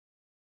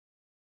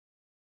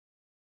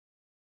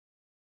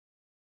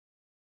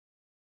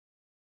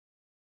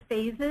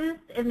phases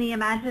in the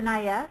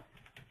imagineIS.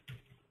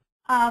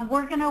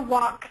 We're going to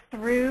walk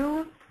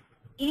through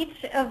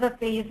each of the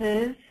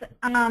phases.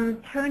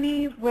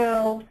 Tony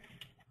will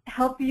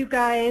help you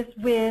guys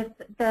with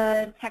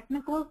the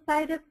technical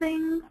side of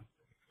things,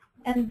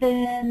 and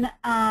then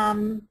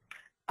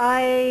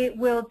I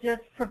will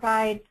just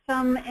provide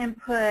some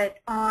input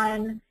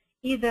on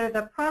either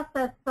the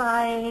process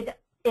side,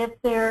 if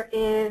there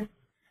is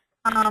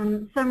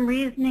some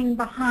reasoning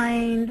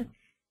behind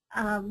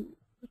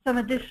some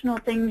additional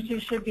things you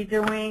should be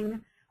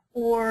doing,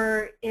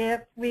 or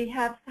if we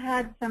have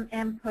had some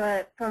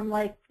input from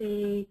like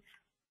the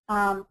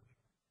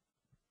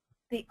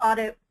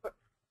audit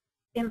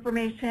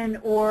information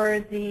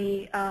or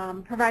the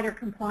provider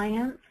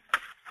compliance.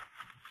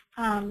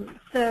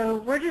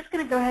 So we're just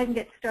going to go ahead and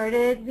get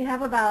started. We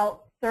have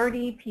about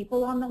 30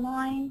 people on the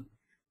line,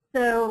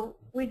 so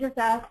we just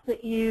ask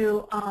that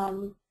you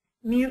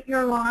mute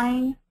your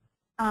line,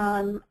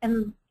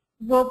 and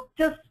we'll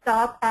just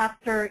stop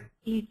after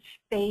each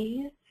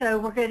phase. So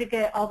we're going to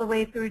get all the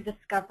way through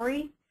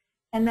discovery,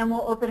 and then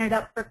we'll open it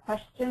up for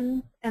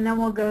questions, and then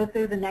we'll go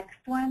through the next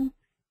one,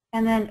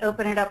 and then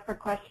open it up for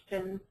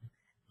questions.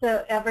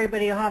 So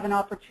everybody will have an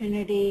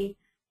opportunity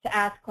to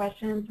ask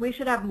questions. We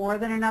should have more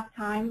than enough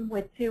time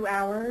with 2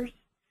 hours.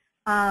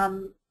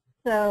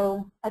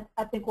 So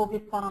I think we'll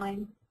be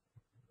fine.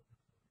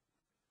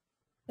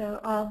 So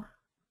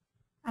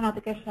I don't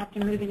think I should have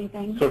to move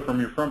anything. So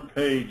from your front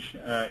page,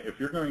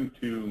 if you're going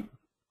to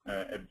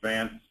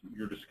advance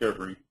your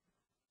discovery,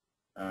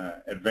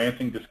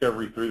 advancing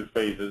discovery through the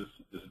phases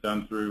is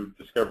done through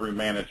discovery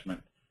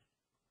management.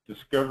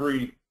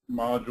 Discovery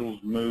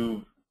modules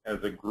move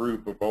as a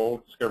group of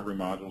all discovery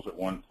modules at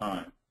one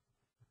time.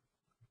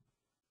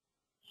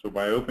 So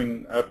by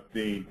opening up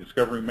the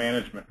discovery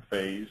management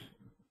phase,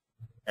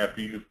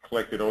 after you've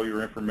collected all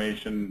your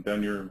information,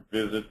 done your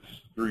visits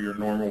through your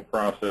normal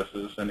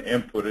processes, and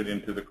input it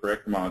into the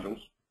correct modules,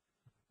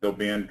 they'll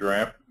be in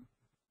draft,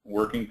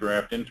 working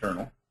draft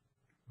internal.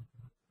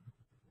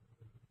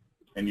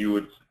 And you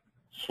would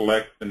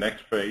select the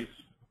next phase.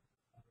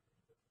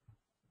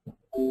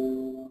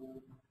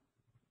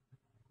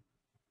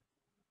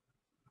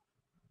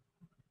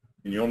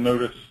 And you'll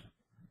notice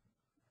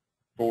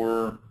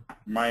for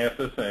my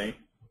SSA,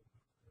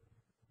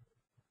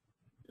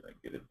 did I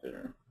get it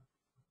there?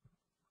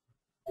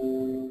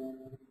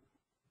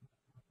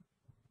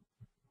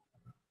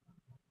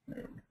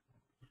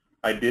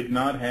 I did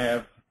not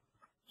have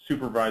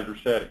supervisor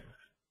settings.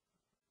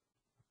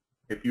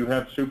 If you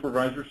have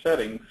supervisor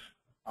settings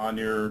on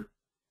your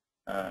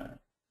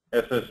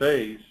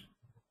SSAs,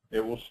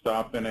 it will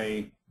stop in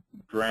a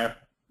draft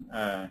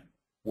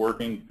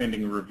working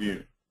pending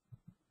review.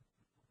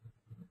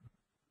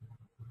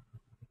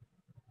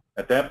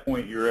 At that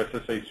point, your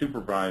SSA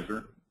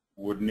supervisor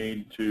would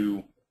need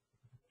to,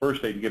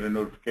 first they'd get a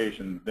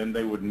notification, then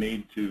they would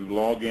need to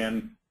log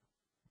in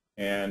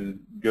and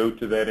go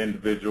to that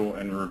individual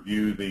and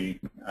review the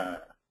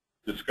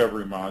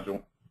discovery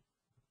module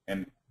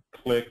and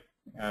click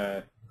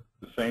the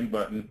same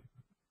button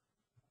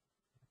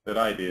that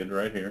I did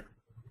right here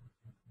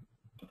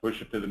to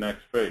push it to the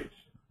next phase.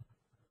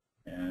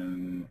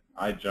 And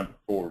I jumped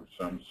forward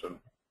some, so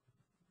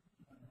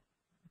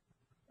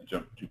I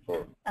jumped too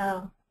far.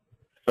 Oh.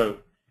 So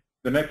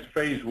the next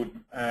phase would,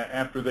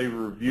 after they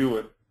review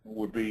it,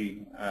 would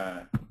be,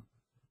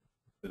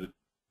 is it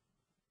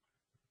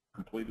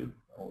completed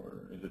or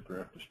is it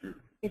draft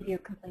distributed? Review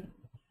complete.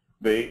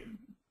 The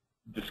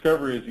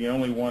discovery is the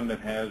only one that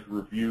has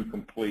review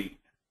complete,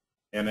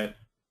 and it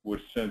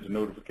which sends a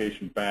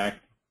notification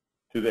back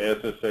to the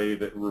SSA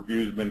that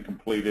review has been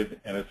completed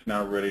and it's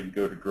now ready to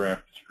go to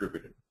draft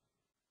distributed.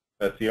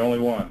 That's the only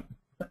one.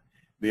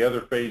 The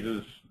other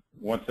phases,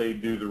 once they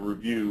do the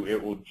review,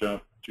 it will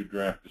jump to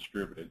draft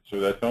distributed. So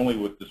that's only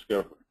with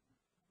discovery.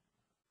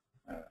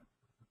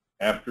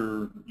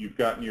 After you've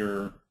gotten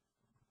your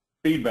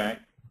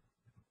feedback,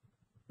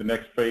 the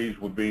next phase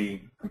would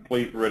be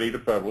complete, ready to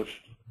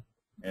publish,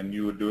 and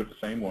you would do it the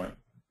same way.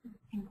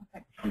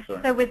 I'm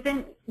sorry. So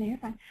within, no, you're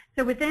fine.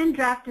 So within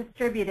draft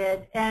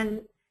distributed,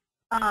 and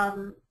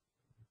as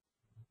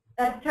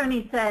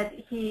Tony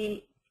said,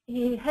 he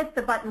hit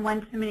the button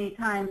one too many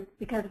times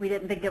because we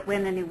didn't think it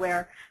went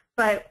anywhere.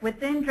 But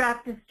within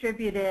draft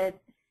distributed,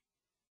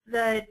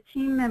 the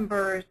team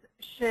members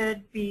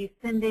should be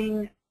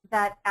sending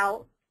that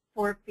out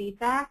for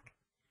feedback.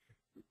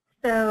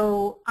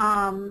 So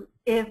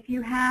if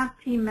you have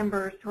team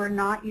members who are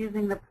not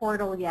using the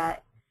portal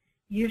yet,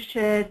 you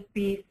should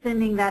be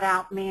sending that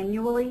out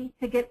manually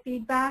to get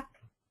feedback.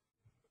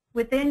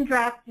 Within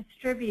draft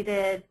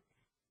distributed,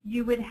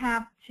 you would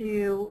have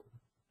to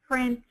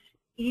print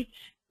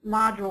each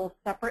module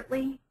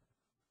separately.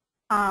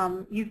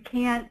 You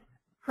can't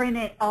print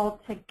it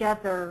all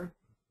together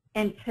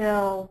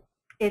until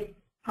it's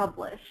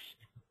published.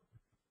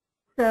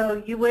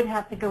 So you would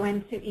have to go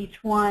into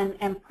each one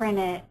and print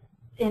it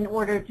in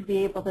order to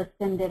be able to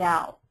send it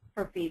out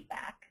for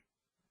feedback.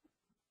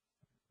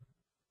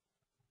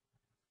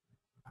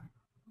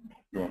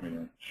 You want me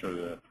to show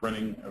the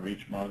printing of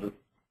each module?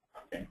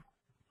 Okay.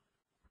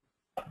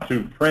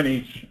 To print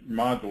each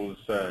module,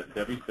 as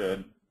Debbie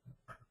said,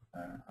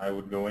 I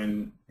would go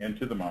into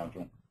the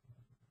module,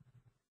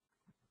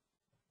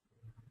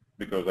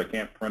 because I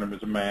can't print them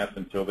as a mass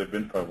until they've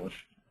been published.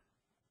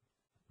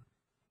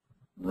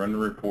 Run the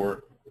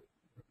report,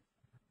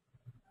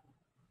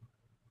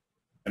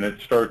 and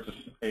it starts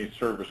a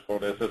service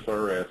called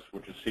SSRS,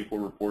 which is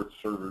SQL Report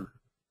Server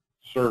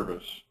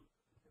Service,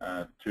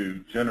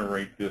 to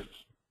generate this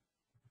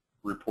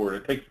report.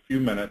 It takes a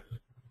few minutes,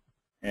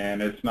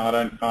 and it's not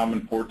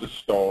uncommon for it to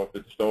stall. If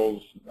it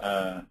stalls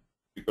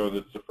because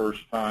it's the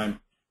first time,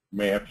 you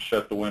may have to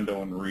shut the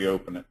window and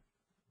reopen it.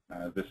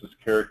 This is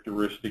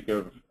characteristic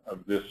of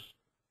this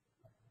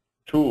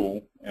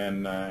tool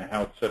and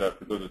how it's set up,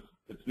 because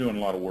it's doing a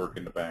lot of work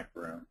in the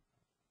background.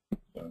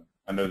 So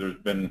I know there's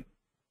been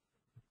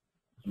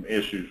some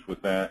issues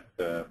with that,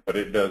 but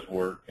it does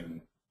work,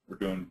 and we're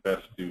doing the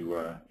best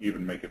to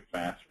even make it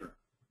faster.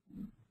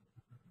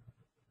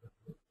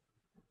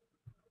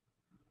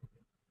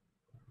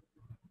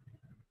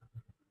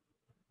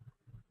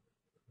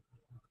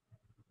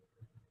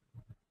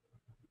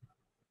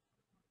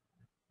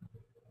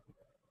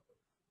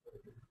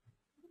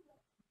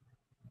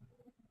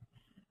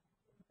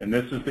 And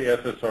this is the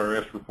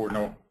SSRS report.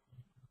 Now,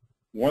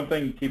 one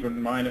thing to keep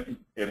in mind,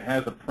 it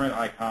has a print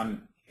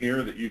icon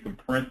here that you can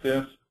print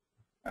this.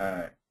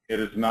 It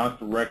is not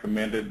the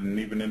recommended, and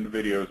even in the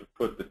videos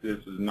put that this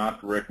is not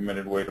the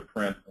recommended way to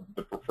print.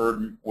 The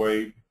preferred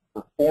way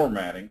for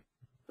formatting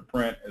to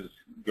print is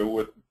go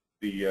with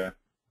the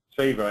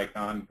save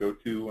icon, go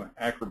to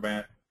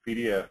Acrobat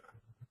PDF,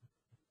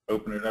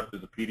 open it up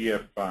as a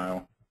PDF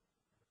file,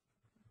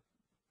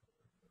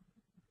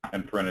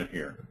 and print it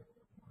here.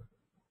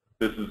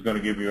 This is going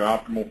to give you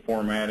optimal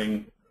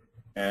formatting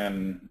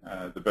and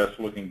the best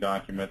looking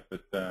document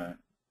that to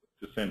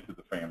send to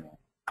the family.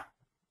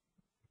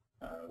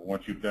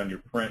 Once you've done your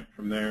print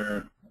from there,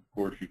 of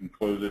course, you can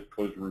close it,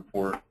 close the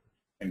report,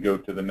 and go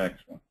to the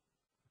next one.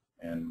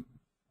 And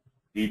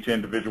each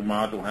individual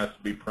module has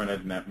to be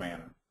printed in that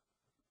manner.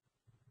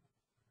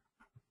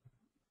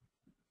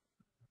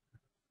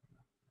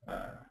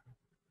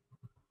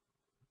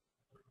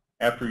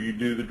 After you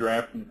do the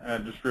draft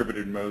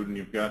distributed mode and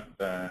you've got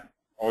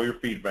all your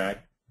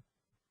feedback,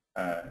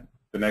 the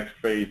next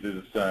phase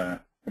is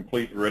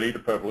complete, ready to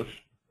publish.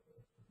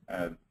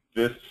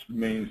 This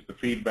means the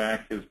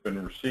feedback has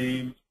been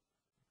received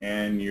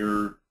and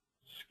you're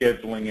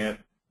scheduling it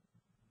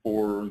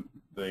for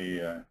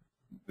the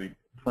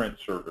print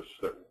service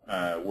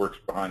that works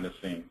behind the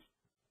scenes.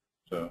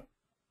 So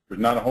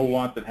there's not a whole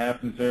lot that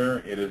happens there.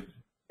 It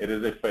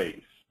is a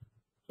phase.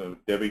 So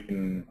Debbie,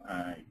 can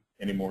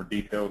any more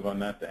details on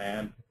that to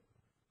add?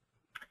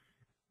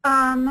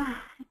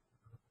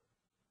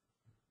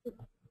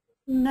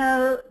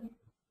 No.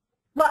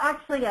 Well,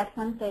 actually, yes,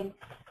 one thing.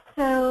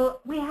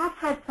 So we have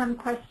had some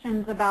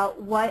questions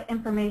about what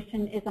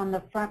information is on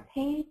the front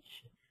page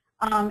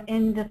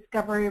in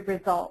discovery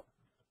results.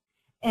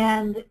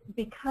 And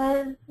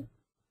because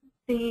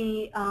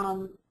the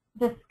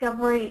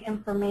discovery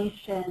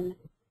information,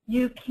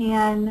 you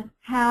can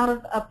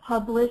have a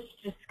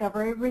published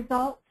discovery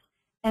result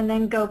and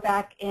then go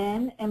back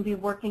in and be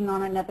working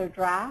on another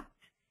draft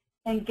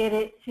and get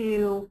it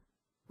to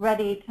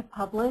ready to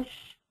publish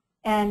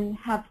and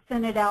have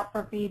sent it out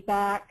for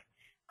feedback,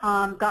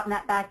 gotten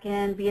that back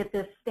in, be at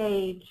this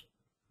stage.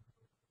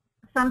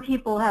 Some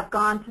people have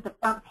gone to the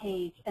front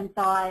page and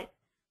thought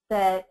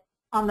that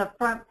on the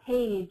front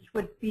page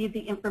would be the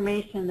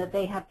information that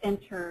they have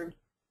entered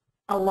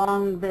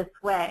along this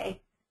way,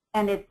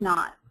 and it's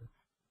not.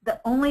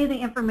 Only the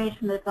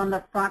information that's on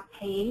the front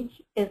page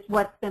is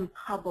what's been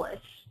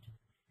published.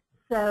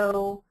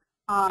 So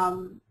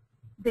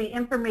the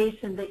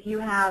information that you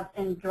have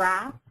in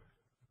drafts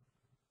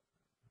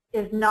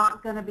is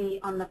not going to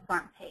be on the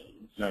front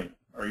page. Now,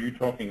 are you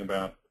talking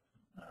about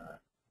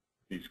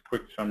these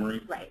quick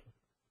summaries? Right.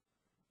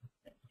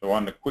 So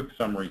on the quick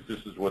summaries,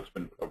 this is what's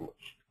been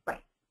published.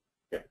 Right.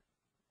 Okay.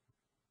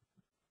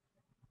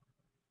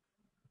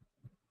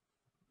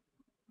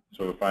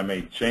 So if I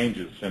made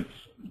changes since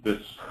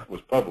this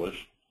was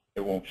published,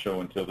 it won't show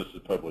until this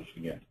is published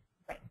again.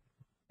 Right.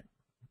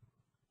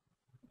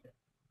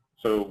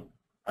 So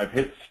I've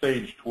hit the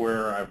stage to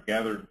where I've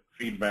gathered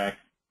feedback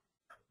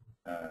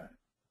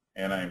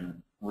and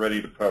I'm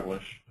ready to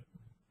publish.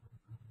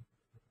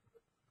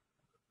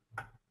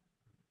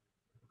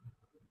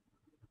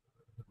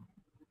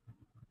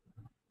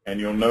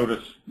 And you'll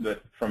notice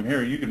that from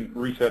here you can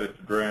reset it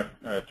to draft,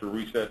 to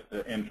reset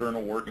the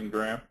internal working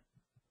draft.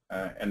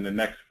 And the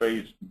next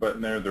phase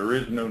button there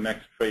is no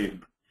next phase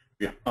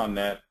beyond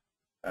that.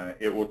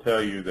 It will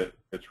tell you that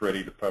it's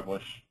ready to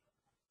publish.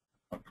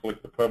 I'll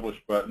click the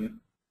publish button.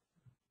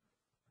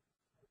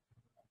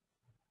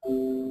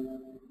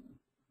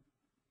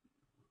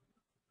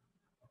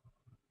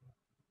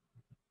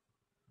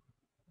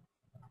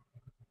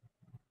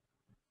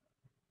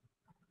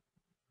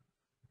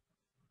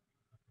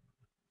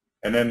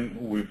 And then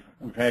we've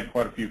had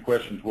quite a few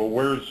questions. Well,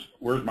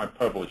 where's my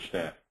published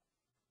at?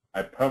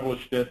 I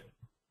published it.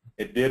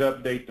 It did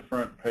update the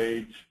front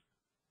page.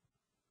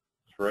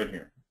 As right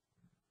here.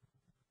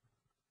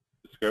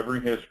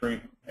 Discovery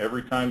history.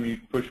 Every time you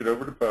push it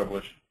over to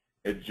publish,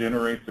 it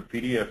generates a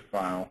PDF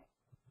file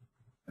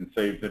and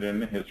saves it in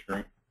the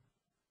history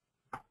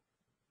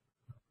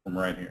from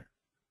right here.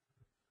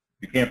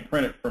 You can't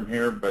print it from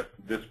here, but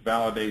this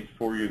validates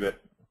for you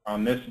that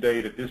on this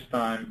date at this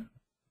time,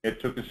 it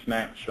took a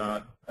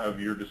snapshot of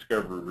your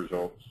discovery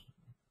results.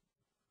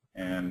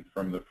 And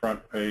from the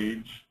front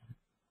page,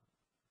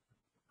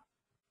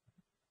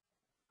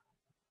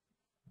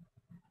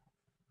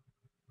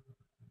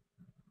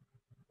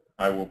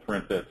 I will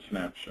print that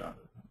snapshot.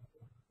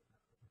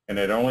 And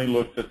it only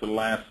looks at the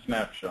last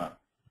snapshot.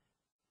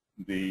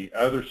 The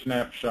other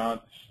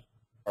snapshots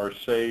are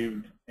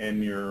saved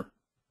in your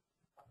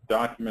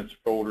documents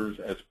folders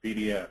as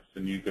PDFs,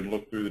 and you can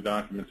look through the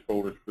documents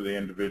folders for the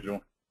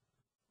individual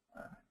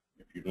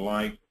if you'd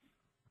like.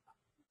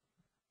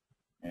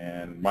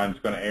 And mine's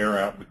going to air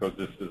out because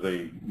this is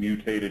a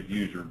mutated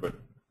user, but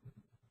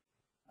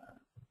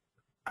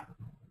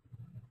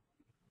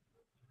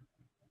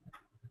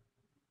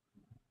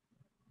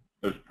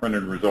those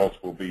printed results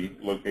will be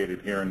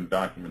located here in the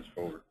documents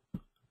folder.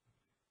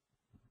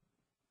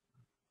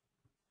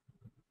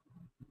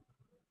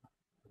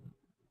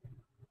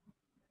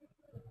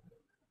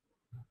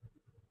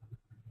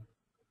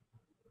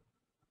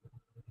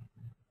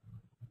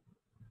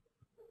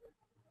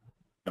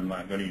 I'm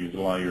not going to use a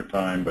lot of your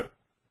time, but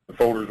the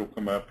folders will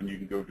come up and you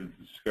can go to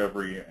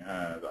Discovery,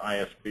 the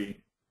ISP,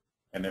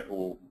 and it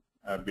will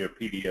be a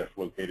PDF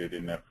located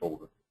in that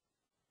folder.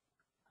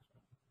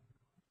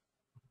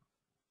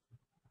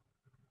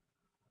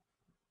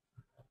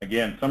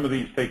 Again, some of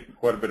these take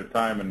quite a bit of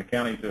time, and the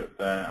counties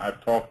that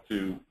I've talked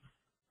to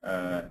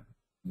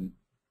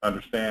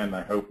understand,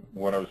 I hope,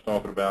 what I was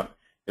talking about.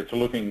 It's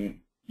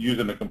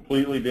using a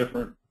completely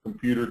different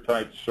computer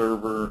type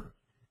server,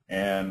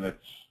 and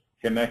it's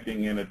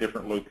connecting in a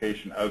different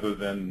location other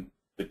than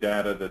the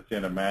data that's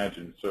in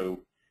Imagine. So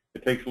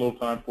it takes a little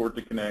time for it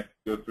to connect,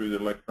 go through the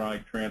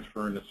electronic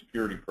transfer and the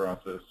security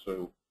process.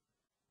 So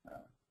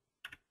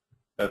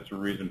that's the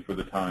reason for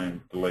the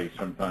time delay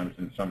sometimes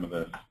in some of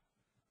this.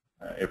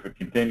 If it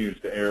continues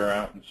to air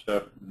out and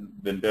stuff,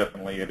 then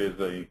definitely it is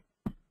a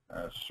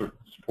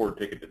support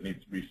ticket that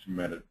needs to be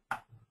submitted.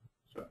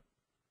 So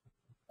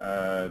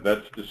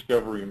that's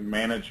discovery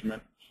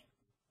management,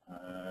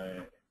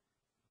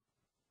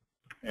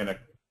 and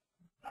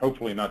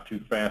hopefully not too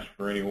fast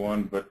for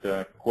anyone, but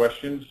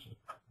questions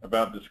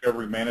about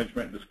discovery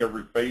management and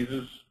discovery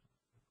phases?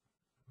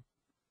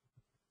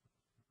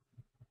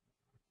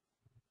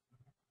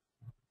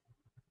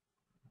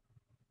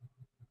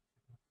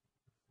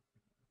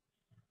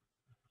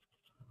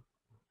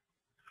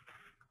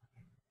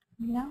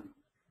 No.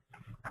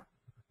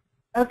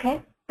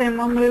 Okay, then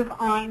we'll move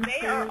on.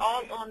 They are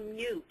all on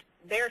mute.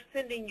 They're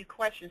sending you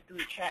questions through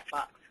the chat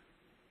box.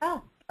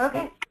 Oh,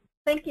 okay.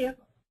 Thank you.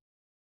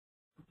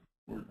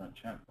 Where's my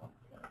chat box?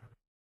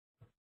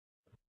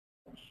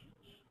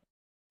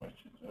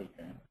 Questions.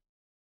 Okay.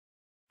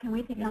 Can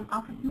we take them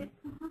off of mute?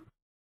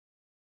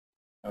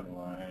 How do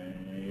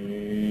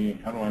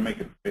I make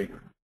it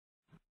bigger?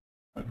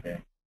 Okay.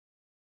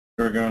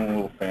 We're going a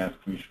little fast.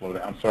 Can you slow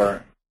down? I'm sorry.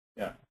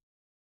 Yeah.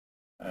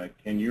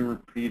 Can you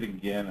repeat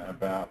again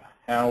about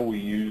how we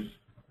use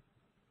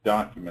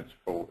documents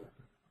folder?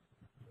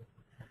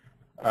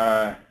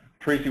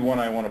 Tracy, one,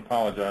 I want to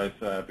apologize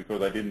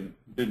because I didn't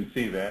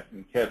see that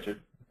and catch it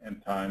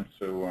in time.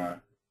 So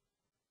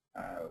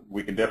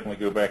we can definitely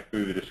go back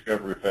through the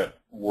discovery if that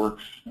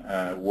works.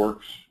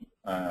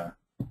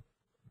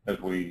 As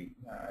we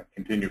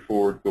continue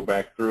forward, go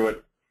back through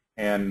it.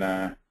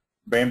 And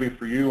Bambi,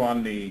 for you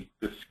on the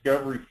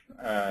discovery,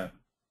 the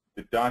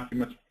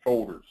documents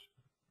folders.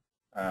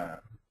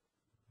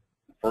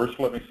 First,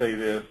 let me say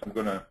this. I'm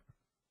going to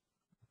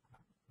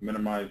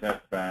minimize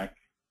that back.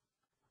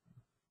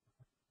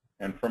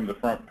 And from the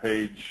front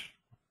page,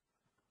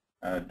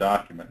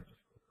 documents.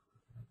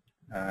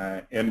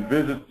 In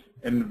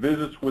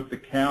visits with the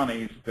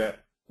counties that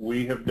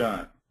we have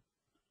done,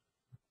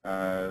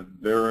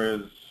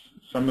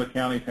 some of the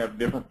counties have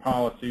different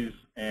policies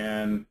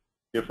and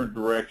different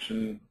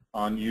direction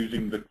on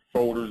using the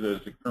folders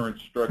as the current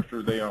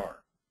structure they are.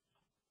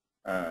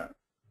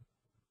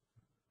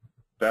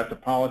 That's a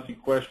policy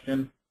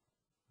question,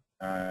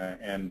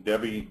 and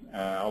Debbie,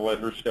 I'll let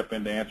her step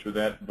in to answer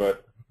that.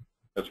 But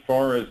as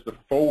far as the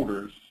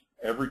folders,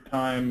 every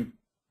time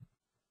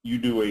you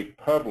do a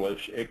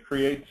publish, it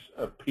creates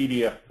a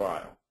PDF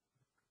file.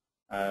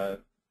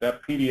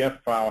 That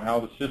PDF file,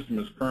 how the system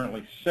is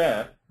currently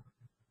set,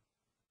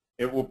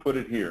 it will put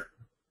it here,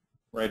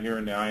 right here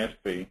in the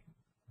ISP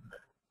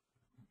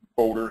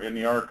folder in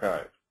the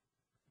archive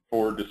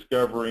for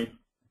discovery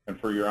and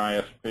for your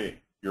ISP.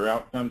 Your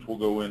outcomes will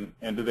go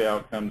into the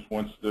outcomes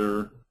once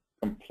they're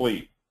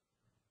complete.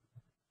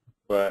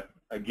 But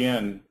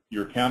again,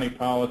 your county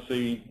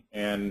policy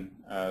and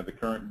the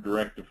current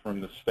directive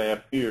from the staff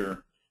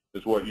here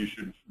is what you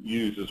should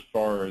use as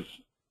far as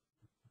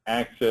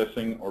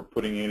accessing or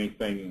putting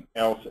anything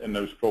else in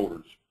those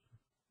folders.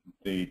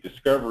 The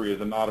discovery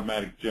is an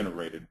automatic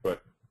generated,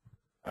 but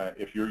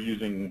If you're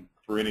using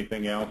for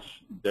anything else,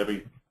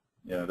 Debbie,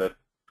 yeah, that.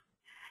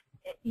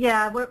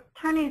 Yeah, what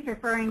Tony's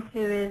referring to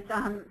is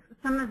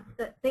some of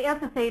the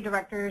SSA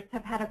directors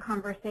have had a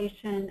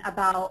conversation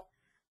about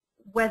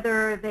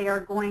whether they are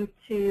going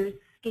to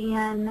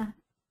scan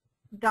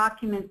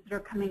documents that are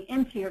coming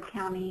into your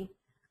county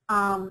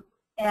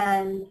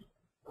and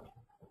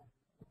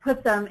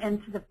put them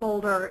into the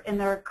folder in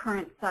their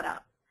current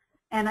setup.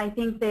 And I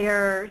think they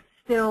are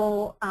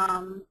still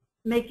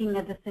making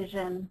a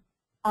decision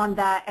on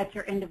that at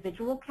your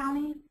individual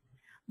counties.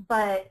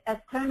 But as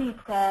Tony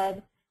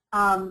said,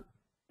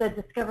 the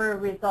discovery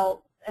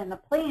results and the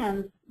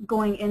plans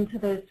going into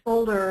those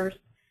folders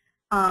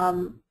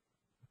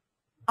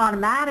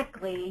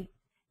automatically,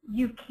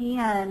 you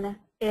can,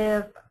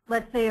 if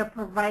let's say a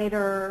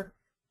provider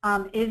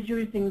is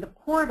using the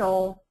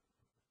portal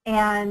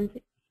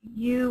and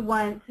you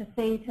want to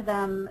say to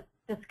them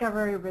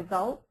discovery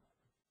results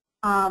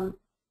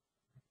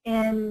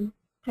in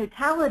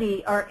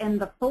totality are in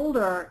the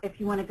folder if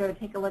you want to go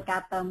take a look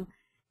at them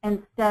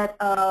instead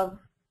of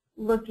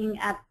looking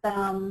at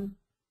them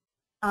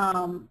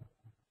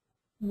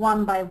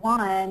one by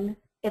one.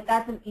 If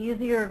that's an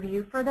easier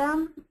view for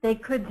them, they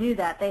could do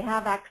that. They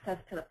have access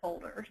to the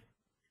folders.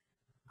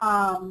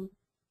 So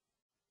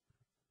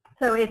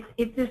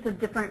it's just a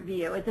different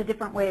view. It's a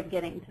different way of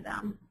getting to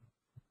them.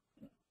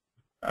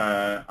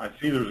 I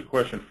see there's a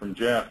question from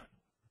Jeff.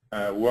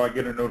 Will I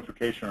get a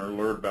notification or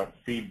alert about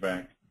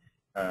feedback?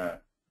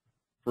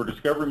 For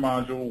Discovery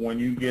Module, when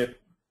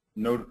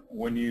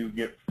you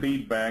get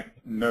feedback,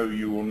 no,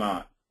 you will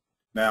not.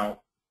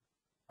 Now,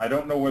 I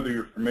don't know whether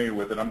you're familiar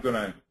with it. I'm going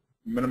to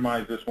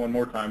minimize this one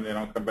more time, then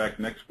I'll come back to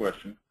the next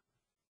question.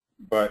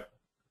 But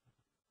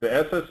the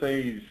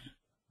SSAs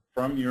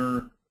from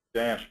your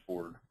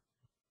dashboard,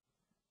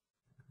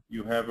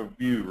 you have a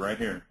view right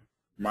here,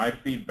 My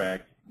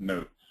Feedback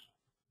Notes.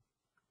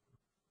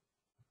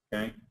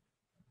 Okay?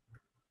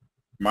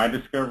 My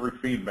Discovery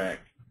Feedback.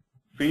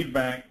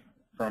 Feedback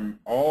from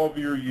all of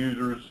your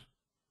users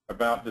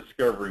about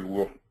Discovery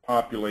will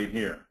populate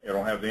here.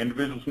 It'll have the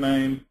individual's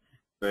name,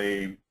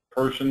 the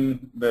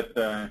person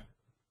that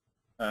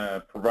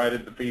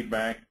provided the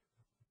feedback,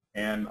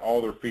 and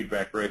all their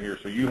feedback right here.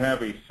 So you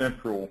have a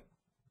central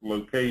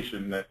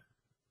location that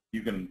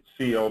you can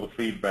see all the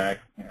feedback.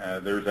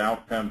 There's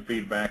outcome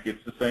feedback.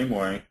 It's the same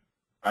way.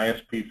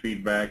 ISP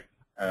feedback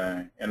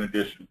in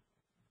addition.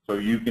 So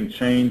you can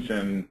change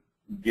and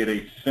get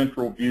a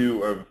central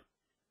view of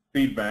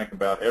feedback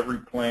about every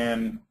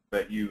plan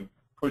that you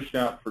pushed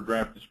out for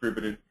draft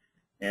distributed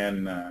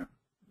and the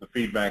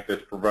feedback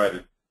that's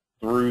provided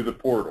through the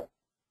portal.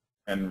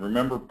 And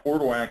remember,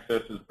 portal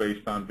access is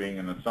based on being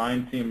an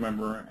assigned team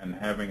member and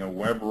having a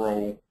web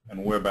role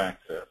and web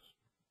access.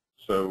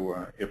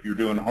 So if you're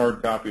doing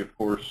hard copy, of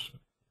course,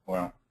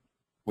 well,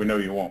 we know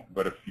you won't.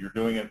 But if you're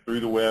doing it through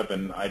the web,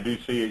 and I do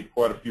see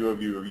quite a few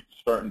of you are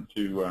starting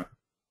to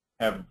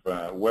have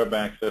web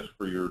access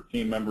for your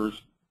team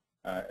members,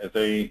 as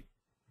they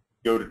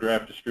go to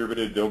draft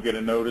distributed, they'll get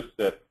a notice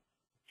that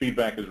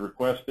feedback is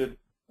requested.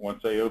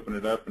 Once they open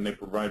it up and they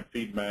provide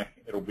feedback,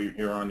 it'll be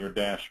here on your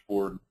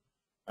dashboard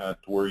to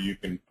where you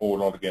can pull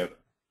it all together.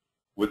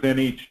 Within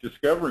each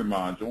discovery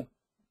module,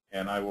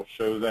 and I will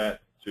show that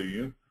to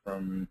you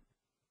from,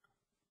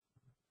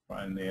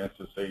 find the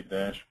SSA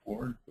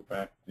dashboard, go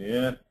back to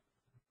it.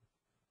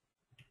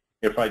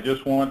 If I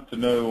just want to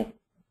know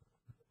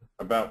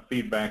about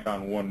feedback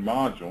on one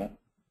module,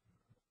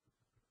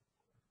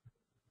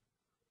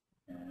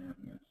 and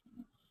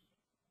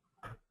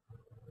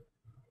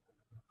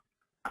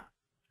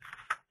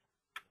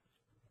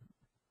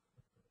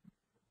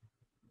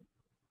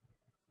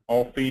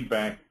all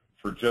feedback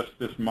for just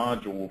this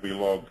module will be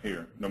logged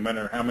here. No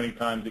matter how many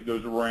times it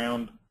goes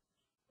around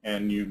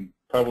and you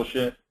publish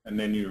it and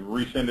then you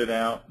resend it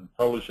out and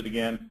publish it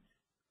again,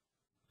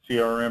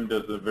 CRM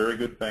does a very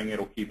good thing.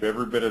 It'll keep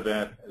every bit of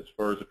that as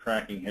far as a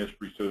tracking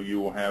history, so you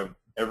will have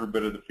every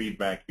bit of the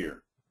feedback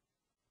here.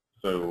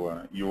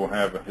 So you will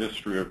have a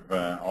history of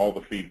all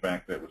the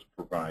feedback that was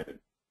provided.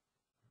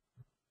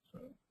 So,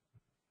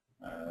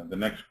 the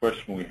next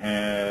question we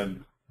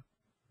had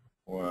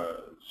was,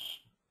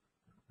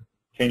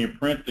 can you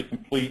print the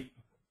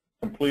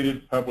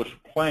completed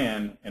published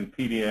plan in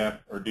PDF,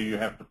 or do you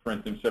have to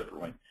print them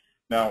separately?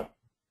 Now,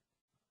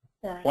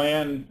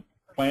 plan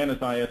is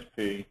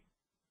ISP,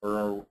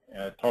 or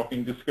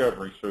talking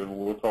discovery, so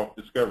we'll talk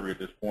discovery at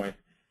this point.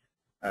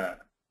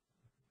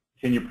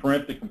 Can you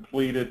print the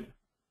completed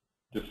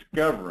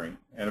discovery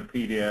in a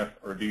PDF,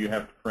 or do you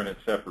have to print it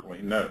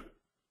separately? No.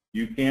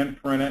 You can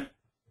print it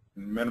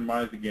and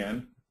minimize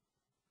again.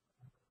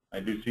 I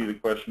do see the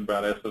question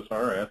about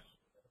SSRS.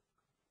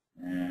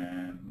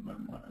 And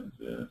minimize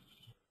this.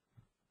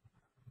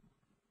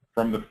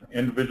 From the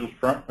individual's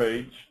front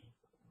page,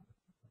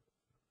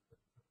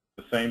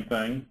 the same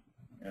thing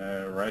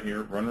right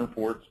here, run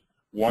reports,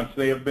 once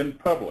they have been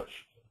published.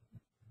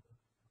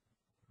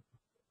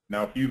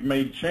 Now, if you've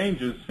made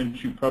changes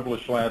since you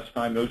published last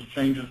time, those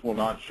changes will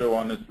not show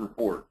on this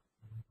report.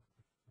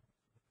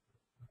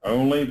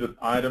 Only the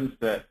items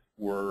that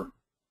were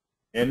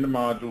in the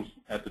modules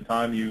at the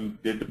time you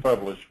did the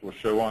publish will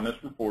show on this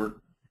report,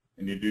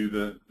 and you do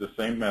the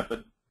same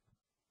method.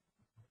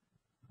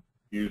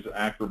 Use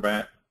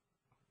Acrobat,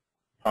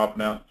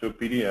 popping out to a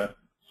PDF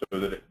so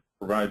that it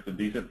provides a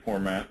decent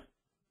format.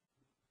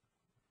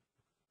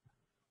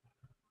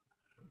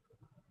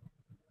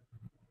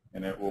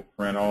 And it will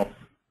print off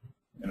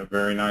in a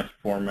very nice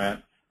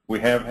format. We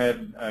have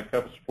had a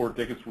couple support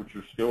tickets which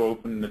are still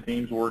open. The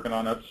team's working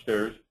on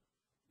upstairs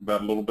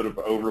about a little bit of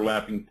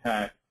overlapping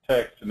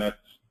text, and that's,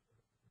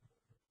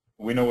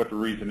 we know what the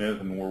reason is,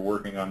 and we're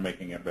working on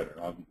making it better.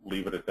 I'll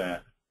leave it at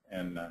that.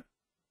 And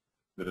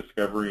the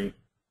discovery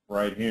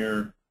right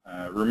here,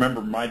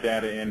 remember my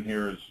data in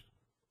here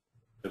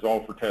is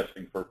all for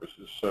testing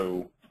purposes,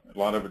 so a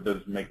lot of it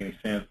doesn't make any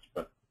sense,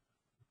 but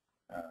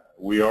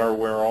we are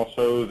aware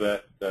also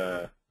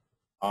that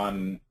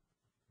on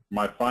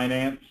my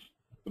finance,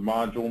 the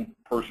module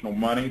personal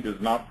money does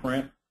not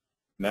print,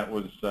 and that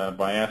was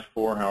by ask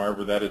for.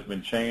 However, that has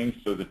been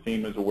changed, so the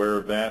team is aware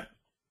of that,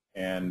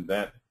 and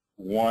that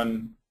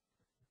one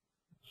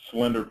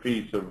slender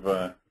piece of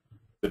the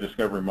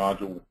discovery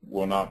module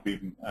will not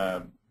be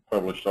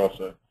published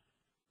also.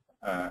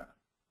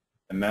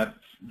 And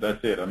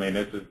that's it. I mean,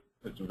 it's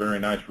a very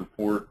nice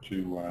report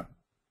to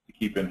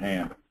keep in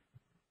hand.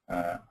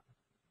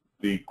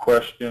 The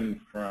question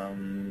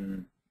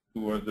from,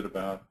 who was it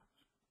about?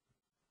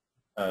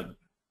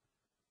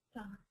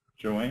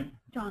 Joanne?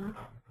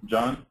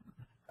 John?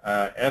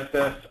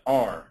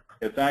 SSR.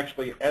 It's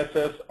actually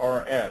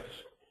SSRS,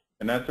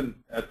 and that's an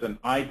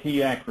IT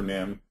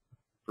acronym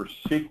for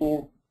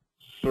SQL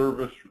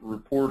Service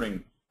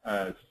Reporting,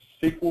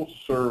 SQL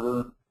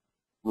Server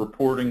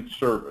Reporting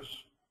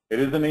Service. It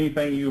isn't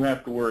anything you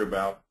have to worry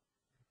about.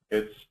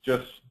 It's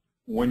just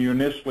when you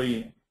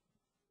initially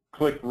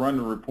click run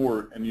the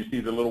report and you see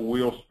the little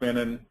wheel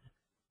spinning,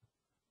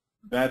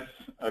 that's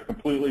a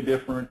completely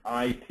different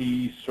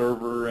IT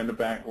server in the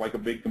back, like a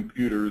big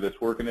computer that's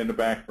working in the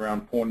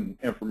background, pulling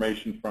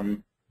information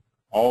from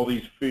all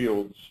these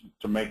fields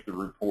to make the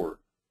report.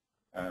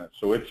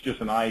 So it's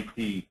just an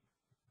IT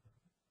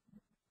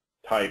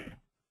type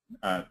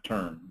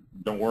term.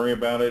 Don't worry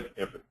about it.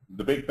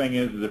 The big thing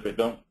is if it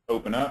don't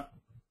open up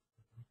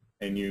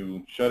and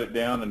you shut it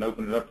down and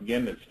open it up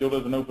again, it still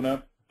doesn't open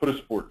up, put a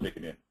support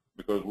ticket in,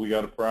 because we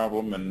got a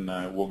problem and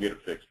we'll get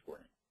it fixed for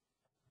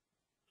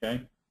you.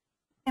 Okay?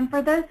 And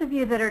for those of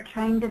you that are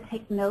trying to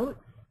take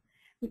notes,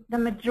 the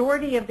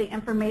majority of the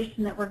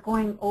information that we're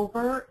going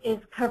over is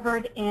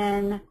covered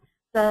in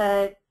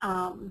the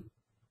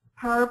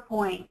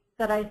PowerPoint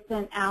that I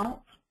sent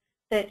out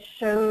that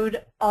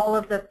showed all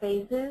of the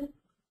phases.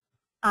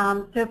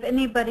 So if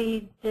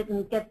anybody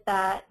didn't get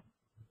that,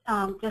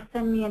 just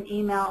send me an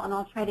email and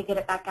I'll try to get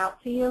it back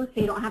out to you so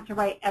you don't have to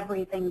write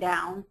everything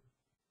down.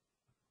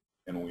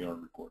 And we are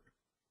recording.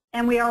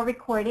 And we are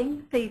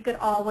recording, so you could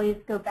always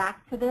go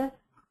back to this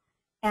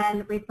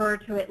and refer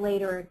to it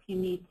later if you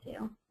need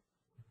to,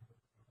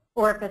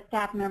 or if a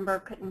staff member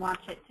couldn't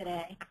watch it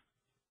today.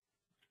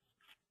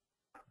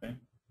 Okay.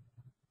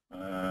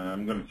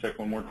 I'm going to check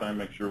one more time,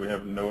 make sure we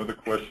have no other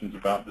questions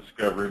about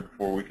discovery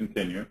before we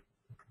continue.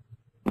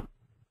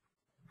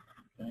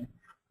 Okay.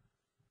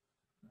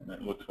 And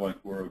it looks like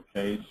we're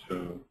okay,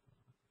 so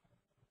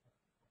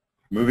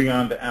moving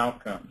on to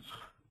outcomes.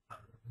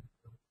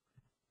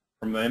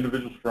 From the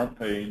individual's front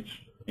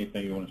page,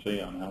 anything you want to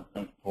say on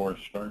outcomes before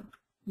I start?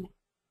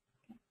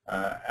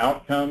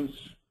 Outcomes,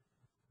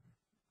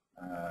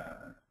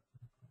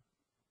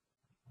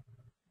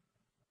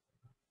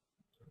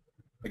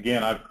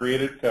 again, I've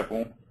created a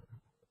couple,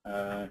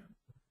 and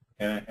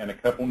a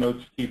couple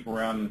notes to keep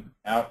around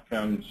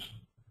outcomes.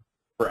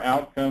 For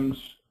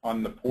outcomes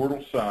on the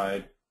portal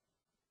side,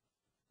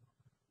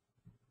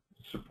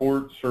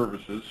 support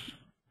services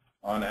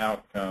on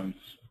outcomes,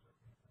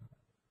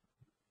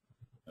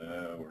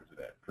 where's it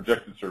at?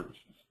 Projected services.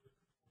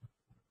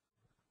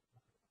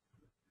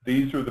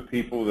 These are the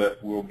people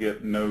that will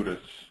get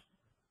notice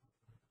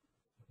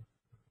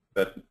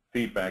that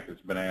feedback has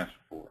been asked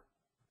for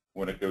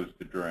when it goes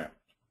to draft.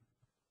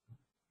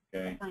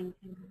 Okay?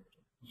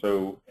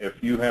 So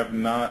if you have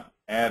not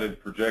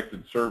added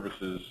projected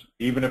services,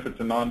 even if it's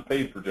a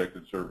non-paid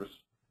projected service,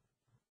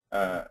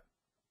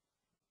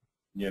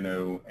 you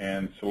know,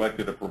 and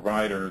selected a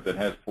provider that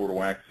has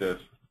portal access,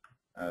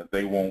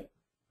 they won't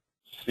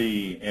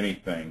see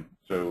anything.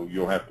 So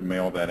you'll have to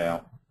mail that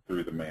out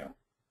through the mail.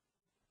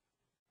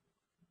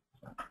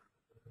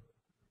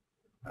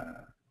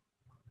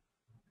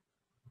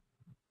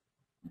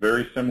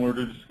 Very similar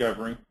to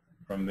discovery.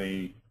 From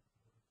the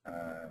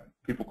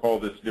people call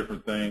this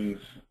different things.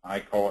 I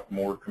call it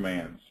more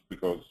commands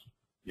because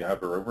you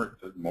hover over it, it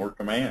says more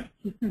commands.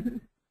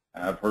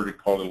 I've heard it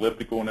called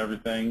elliptical and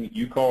everything.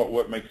 You call it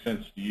what makes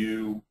sense to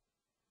you.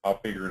 I'll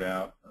figure it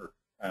out or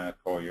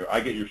call you. I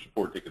get your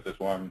support ticket. That's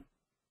why I'm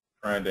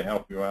trying to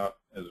help you out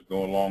as I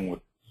go along with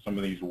some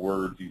of these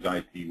words, these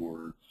IT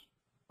words.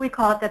 We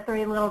call it the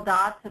 3 little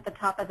dots at the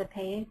top of the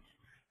page.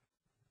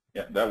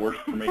 Yeah, that works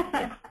for me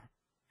too.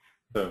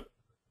 So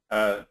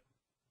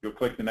you'll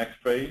click the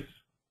next phase.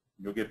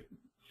 You'll get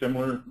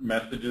similar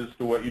messages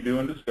to what you do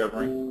in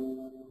Discovery.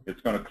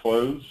 It's going to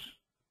close.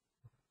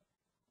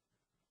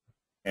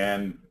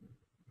 And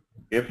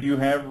if you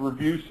have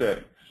review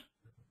settings,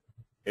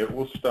 it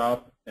will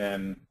stop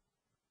and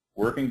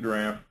working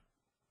draft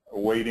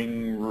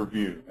awaiting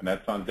review. And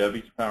that's on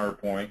Debbie's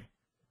PowerPoint.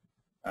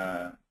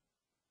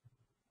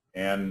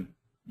 And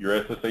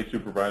your SSA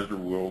supervisor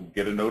will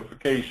get a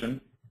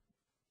notification.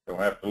 They'll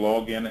have to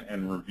log in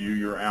and review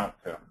your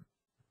outcome.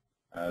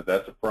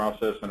 That's a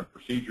process and a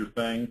procedure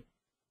thing.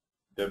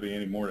 Debbie,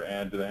 any more to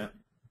add to that?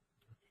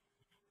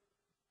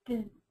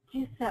 Did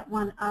you set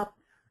one up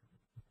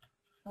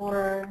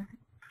for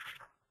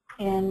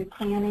in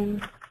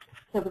planning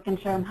so we can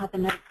show them how the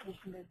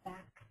notification goes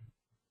back?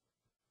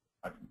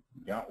 I've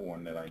got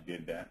one that I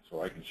did that,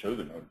 so I can show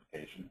the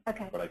notification.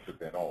 Okay. But I took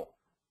that off.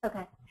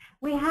 Okay.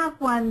 We have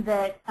one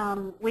that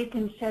we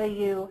can show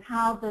you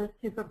how the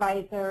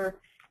supervisor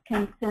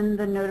can send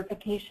the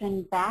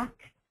notification back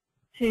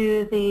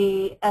to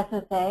the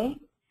SSA.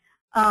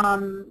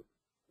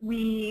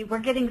 We were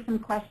getting some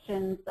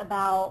questions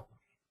about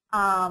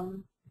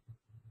the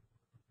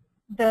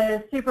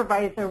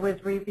supervisor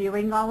was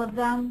reviewing all of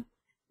them,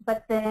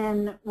 but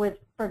then was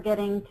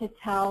forgetting to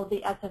tell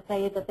the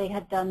SSA that they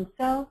had done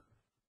so.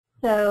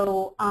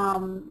 So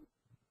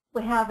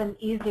we have an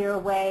easier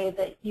way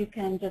that you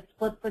can just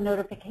flip the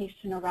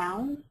notification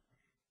around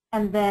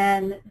and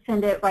then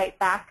send it right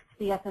back to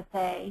the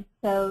SSA.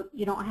 So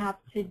you don't have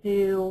to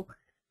do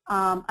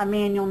a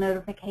manual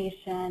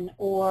notification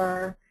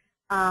or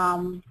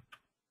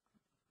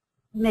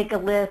make a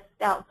list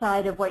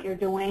outside of what you're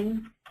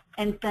doing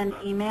and send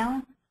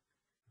email.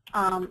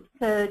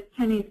 So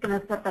Tony's going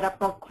to set that up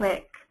real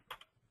quick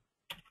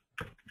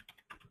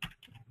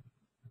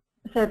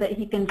so that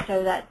he can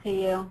show that to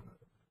you.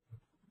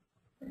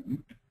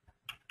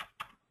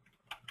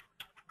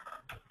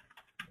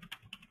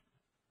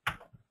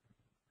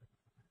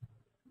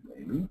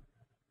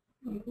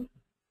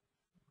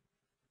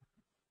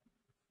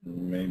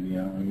 Maybe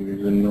I'm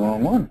using the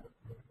wrong one.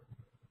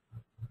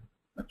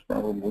 That's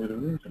probably the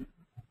reason.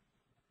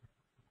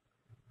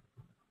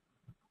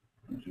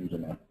 I was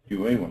using a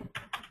QA one.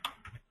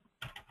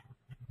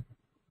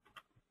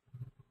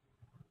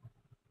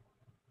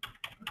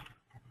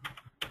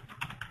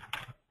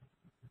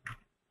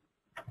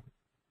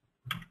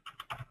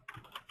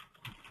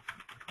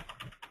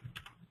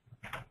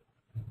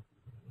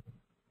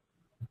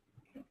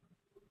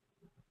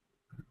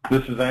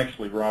 This is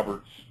actually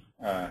Robert's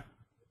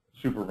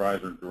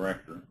supervisor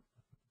director,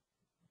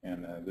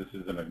 and this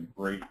isn't a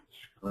great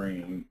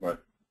screen,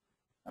 but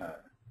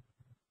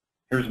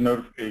here's a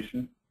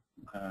notification,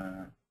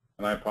 and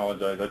I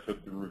apologize, I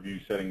took the review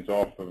settings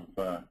off of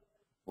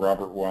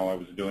Robert while I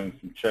was doing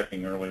some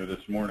checking earlier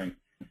this morning,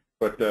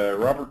 but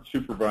Robert's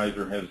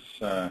supervisor has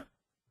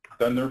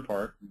done their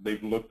part.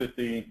 They've looked at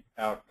the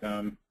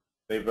outcome,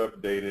 they've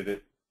updated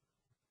it,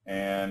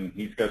 and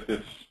he's got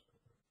this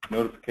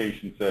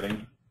notification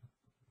setting.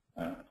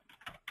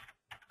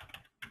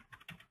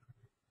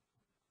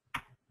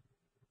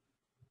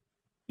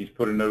 He's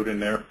put a note in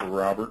there for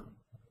Robert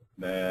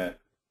that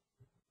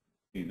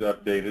he's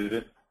updated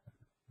it.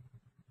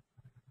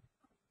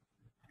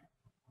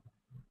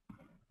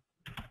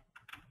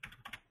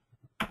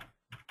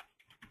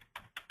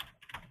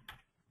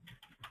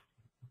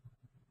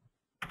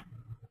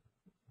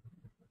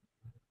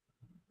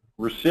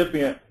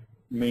 Recipient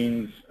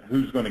means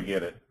who's going to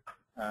get it.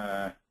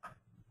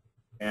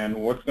 And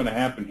what's going to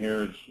happen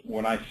here is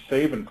when I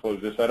save and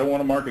close this, I don't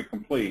want to mark it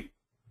complete,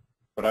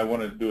 but I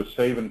want to do a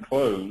save and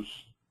close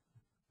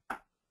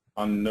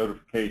on the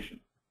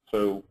notification.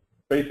 So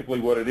basically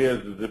what it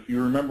is if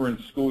you remember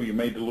in school you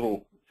made the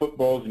little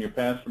footballs and you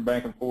passed them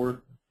back and forth,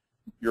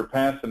 you're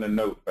passing a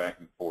note back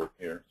and forth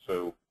here.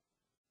 So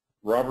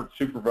Robert's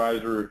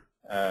supervisor,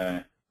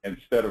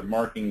 instead of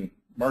marking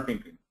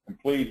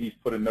complete, he's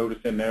put a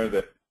notice in there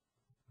that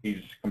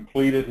he's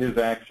completed his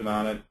action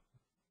on it.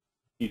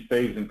 He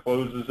saves and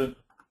closes it.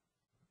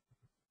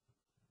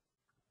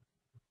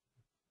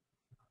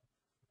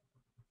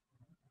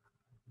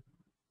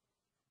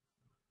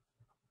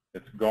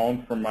 It's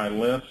gone from my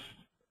list.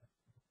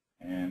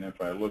 And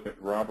if I look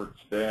at Robert's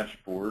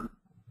dashboard,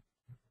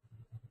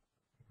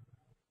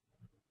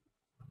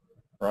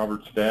 has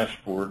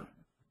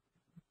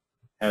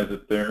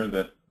it there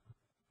that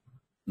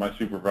my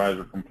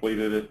supervisor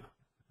completed it,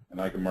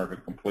 and I can mark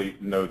it complete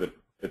and know that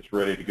it's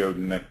ready to go to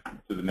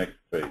the next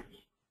phase.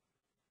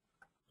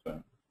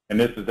 So, and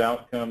this is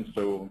outcomes,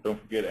 so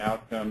don't forget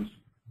outcomes.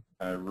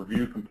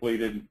 Review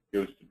completed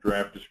goes to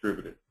draft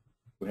distributed.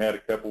 We had a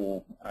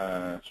couple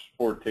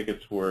support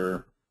tickets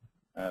where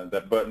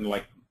that button,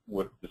 like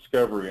with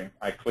Discovery,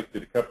 I clicked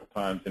it a couple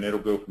times and it'll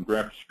go from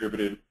draft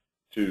distributed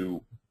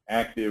to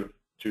active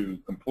to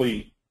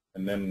complete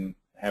and then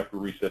have to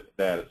reset the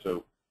data.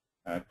 So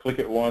click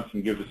it once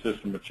and give the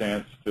system a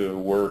chance to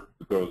work,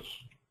 because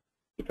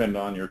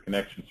depending on your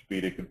connection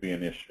speed, it could be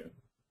an issue.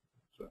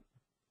 So.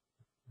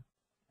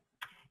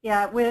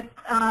 Yeah, with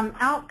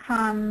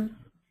outcomes,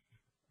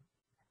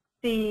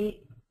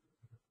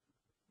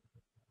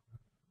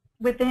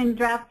 within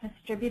draft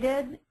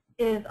distributed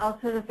is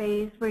also the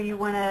phase where you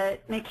want to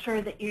make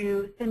sure that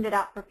you send it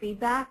out for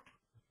feedback.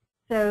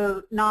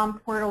 So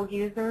non-portal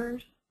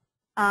users,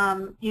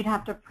 you'd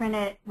have to print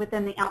it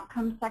within the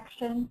outcome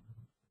section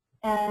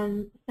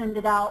and send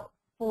it out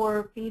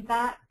for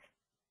feedback.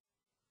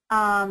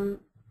 The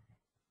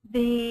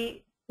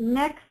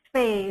next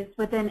phase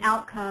within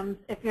outcomes,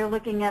 if you're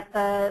looking at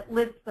the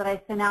list that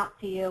I sent out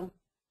to you,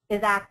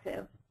 is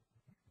active.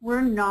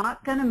 We're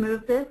not going to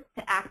move this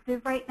to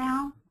active right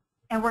now,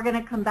 and we're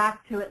going to come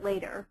back to it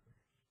later.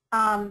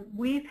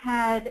 We've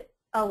had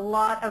a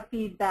lot of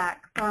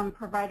feedback from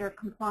provider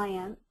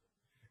compliance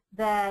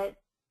that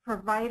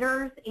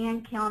providers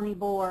and county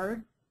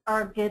boards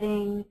are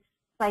getting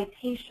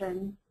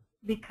citations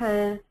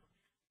because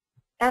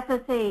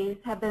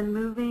SSAs have been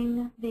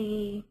moving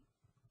the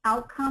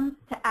outcomes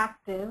to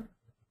active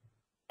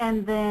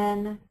and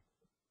then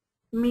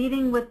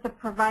meeting with the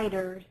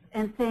providers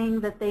and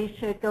saying that they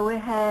should go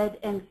ahead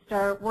and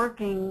start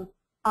working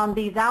on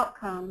these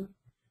outcomes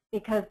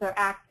because they're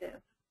active.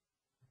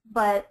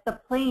 But the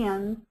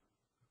plans,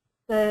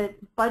 the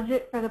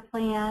budget for the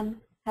plan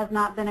has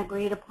not been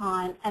agreed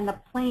upon, and the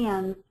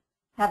plans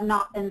have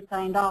not been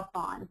signed off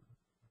on.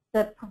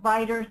 The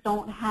providers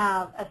don't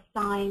have a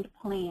signed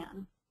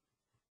plan.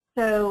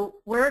 So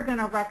we're going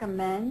to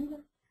recommend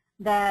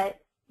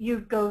that you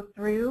go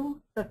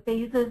through the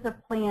phases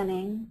of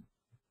planning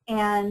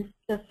and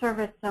the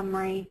service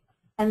summary,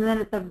 and then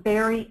at the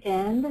very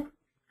end,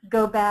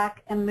 go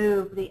back and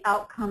move the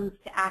outcomes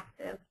to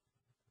active,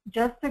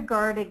 just to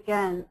guard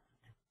against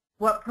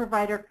what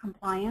provider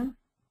compliance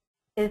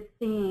is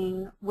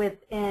seeing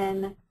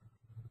within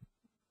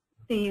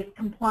these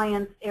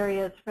compliance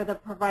areas for the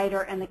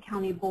provider and the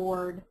county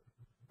board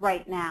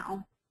right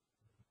now.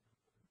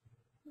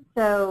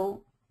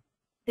 So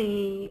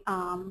the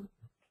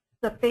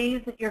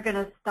phase that you're going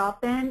to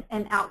stop in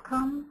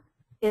outcomes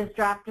is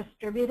draft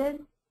distributed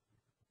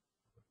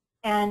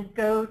and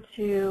go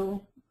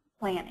to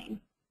planning.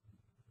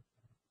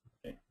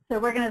 Okay. So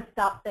we're going to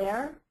stop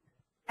there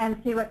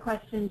and see what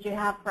questions you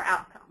have for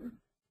outcomes.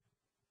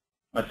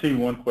 I see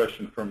one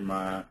question from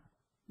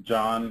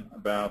John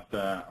about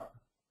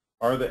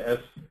are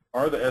the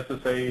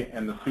SSA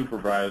and the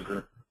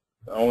supervisor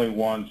the only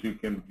ones who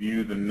can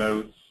view the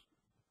notes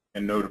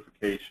and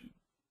notification?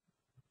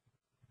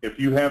 If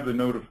you have the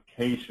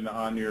notification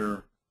on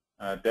your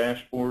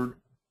dashboard,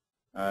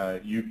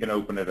 you can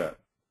open it up.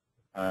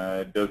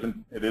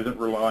 It isn't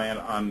reliant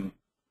on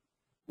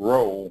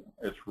role,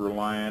 it's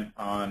reliant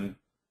on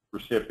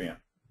recipient.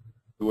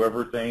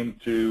 Whoever it's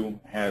aimed to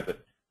has it.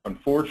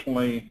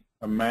 Unfortunately,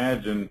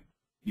 imagine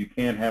you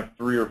can't have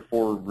 3 or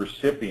 4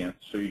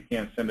 recipients, so you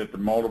can't send it to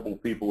multiple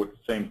people at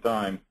the same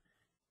time.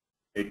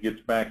 It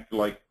gets back to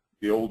like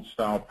the old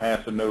style,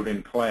 pass a note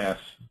in class.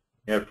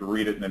 You have to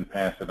read it and then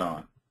pass it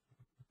on.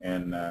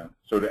 And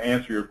so to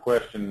answer your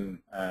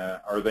question,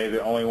 are they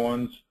the only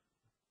ones?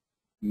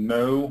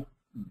 No,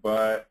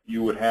 but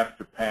you would have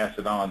to pass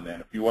it on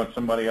then. If you want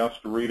somebody else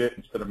to read it,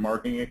 instead of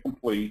marking it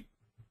complete,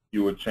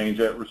 you would change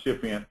that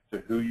recipient to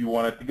who you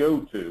want it to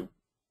go to,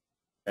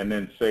 and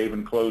then save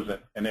and close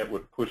it, and it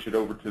would push it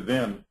over to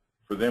them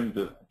for them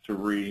to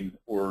read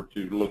or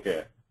to look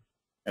at.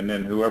 And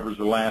then whoever's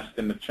the last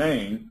in the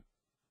chain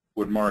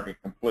would mark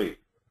it complete.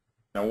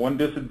 Now, one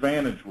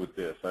disadvantage with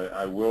this,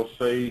 I will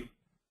say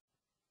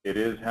it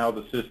is how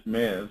the system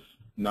is,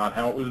 not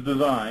how it was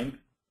designed,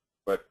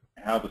 but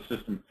how the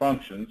system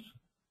functions,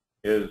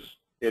 is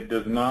it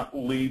does not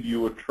leave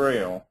you a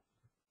trail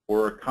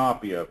or a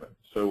copy of it.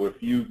 So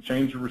if you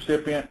change the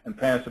recipient and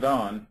pass it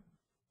on,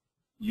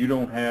 you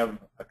don't have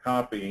a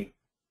copy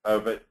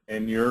of it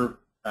in your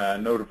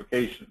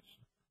notifications.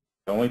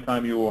 The only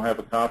time you will have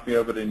a copy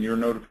of it in your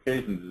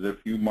notifications is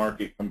if you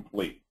mark it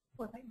complete.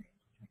 What about history?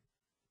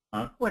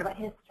 Huh? What about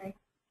history?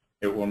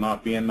 It will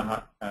not be in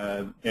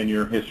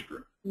your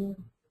history,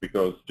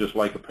 because just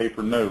like a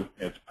paper note,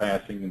 it's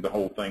passing the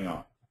whole thing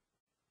on.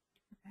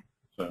 Okay.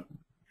 So,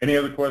 any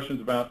other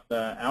questions about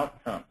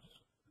outcomes?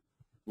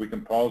 We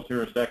can pause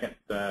here a second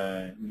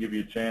and give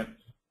you a chance.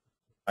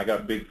 I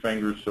got big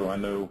fingers, so I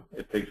know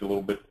it takes a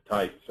little bit to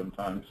type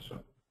sometimes. So.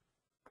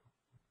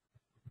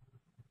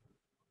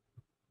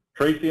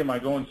 Tracy, am I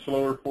going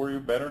slower for you?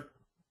 Better?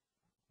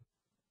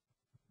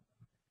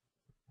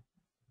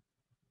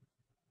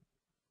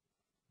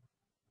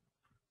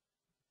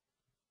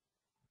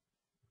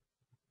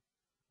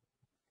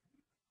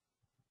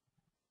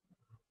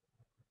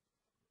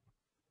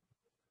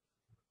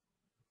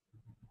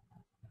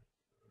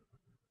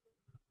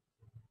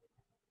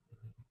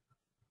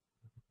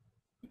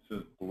 This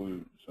is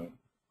blue. So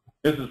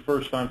this is the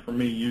first time for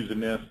me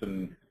using this,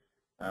 and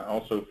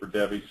also for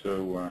Debbie.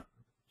 So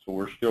so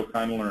we're still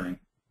kind of learning.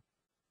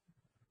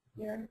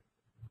 Yeah.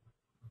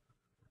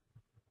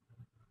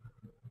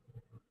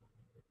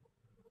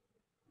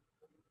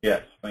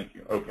 Yes, thank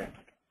you. Okay.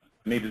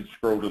 I needed to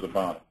scroll to the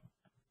bottom.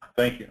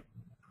 Thank you.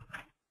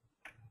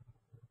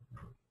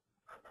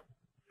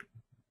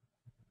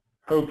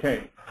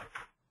 Okay.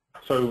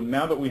 So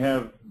now that we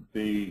have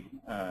the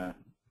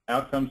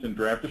outcomes in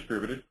draft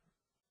distributed,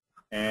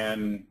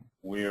 and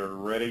we are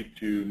ready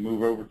to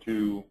move over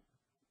to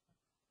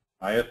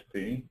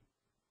ISP,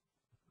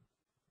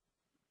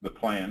 the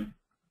plan,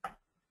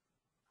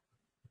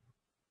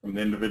 from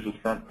the individual's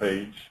front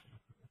page.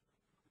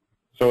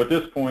 So at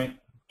this point,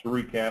 to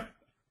recap,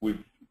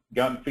 we've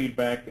gotten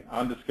feedback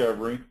on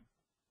Discovery.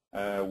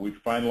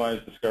 We've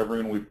finalized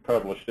Discovery and we've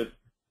published it.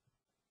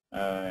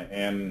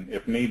 And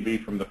if need be,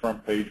 from the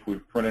front page,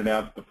 we've printed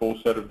out the full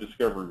set of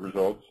Discovery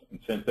results and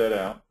sent that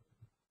out.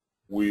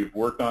 We've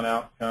worked on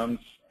outcomes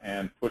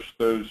and pushed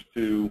those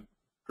to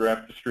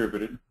draft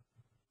distributed.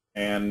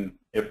 And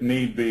if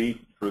need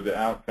be, for the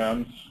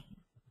outcomes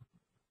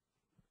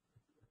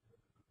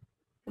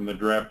from the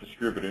draft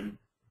distributed,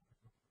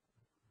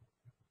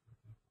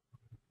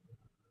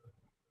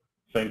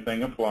 same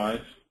thing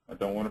applies. I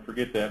don't want to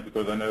forget that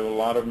because I know a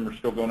lot of them are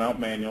still going out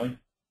manually.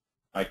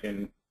 I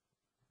can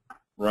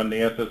run the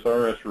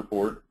SSRS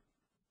report.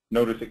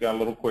 Notice it got a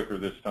little quicker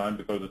this time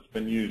because it's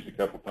been used a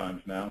couple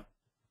times now.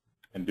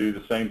 And do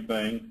the same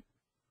thing.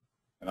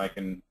 And I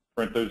can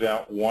print those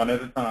out one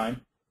at a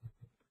time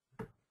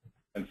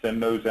and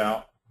send those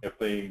out if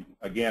they,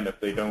 again, if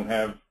they don't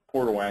have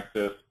portal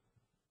access,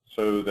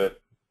 so that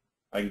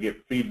I can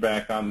get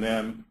feedback on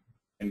them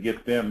and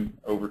get them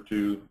over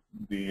to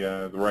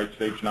the right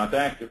stage, not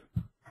active,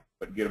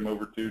 but get them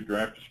over to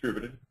draft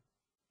distributed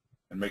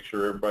and make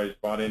sure everybody's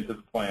bought into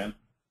the plan.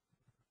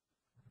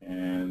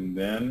 And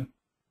then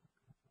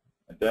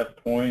at that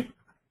point,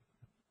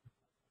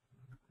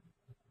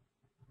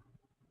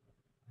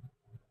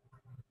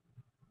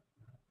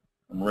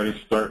 I'm ready to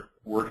start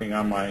working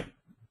on my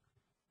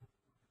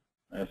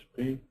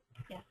SP.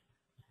 Yes.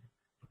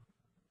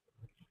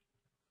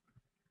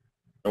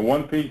 And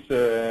one piece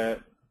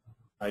that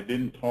I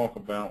didn't talk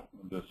about,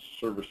 the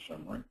service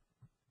summary.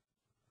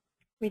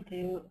 We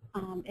do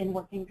in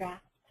working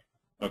draft.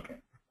 Okay.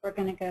 We're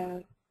going to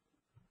go.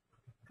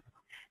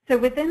 So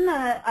within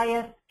the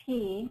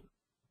ISP,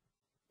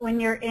 when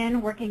you're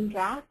in working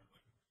draft,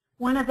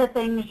 one of the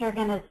things you're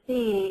going to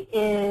see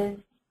is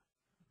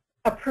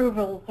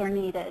approvals are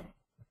needed.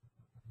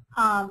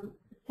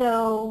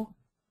 So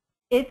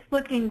it's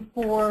looking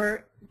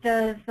for,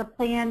 does the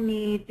plan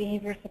need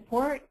behavior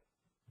support,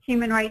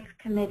 human rights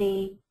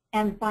committee,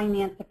 and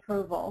finance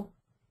approval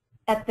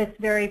at this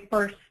very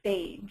first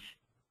stage?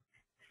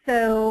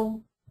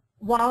 So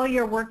while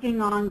you're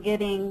working on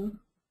getting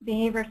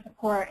behavior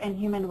support and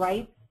human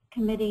rights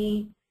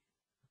committee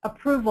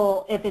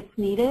approval, if it's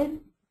needed,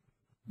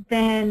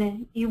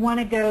 then you want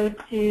to go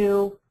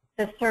to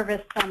the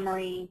service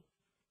summary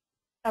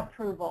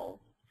approvals.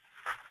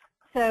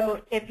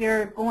 So if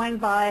you're going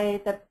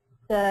by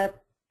the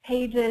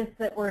pages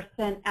that were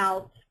sent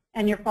out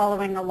and you're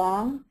following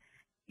along,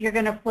 you're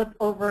going to flip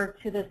over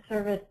to the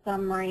service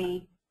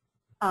summary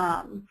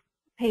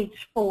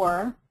page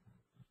 4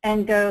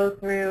 and go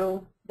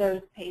through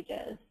those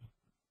pages.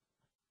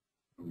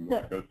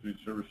 So, go through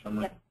service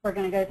summary? Yep, we're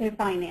going to go through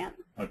finance.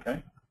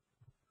 Okay.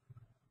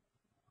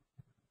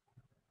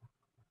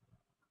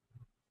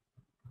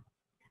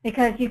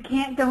 Because you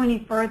can't go any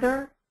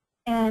further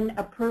in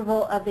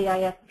approval of the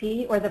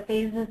ISP or the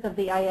phases of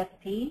the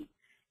ISP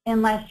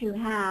unless you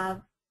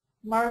have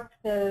marked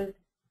those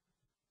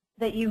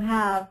that you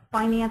have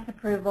finance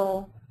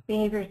approval,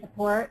 behavior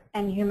support,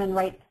 and human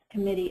rights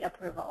committee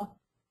approval.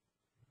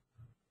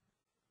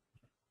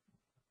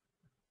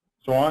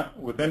 So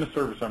within the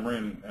service summary,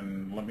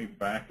 and let me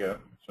back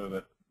up so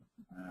that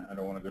I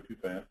don't want to go too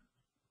fast.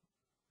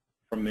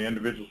 From the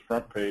individual's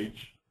front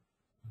page,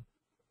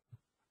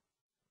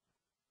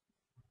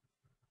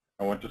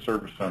 I went to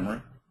service summary.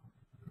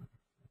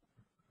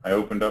 I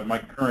opened up my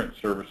current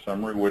service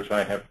summary, which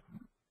I have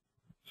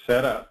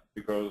set up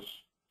because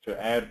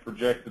to add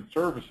projected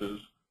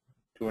services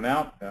to an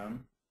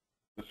outcome,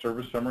 the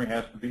service summary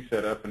has to be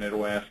set up, and it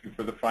will ask you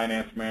for the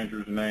finance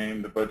manager's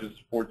name, the budget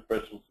support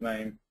specialist's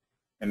name,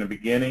 and the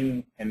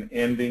beginning and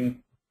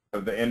ending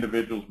of the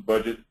individual's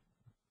budget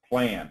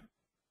plan.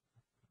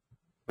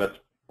 That's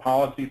a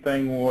policy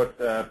thing, what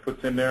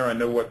puts in there. I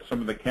know what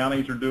some of the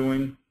counties are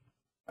doing.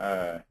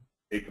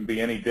 It can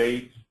be any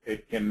date.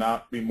 It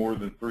cannot be more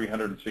than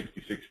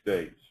 366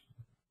 days.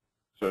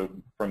 So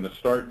from the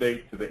start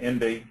date to the end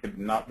date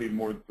cannot be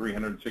more than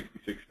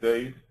 366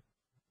 days.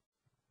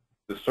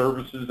 The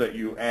services that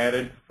you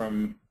added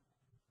from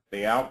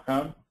the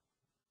outcome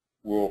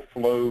will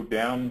flow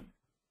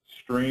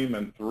downstream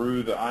and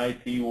through the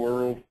IT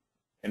world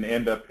and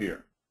end up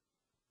here.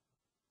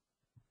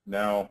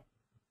 Now,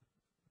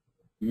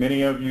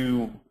 many of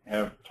you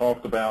have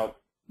talked about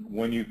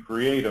when you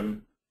create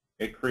them,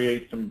 it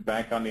creates them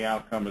back on the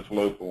outcome as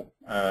local.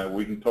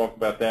 We can talk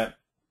about that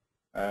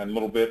in a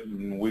little bit,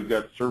 and we've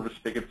got service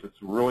tickets.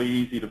 It's really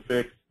easy to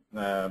fix,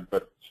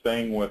 but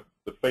staying with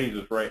the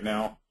phases right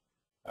now,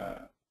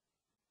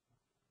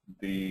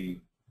 the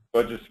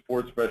budget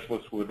support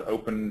specialist would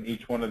open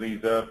each one of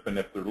these up, and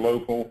if they're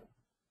local,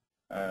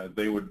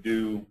 they would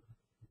do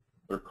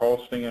their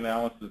costing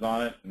analysis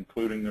on it,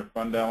 including their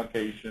fund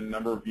allocation,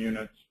 number of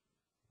units,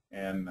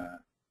 and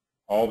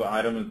all the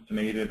items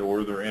needed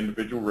or their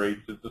individual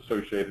rates that's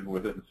associated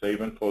with it, and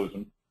save and close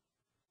them.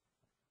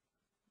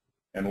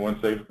 And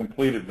once they've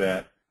completed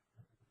that,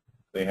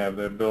 they have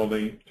the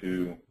ability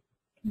to,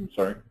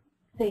 sorry?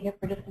 Stay here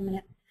for just a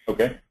minute.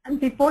 Okay. And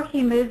before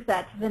he moves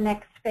that to the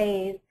next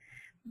phase,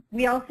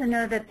 we also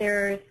know that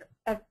there's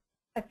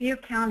a few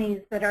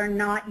counties that are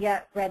not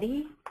yet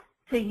ready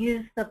to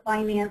use the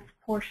finance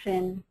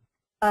portion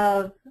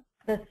of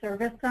the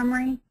service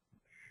summary.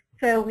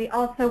 So we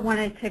also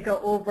wanted to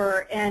go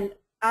over, and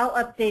I'll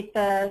update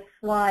the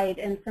slide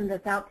and send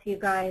this out to you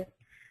guys.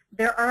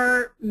 There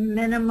are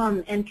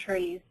minimum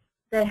entries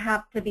that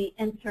have to be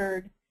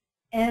entered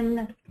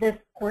in this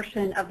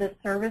portion of the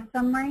service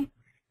summary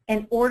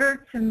in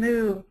order to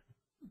move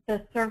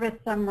the service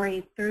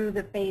summary through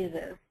the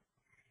phases.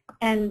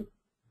 And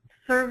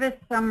service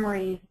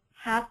summaries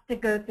have to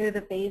go through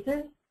the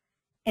phases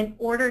in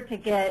order to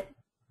get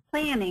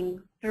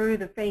planning through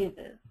the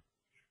phases.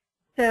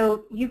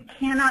 So you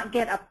cannot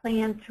get a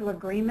plan to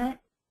agreement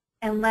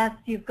unless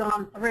you've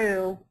gone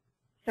through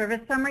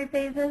service summary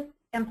phases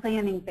and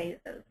planning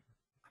phases.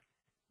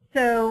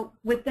 So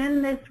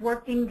within this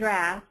working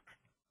draft,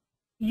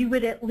 you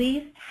would at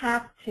least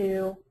have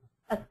to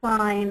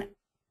assign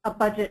a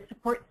budget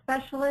support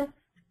specialist,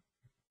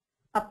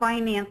 a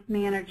finance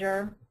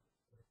manager,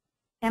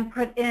 and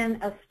put in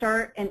a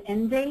start and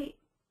end date,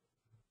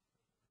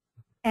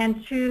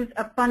 and choose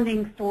a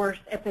funding source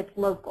if it's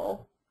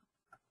local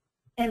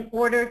in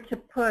order to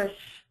push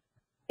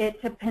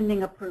it to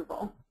pending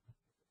approval.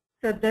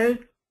 So those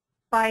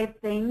 5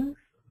 things,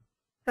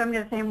 so I'm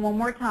going to say them one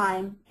more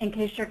time in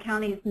case your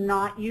county is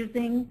not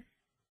using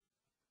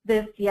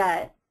this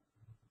yet.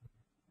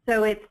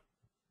 So it's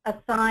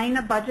assign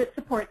a budget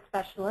support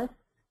specialist,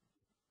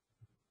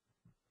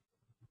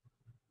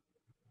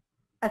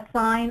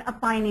 assign a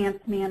finance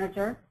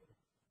manager,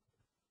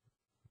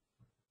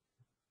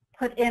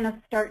 put in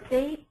a start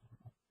date,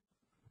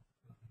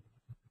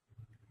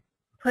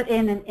 put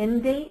in an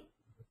end date,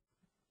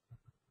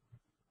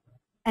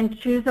 and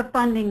choose a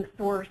funding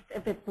source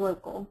if it's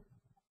local.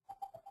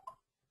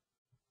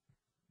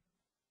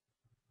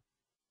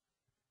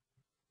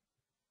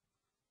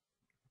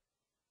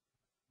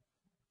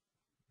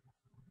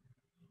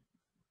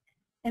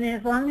 And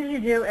as long as you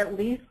do at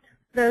least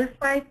those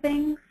 5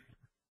 things,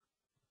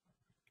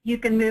 you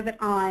can move it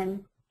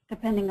on to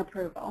pending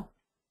approval.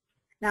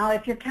 Now,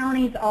 if your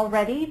county's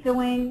already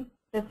doing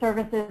the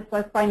services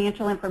with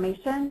financial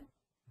information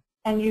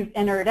and you've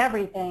entered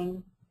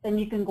everything, then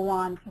you can go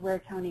on to where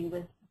Tony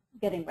was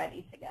getting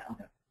ready to go.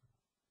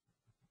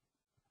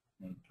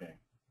 Okay.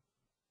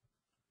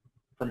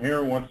 From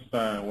here, once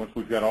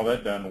we've got all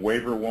that done,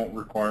 waiver won't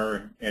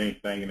require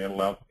anything, and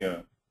it'll out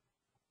go.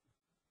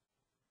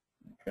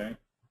 Okay.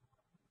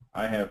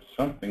 I have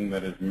something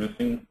that is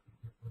missing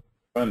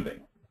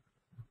funding.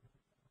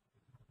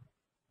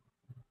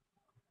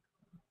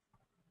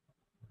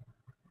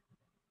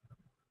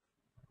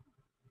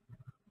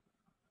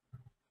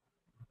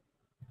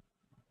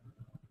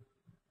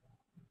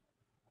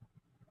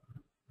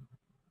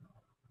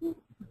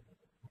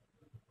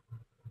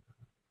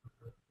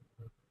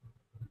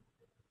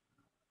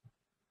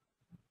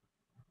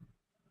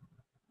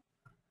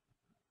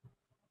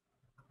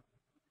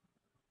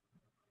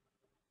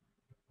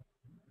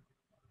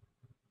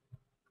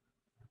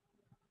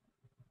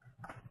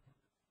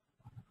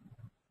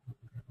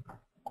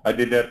 I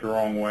did that the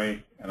wrong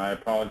way, and I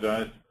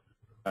apologize.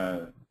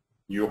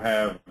 You'll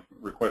have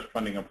request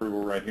funding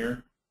approval right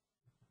here.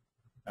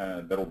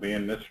 That'll be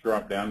in this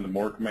drop-down, the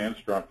More Commands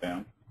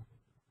drop-down.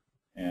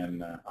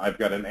 And I've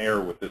got an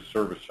error with this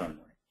service summary.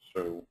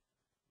 So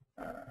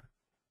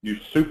you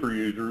super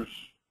users,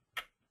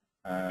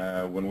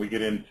 when we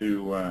get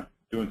into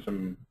doing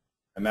some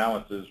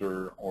analysis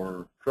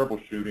or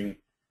troubleshooting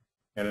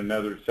in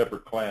another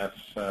separate class,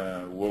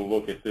 we'll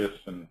look at this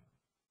and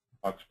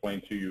I'll explain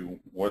to you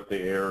what the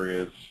error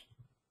is.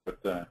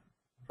 But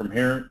from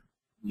here,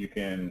 you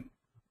can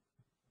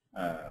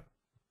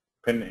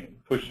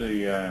push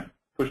the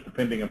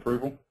pending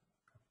approval,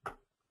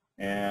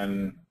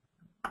 and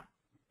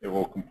it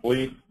will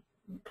complete,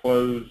 and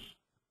close,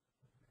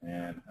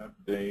 and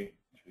update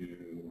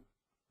to,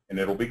 and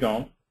it'll be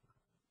gone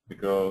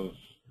because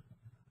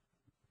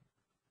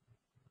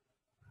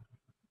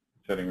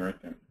setting right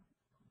there.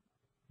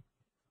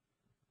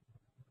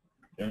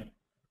 Okay.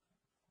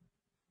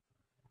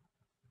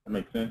 That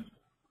makes sense.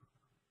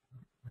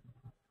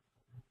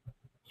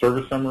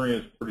 Service summary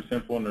is pretty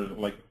simple, and there's,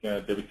 like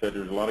Debbie said,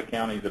 there's a lot of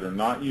counties that are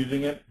not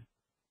using it.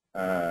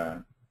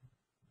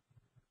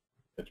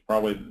 It's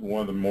probably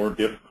one of the more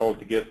difficult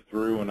to get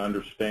through and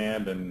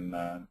understand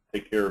and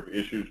take care of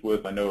issues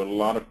with. I know a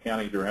lot of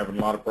counties are having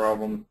a lot of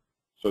problems,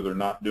 so they're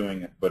not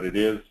doing it. But it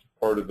is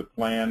part of the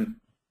plan,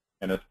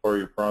 and it's part of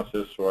your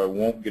process, so I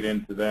won't get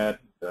into that.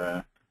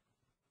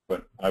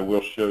 But I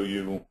will show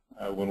you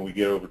when we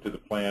get over to the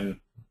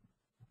plan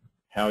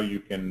how you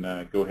can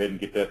go ahead and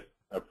get that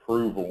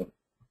approval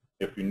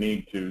if you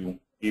need to,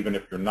 even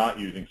if you're not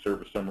using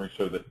service summary,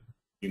 so that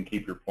you can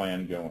keep your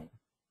plan going.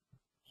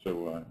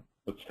 So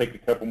let's take a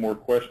couple more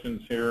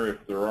questions here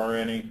if there are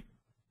any.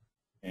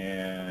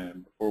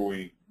 And before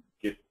we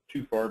get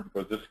too far,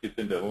 because this gets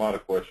into a lot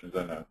of questions,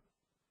 I know.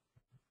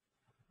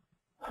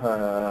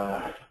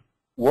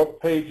 What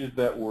pages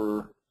that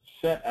were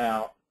sent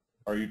out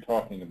are you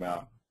talking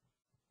about?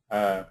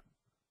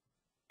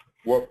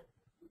 What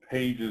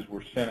pages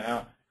were sent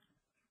out?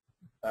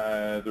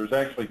 There's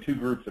actually two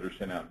groups that are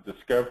sent out,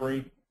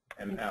 Discovery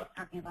and Out.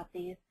 Talking about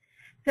these.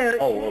 So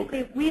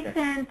okay. we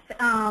sent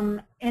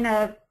in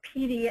a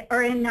PDF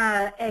or in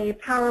a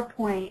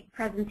PowerPoint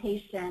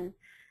presentation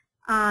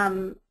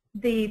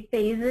the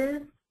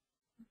phases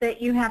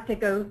that you have to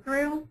go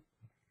through,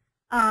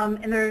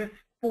 and there's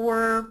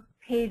 4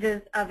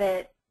 pages of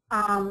it.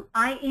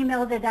 I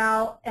emailed it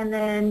out, and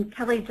then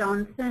Kelly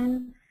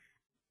Johnson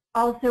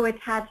also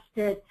attached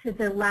it to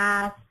the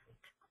last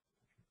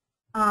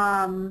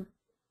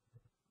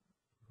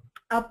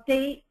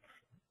update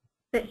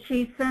that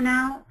she sent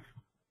out.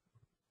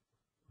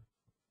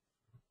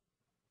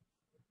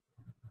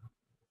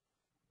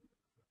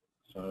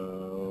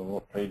 So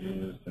what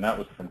pages? And that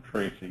was from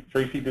Tracy.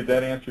 Tracy, did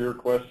that answer your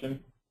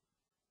question?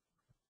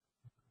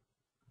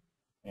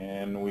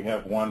 And we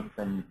have one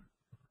from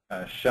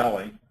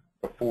Shelley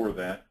before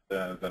that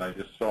that I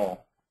just saw.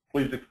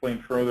 Please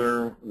explain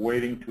further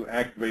waiting to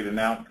activate an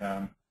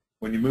outcome.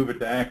 When you move it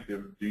to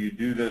active, do you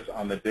do this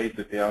on the date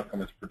that the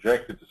outcome is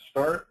projected to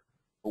start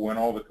or when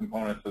all the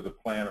components of the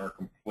plan are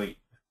complete?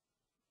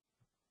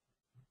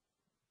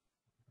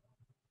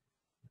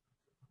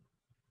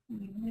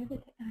 When you move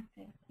it to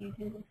active, you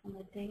do this on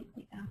the date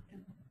the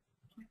outcome is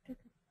projected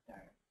to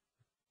start.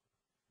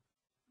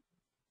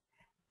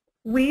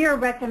 We are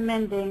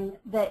recommending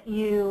that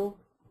you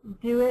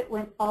do it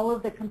when all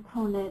of the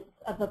components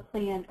of the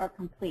plan are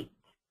complete.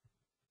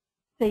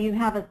 So you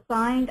have a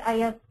signed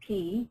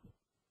ISP,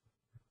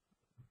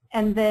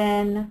 and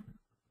then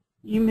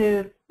you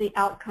move the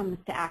outcomes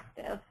to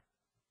active.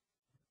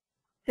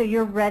 So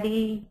you're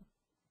ready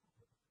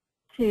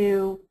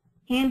to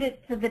hand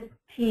it to the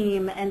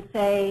team and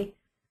say,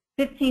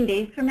 15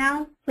 days from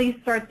now, please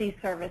start these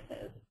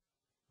services.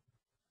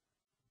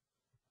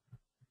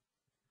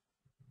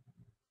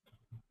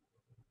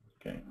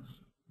 Okay.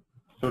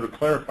 So to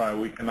clarify,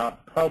 we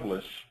cannot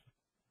publish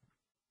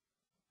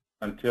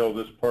until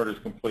this part is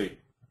complete.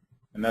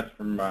 And that's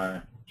from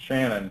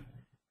Shannon.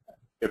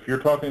 If you're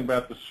talking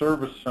about the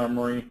service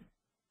summary,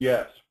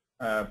 yes.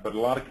 But a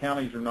lot of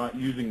counties are not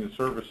using the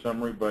service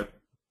summary, but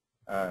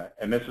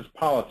and this is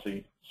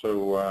policy,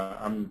 so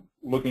I'm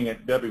looking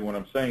at Debbie when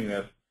I'm saying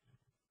this.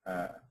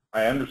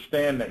 I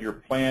understand that your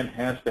plan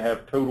has to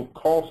have total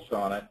costs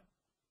on it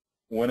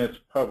when it's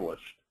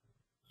published.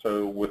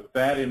 So with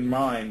that in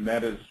mind,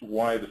 that is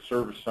why the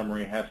service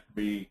summary has to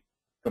be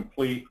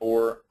complete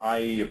or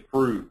i.e.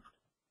 approved.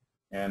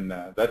 And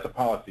that's a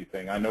policy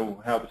thing. I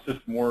know how the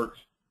system works,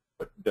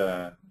 but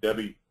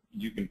Debbie,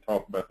 you can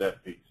talk about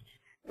that piece.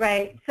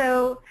 Right.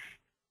 So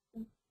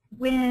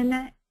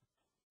when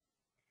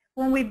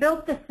we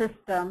built the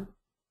system,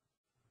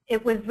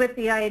 it was with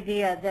the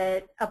idea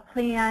that a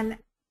plan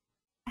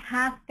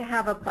has to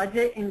have a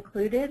budget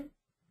included.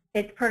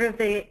 It's part of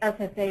the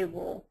SSA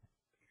rule.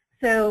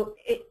 So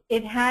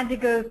it had to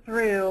go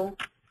through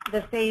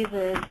the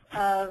phases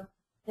of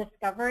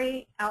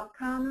discovery,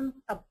 outcomes,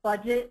 a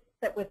budget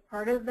that was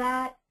part of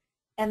that,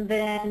 and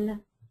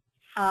then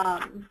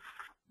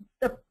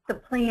the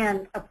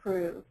plan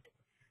approved.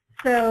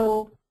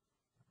 So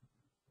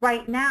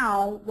right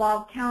now,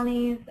 while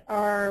counties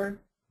are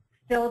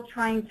still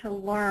trying to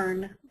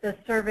learn the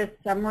service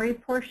summary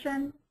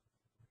portion,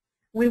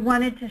 we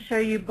wanted to show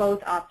you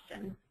both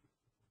options.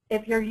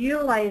 If you're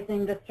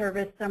utilizing the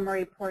service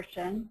summary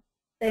portion,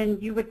 then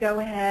you would go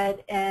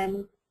ahead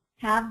and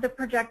have the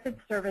projected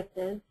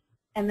services,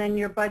 and then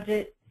your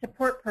budget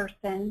support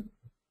person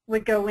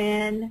would go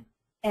in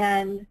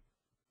and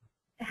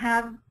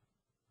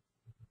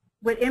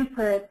would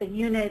input the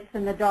units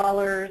and the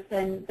dollars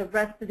and the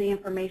rest of the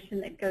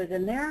information that goes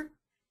in there,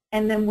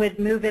 and then would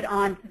move it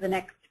on to the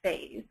next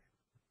phase.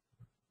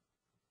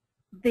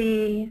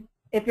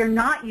 If you're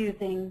not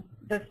using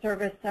the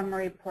service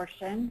summary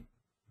portion,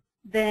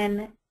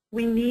 then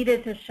we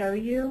needed to show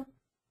you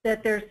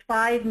that there's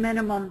 5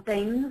 minimum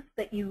things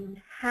that you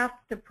have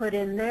to put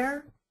in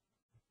there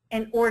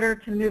in order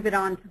to move it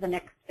on to the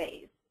next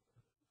phase.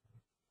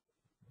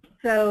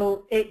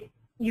 So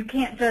you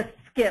can't just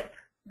skip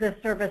the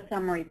service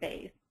summary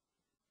phase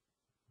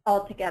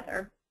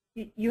altogether.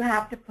 You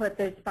have to put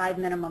those 5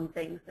 minimum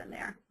things in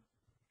there.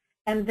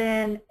 And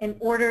then in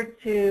order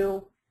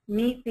to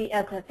meet the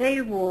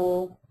SSA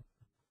rule,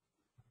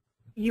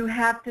 you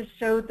have to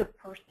show the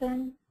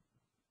person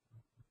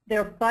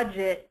their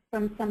budget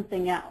from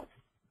something else.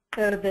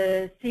 So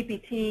the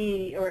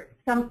CPT or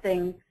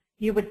something,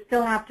 you would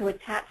still have to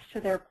attach to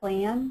their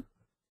plan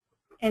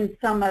in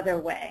some other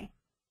way.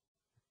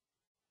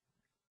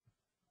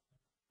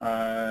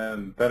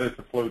 That is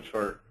the flow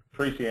chart.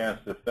 Tracy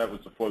asked if that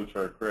was the flow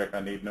chart, correct? I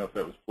need to know if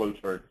that was flow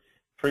chart.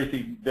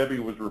 Tracy, Debbie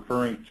was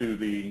referring to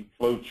the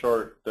flow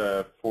chart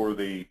for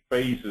the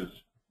phases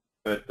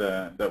that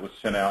was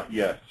sent out,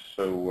 yes.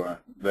 So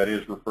that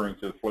is referring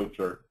to the flow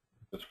chart.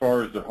 As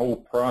far as the whole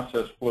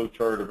process flow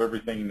chart of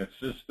everything in the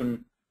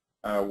system,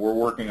 we're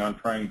working on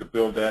trying to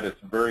build that.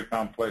 It's very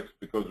complex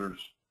because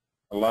there's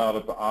a lot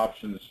of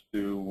options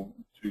to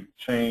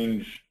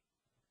change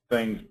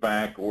things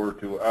back or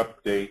to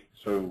update.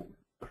 So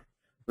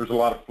there's a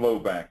lot of flow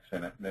backs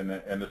in it, and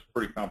it's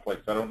pretty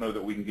complex. I don't know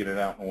that we can get it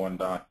out in one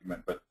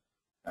document, but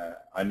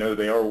I know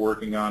they are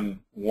working on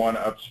one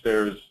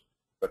upstairs,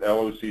 but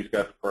LOC's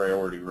got the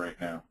priority right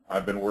now.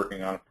 I've been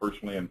working on it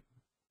personally and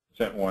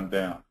sent one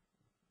down.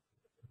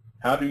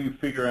 How do you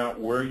figure out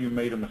where you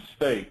made a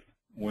mistake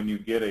when you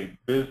get a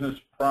business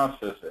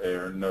process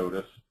error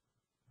notice?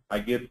 I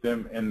get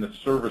them in the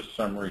service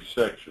summary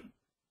section.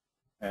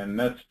 And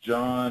that's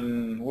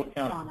John, what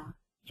county?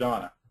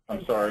 Jonna.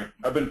 I'm sorry.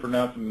 I've been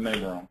pronouncing the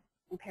name wrong.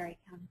 In Perry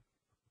County.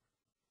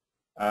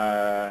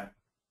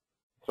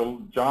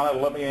 So,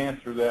 Jonna, let me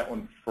answer that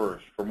one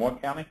first. From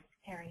what county?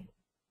 Perry.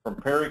 From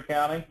Perry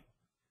County.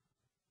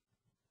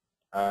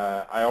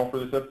 I offer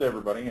this up to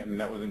everybody, and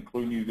that was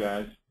including you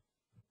guys.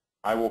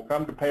 I will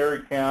come to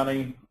Perry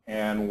County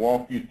and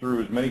walk you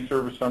through as many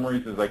service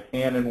summaries as I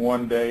can in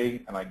one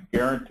day, and I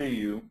guarantee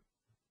you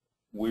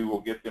we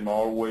will get them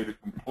all the way to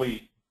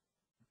complete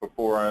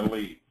before I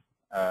leave.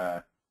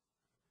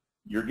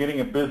 You're getting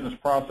a business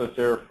process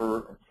error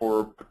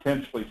for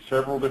potentially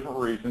several different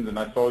reasons, and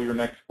I saw your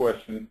next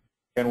question.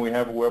 Can we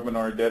have a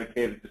webinar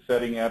dedicated to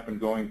setting up and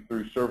going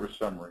through service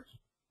summaries?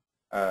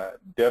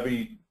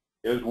 Debbie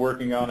is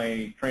working on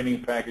a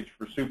training package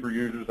for super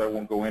users. I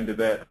won't go into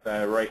that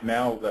right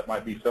now. That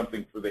might be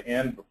something for the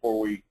end before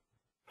we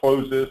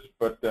close this,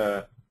 but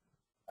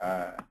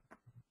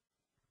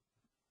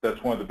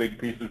that's one of the big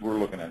pieces we're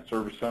looking at.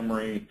 Service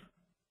summary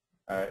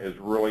is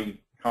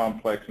really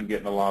complex and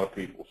getting a lot of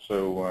people.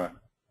 So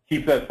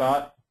keep that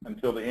thought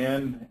until the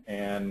end,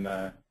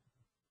 and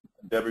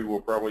Debbie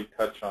will probably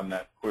touch on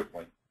that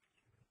quickly.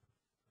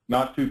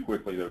 Not too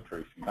quickly, though,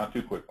 Tracy. Not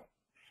too quickly.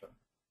 So,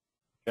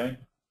 okay?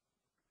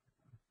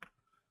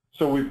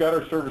 So we've got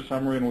our service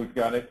summary, and we've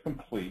got it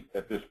complete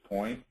at this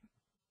point.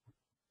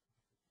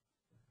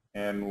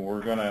 And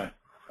we're going to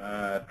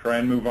try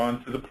and move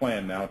on to the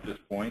plan now at this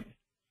point.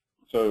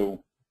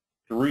 So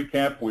to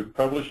recap, we've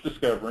published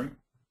Discovery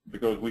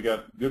because we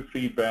got good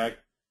feedback.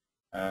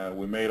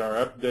 We made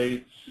our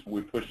updates.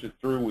 We pushed it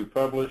through. We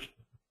published.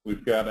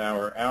 We've got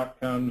our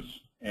outcomes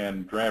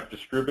and draft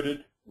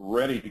distributed,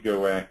 ready to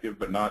go active,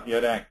 but not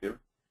yet active.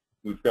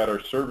 We've got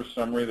our service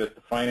summary that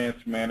the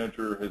finance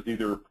manager has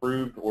either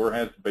approved or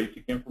has the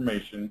basic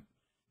information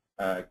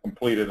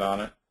completed on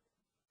it.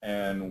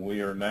 And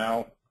we are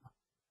now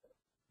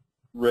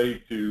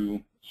ready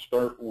to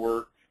start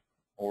work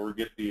or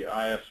get the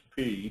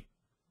ISP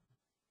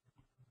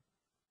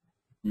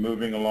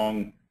moving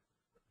along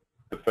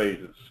the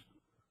phases.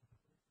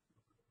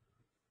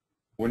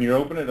 When you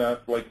open it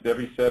up, like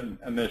Debbie said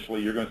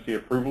initially, you're going to see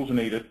approvals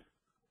needed.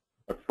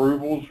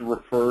 Approvals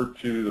refer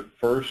to the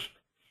first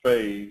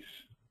phase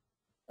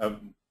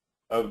of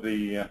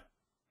the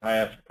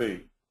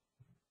ISP.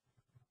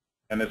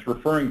 And it's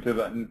referring to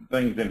the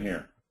things in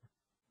here.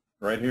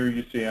 Right here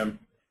you see them.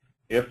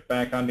 If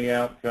back on the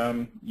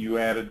outcome you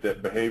added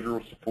that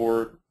behavioral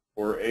support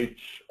or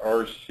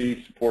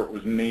HRC support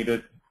was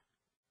needed,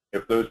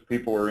 if those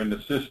people are in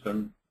the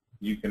system,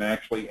 you can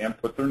actually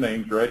input their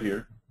names right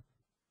here,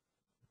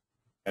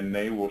 and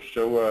they will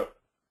show up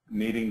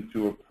needing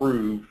to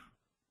approve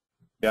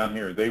down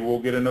here. They will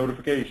get a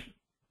notification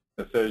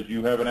that says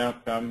you have an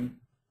outcome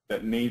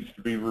that needs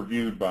to be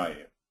reviewed by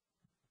you,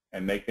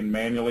 and they can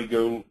manually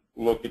go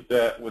look at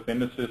that within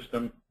the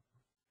system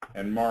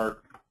and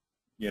mark,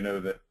 you know,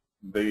 that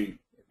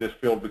this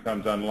field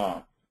becomes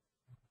unlocked.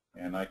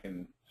 And I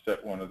can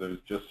set one of those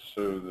just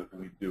so that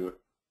we do it.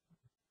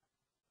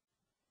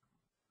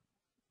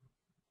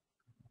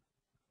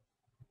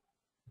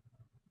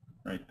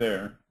 Right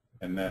there.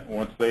 And that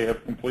once they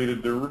have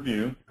completed their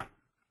review,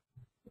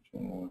 which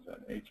one was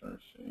that?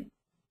 HRC.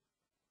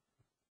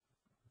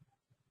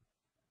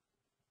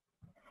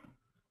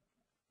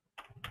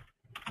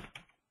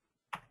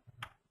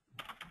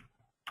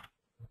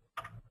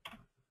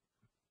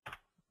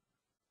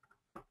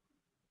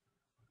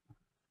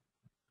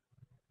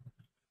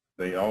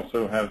 They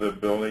also have the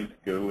ability to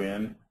go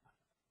in,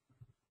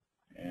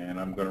 and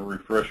I'm going to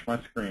refresh my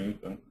screen.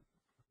 So.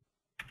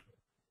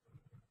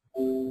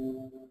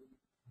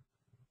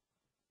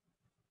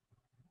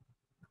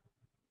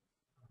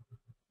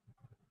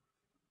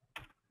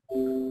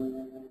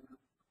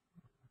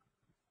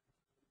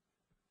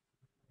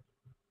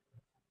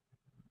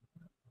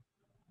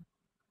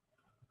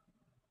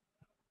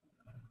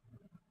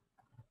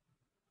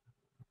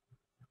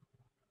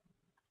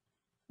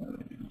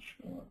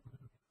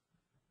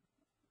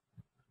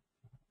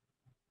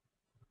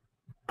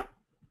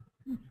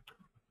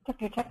 Took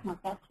your check mark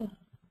out too.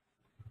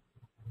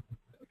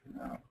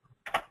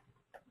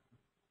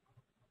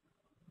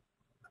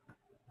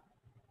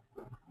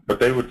 But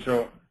they would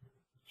show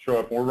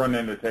up. We're running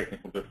into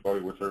technical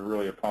difficulty, which I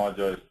really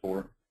apologize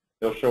for.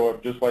 They'll show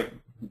up just like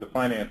the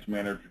finance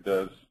manager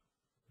does.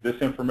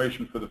 This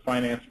information for the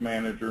finance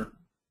manager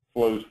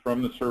flows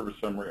from the service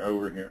summary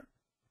over here.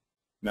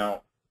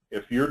 Now,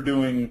 if you're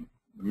doing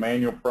the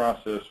manual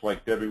process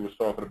like Debbie was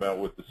talking about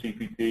with the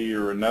CPT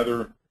or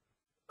another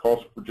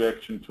cost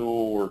projection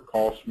tool or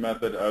cost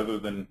method other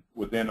than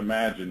within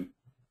Imagine,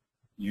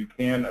 you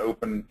can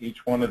open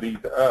each one of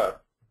these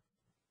up.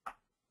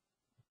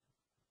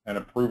 An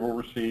approval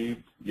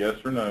received, yes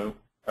or no,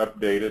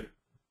 update it,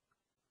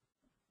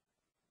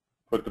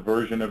 put the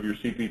version of your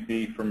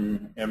CPP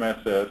from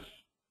MSS,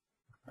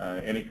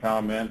 any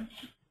comments,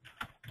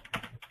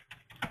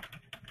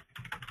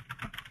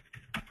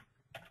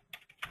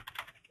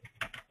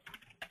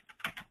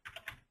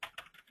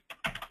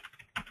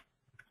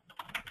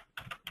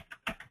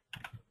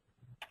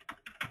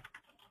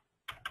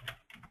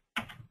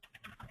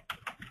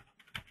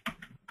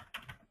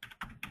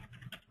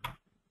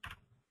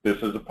 this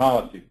is a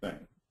policy thing.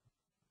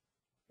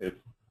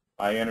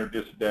 I entered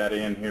this data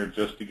in here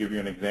just to give you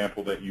an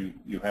example that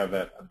you have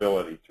that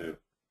ability to.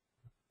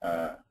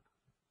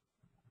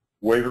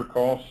 Waiver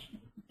costs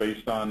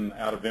based on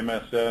out of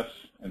MSS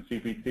and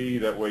CPT,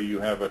 that way you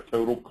have a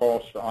total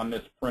cost on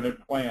this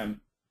printed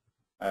plan.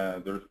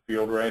 There's a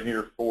field right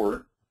here for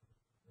it,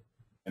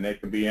 and it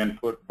can be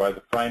input by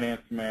the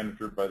finance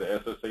manager, by the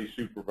SSA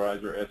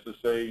supervisor.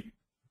 SSA,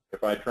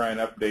 if I try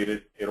and update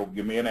it, it'll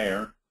give me an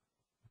error.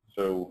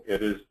 So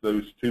it is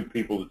those two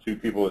people, the two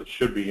people that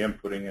should be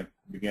inputting it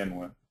to begin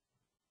with.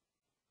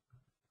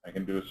 I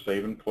can do a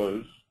save and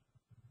close.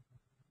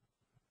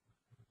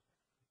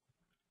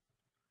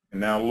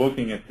 And now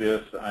looking at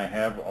this, I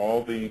have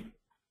all the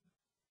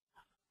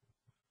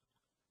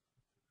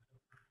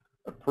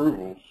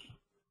approvals.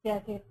 Yeah,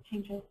 do you have to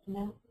change those to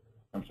no?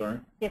 I'm sorry?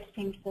 You have to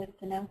change those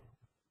to no?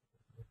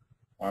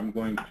 I'm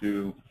going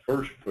to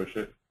first push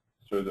it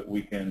so that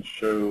we can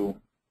show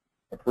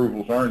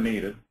approvals are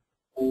needed.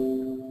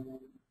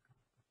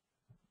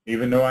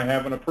 Even though I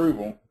have an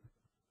approval,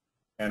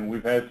 and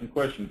we've had some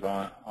questions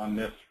on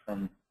this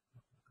from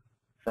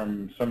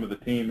some of the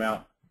team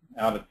out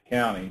at the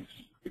counties,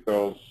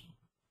 because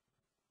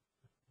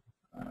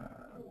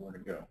where to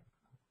go?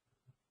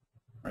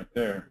 Right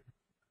there.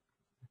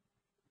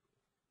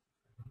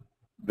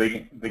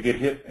 They get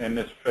hit in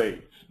this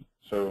phase.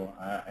 So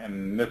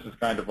and this is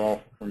kind of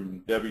off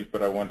from Debbie's,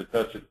 but I wanted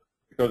to touch it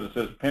because it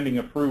says pending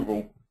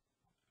approval,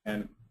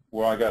 and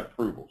well, I got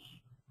approvals.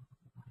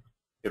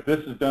 If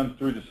this is done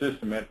through the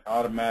system, it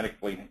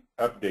automatically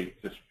updates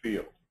this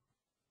field.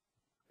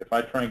 If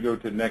I try and go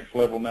to the next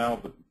level now,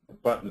 the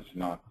button's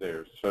not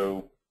there.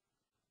 So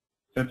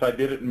since I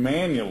did it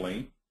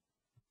manually,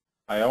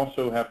 I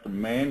also have to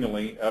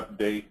manually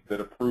update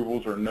that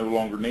approvals are no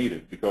longer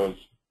needed because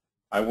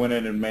I went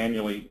in and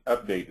manually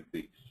updated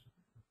these.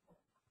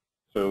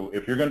 So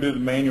if you're going to do the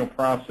manual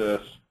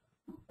process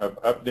of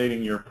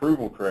updating your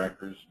approval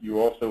trackers, you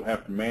also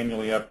have to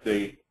manually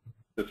update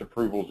this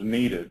approval is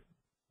needed,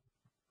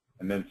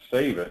 and then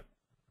save it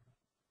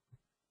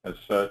as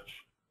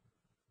such.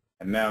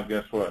 And now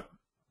guess what?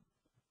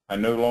 I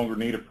no longer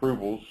need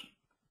approvals,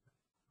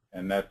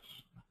 and that's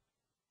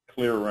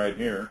clear right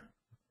here,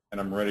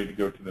 and I'm ready to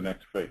go to the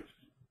next phase.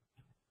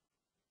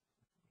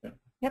 Okay.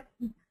 Yep.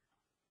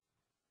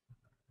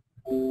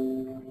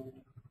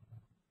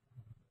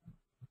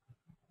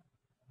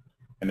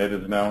 And it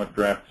is now a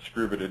draft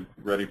distributed,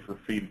 ready for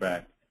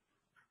feedback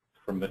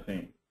from the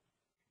team.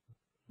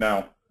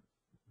 Now,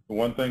 the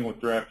one thing with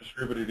draft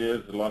distributed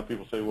is a lot of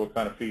people say, what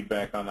kind of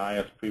feedback on the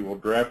ISP? Well,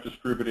 draft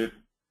distributed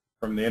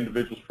from the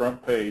individual's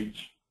front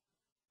page,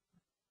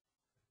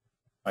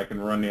 I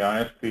can run the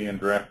ISP and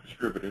draft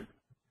distributed.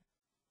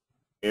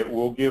 It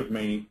will give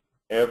me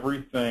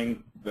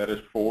everything that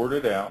is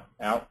forwarded out,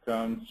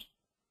 outcomes.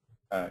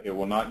 It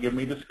will not give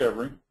me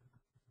discovery.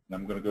 And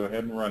I'm going to go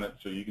ahead and run it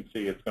so you can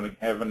see it's going to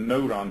have a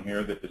note on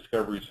here that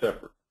discovery is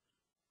separate.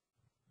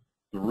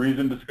 The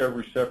reason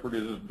discovery is separate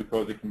is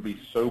because it can be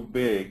so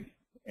big,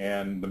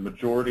 and the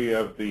majority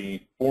of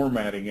the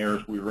formatting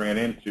errors we ran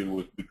into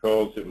was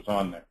because it was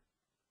on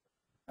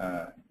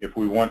there. If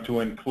we want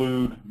to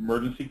include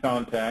emergency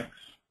contacts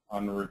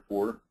on the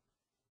report,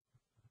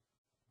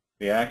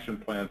 the action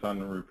plans on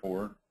the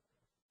report,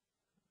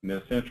 and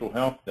the essential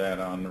health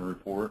data on the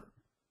report,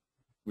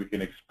 we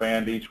can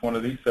expand each one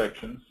of these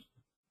sections,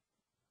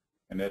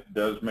 and it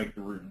does make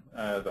the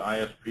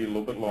ISP a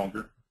little bit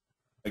longer.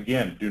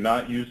 Again, do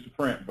not use the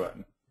print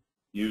button.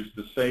 Use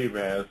the save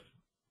as,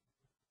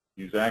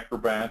 use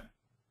Acrobat,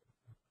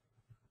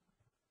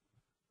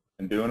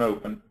 and do an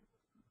open.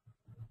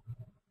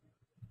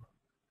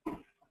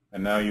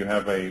 And now you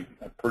have a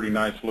pretty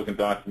nice looking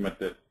document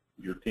that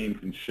your team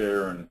can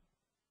share and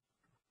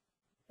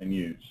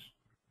use.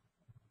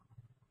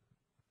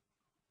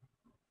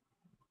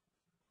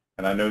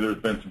 And I know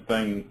there's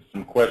been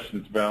some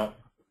questions about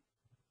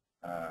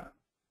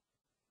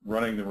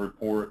running the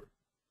report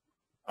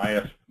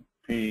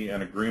ISP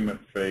and agreement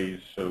phase.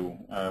 So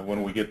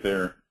when we get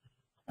there,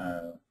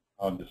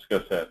 I'll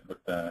discuss that.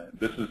 But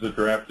this is the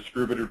draft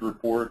distributed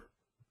report.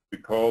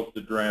 Because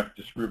the draft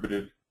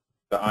distributed,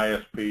 the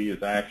ISP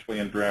is actually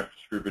in draft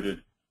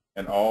distributed,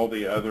 and all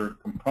the other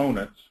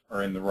components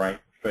are in the right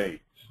phase.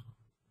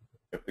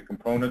 If the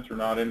components are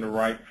not in the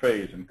right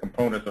phase, and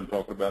components, I'm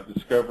talking about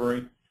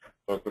discovery,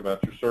 talking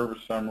about your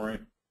service summary,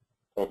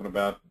 talking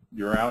about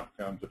your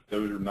outcomes, if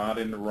those are not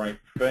in the right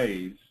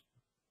phase,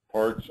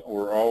 parts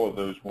or all of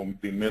those will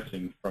be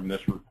missing from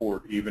this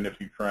report, even if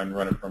you try and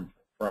run it from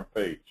front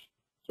page.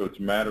 So it's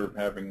a matter of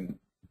having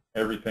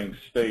everything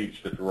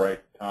staged at the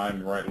right time,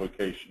 the right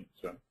location.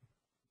 So,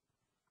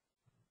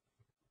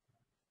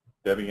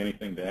 Debbie,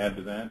 anything to add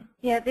to that?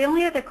 Yeah, the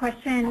only other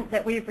question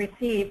that we've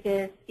received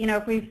is,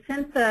 if we've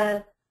sent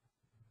the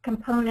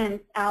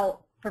components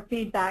out for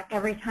feedback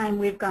every time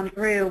we've gone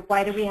through,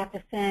 why do we have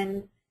to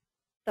send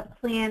the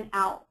plan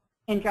out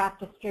in draft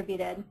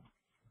distributed?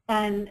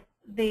 And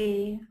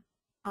the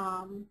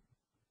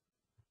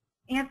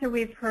answer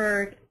we've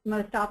heard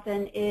most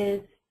often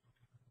is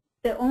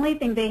the only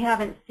thing they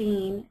haven't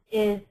seen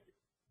is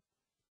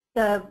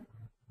the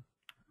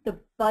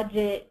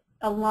budget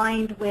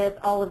aligned with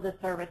all of the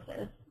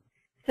services.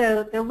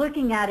 So they're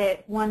looking at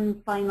it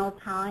one final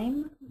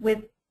time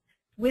with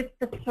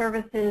the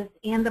services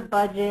and the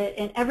budget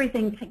and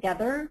everything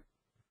together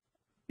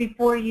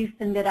before you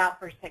send it out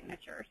for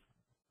signatures.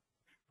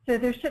 So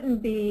there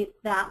shouldn't be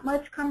that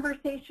much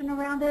conversation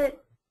around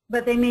it,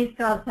 but they may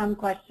still have some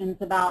questions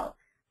about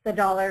the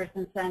dollars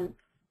and cents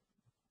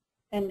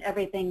and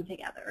everything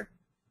together.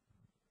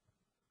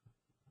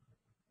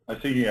 I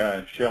see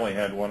Shelley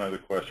had one other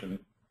question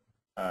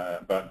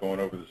about going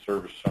over the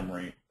service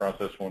summary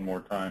process one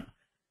more time.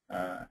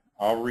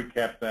 I'll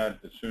recap that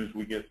as soon as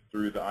we get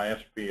through the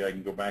ISP. I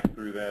can go back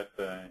through that,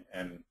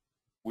 and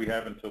we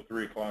have until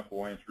 3 o'clock.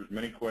 We'll answer as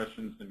many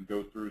questions and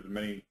go through as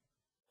many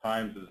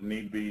times as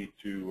need be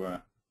to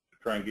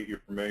try and get you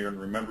familiar. And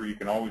remember, you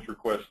can always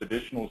request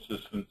additional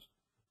assistance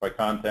by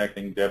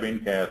contacting Debbie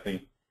and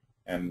Kathy,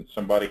 and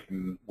somebody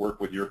can work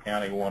with your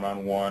county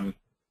one-on-one,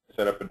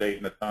 set up a date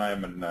and a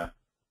time, and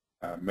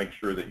make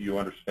sure that you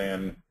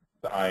understand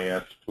the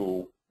IS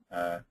tool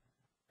as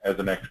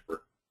an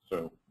expert.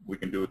 So we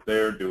can do it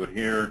there, do it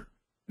here,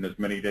 in as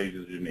many days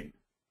as you need.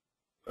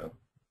 So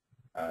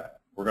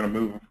we're going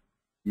to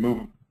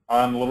move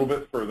on a little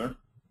bit further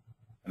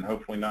and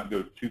hopefully not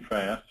go too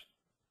fast.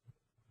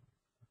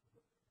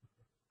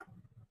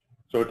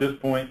 So at this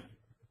point,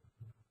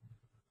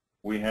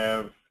 we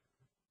have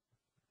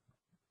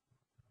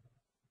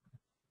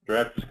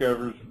draft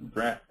discovery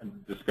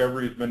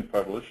has been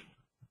published.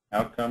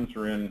 Outcomes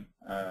are in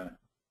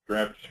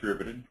draft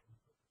distributed.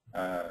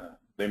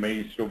 They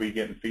may still be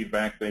getting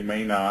feedback, they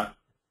may not,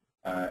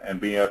 and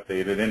be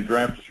updated. In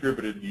draft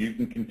distributed, you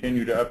can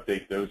continue to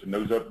update those, and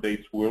those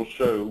updates will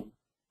show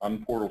on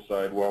the portal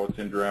side while it's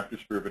in draft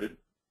distributed.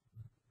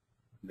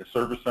 The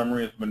service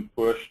summary has been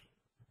pushed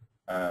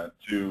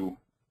to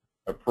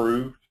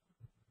approved.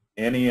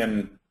 Any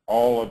and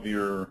all of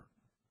your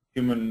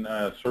human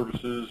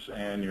services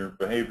and your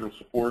behavioral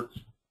supports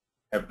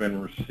have been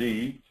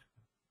received,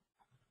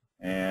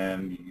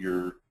 and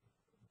your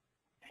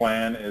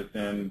plan is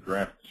in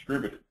draft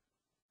distributed.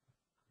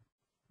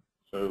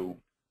 So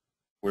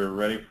we're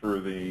ready for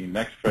the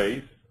next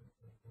phase.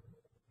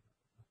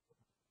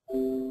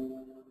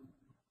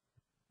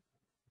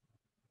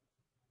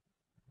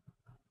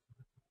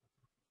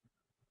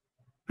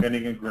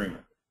 Pending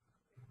agreement.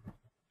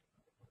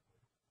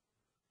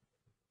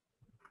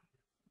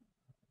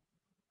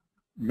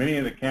 Many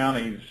of the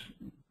counties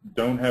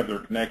don't have their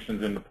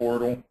connections in the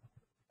portal,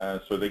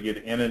 so they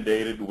get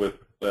inundated with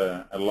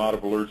a lot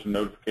of alerts and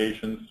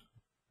notifications.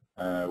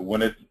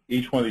 When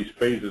each one of these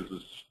phases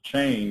is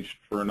changed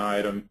for an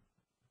item,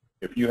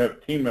 if you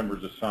have team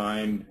members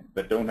assigned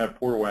that don't have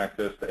portal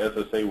access, the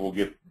SSA will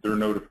get their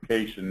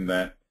notification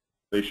that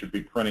they should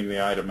be printing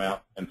the item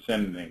out and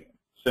sending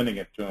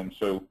it to them.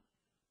 So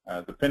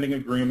the pending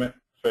agreement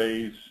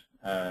phase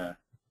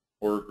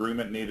or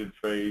agreement needed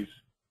phase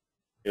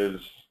is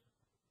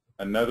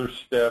another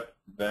step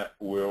that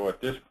will,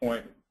 at this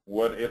point,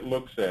 what it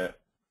looks at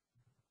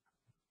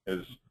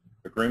is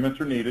agreements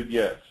are needed,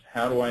 yes.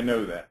 How do I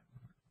know that?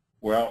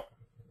 Well,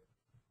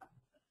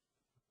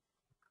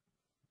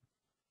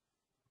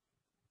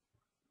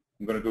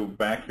 I'm going to go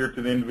back here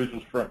to the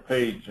individual's front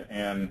page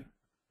and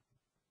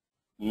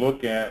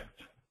look at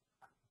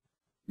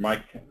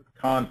my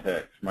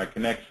context, my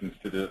connections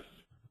to this.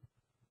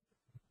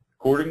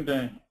 According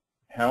to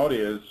how it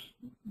is,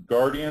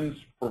 guardians,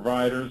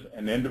 providers,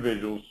 and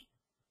individuals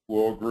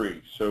will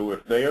agree. So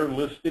if they are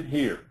listed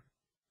here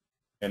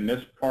in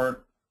this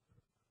part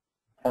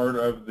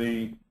of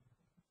the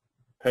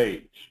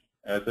page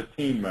as a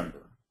team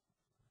member,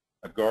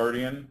 a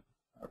guardian,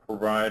 a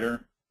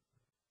provider,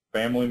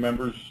 family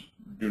members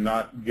do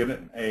not get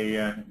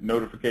a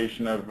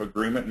notification of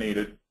agreement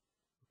needed,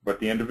 but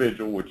the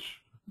individual,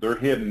 which they're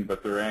hidden,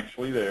 but they're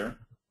actually there.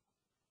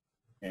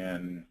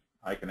 And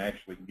I can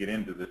actually get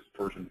into this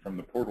person from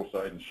the portal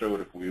side and show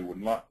it if we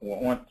would not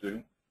want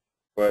to.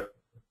 But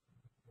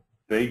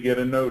they get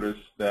a notice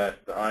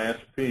that the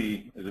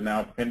ISP is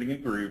now pending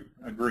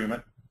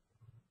agreement.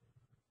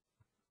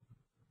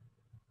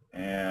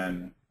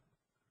 And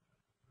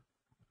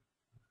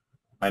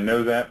I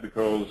know that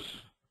because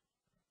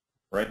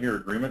right here,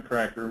 Agreement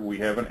Tracker, we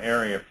have an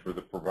area for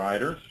the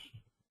providers.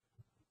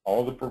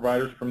 All the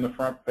providers from the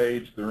front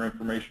page, their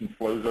information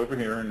flows over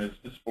here and is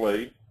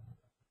displayed.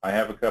 I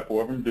have a couple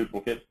of them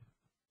duplicate,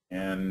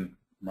 and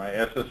my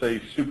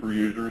SSA super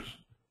users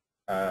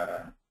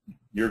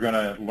You're going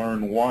to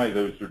learn why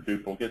those are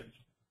duplicates.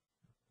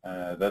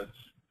 That's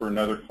for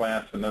another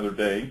class, another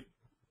day.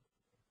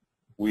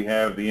 We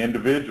have the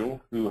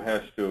individual who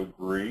has to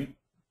agree,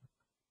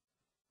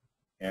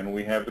 and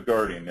we have the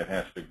guardian that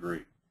has to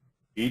agree.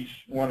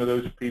 Each one of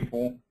those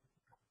people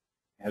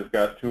has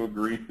got to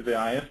agree to the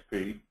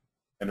ISP,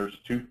 and there's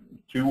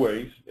two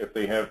ways. If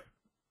they have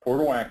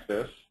portal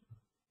access,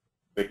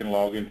 they can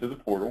log into the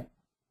portal,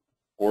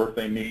 or if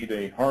they need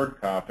a hard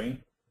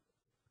copy,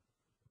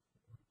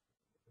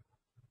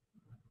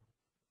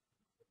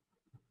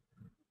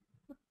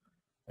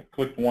 I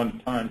clicked one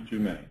time too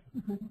many.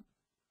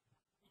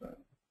 So,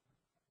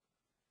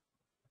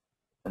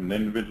 from the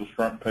individual's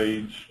front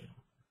page,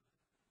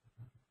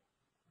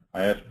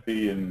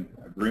 ISP and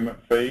agreement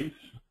phase.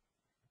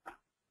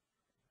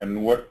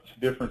 And what's the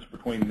difference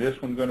between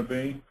this one going to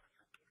be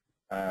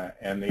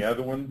and the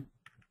other one?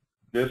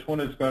 This one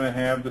is going to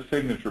have the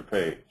signature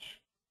page.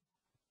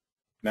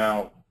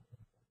 Now,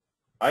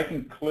 I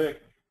can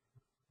click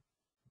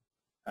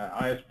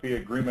ISP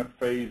agreement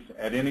phase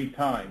at any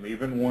time,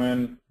 even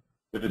when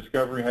the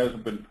discovery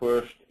hasn't been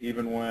pushed,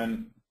 even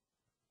when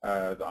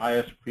the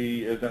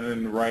ISP isn't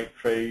in the right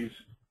phase,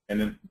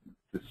 and then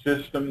the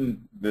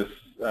system, this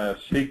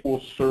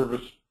SQL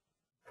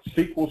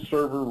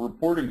Server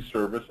Reporting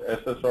Service,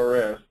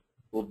 SSRS,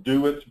 will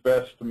do its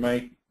best to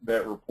make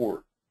that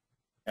report.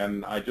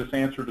 And I just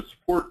answered a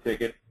support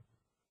ticket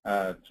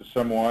to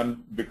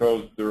someone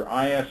because their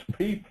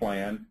ISP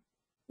plan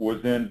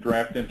was in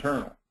draft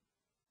internal.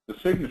 The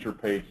signature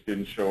page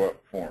didn't show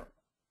up for them.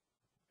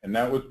 And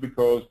that was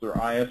because their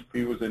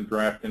ISP was in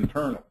draft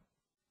internal,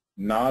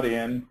 not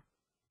in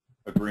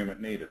agreement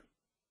needed.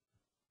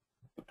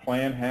 The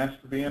plan has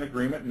to be in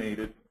agreement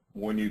needed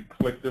when you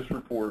click this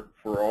report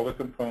for all the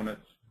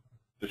components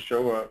to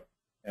show up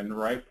in the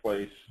right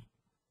place.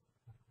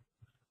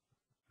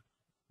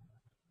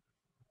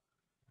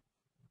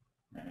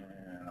 And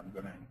I'm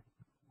going to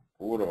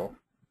pull it off.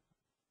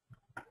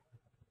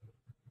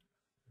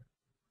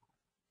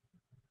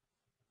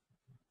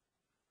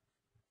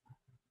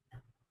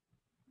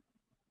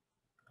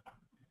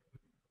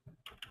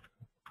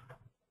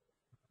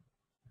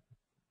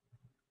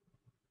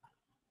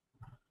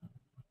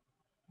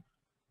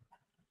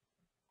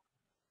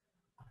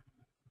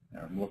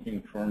 I'm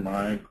looking for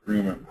my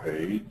agreement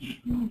page.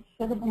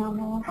 Should have been on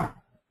the wall.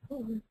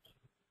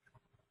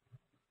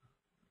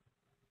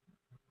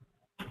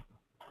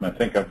 I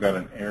think I've got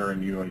an error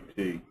in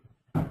UAT.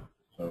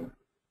 So,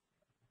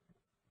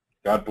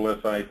 God bless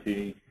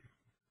IT.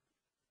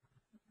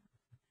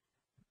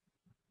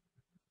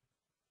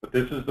 But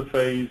this is the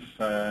phase.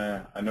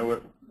 I know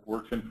it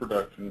works in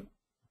production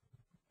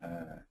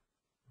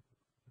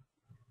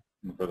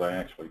because I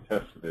actually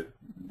tested it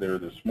there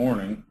this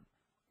morning.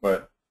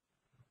 But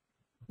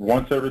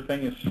once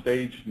everything is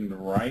staged in the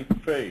right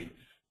phase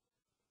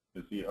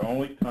is the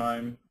only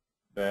time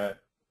that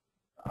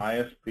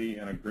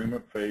ISP and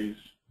agreement phase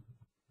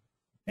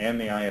and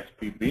the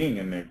ISP being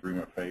in the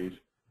agreement phase,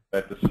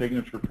 that the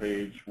signature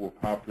page will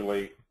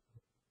populate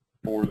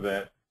for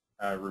that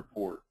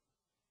report.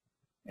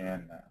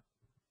 And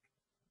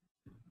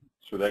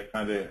so that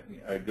kind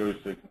of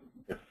goes to,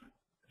 if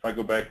I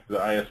go back to the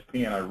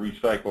ISP and I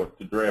recycle it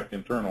to draft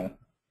internal,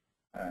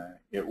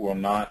 it will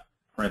not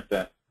print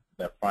that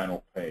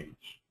final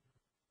page.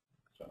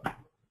 So,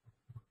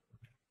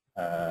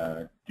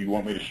 do you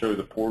want me to show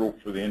the portal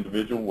for the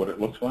individual, what it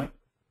looks like?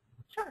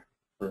 Sure.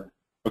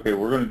 Okay,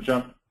 we're going to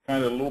jump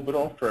kind of a little bit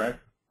off track.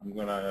 I'm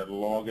going to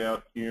log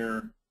out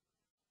here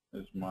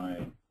as my...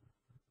 I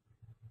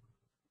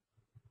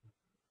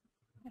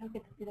don't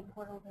get to see the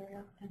portal very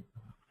often.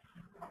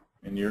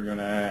 And you're going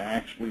to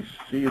actually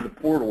see the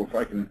portal if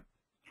I can.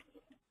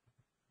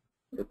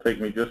 It'll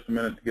take me just a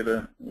minute to get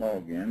a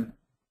login.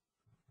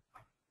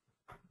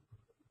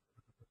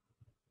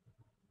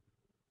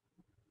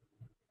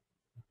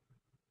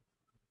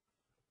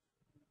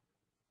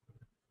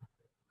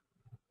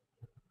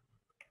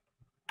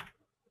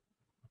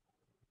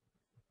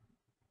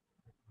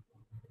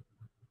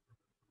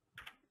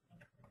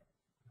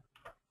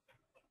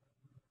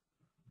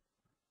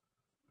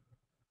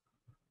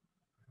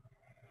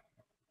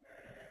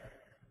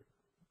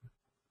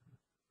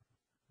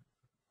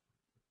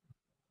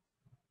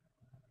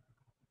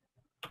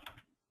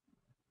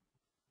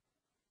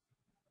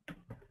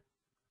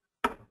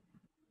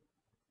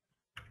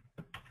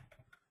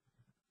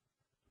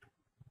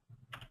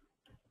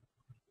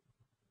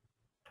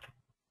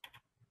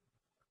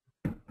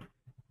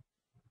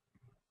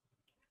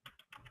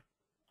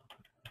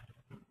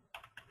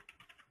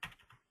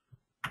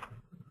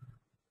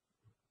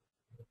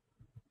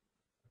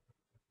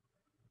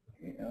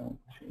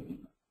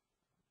 LTUC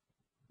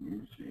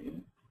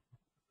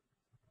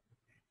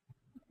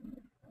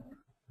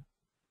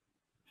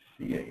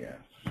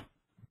CAS.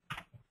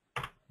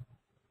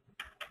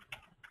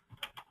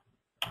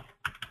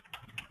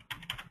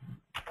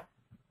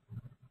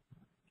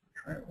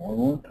 Try it one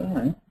more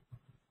time.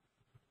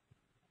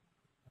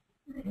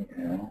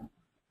 ALTUC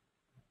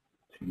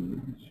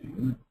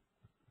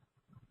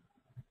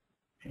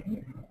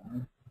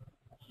AR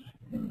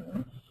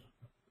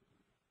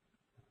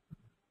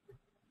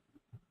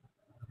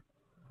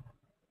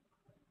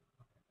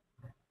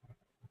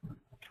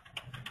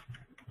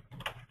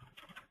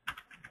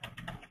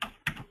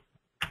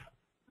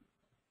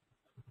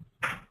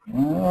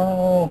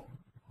Oh.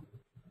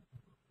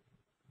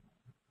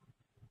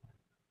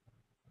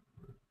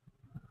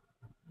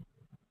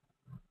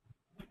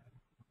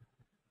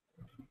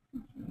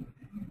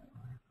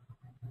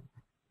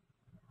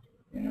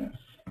 Yes,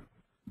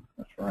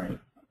 that's right.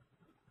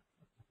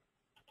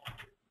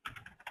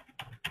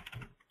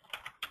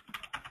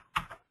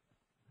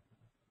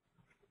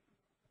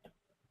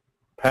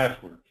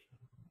 Passwords.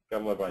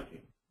 Gotta love IT.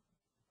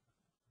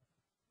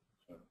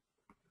 So.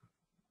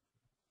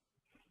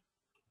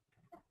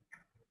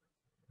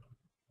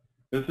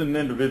 This is an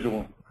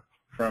individual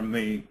from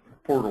the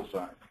portal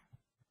side.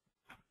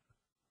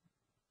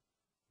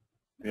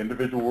 The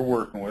individual we're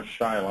working with,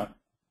 Shyla,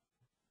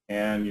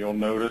 and you'll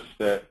notice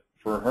that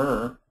for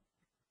her,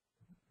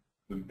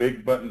 the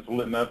big button's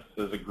lit up,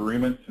 says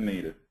agreements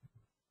needed.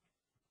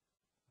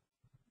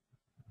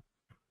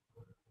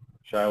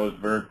 Shyla's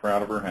very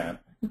proud of her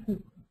hat.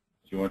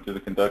 She went to the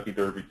Kentucky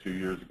Derby 2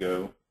 years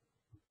ago,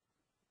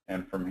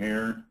 and from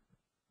here,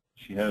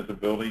 she has the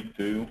ability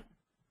to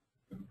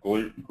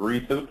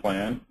agree to the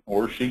plan,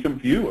 or she can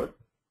view it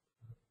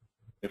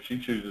if she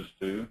chooses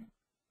to.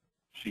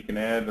 She can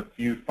add a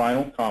few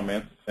final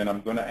comments, and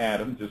I'm going to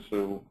add them just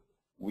so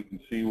we can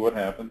see what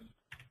happens.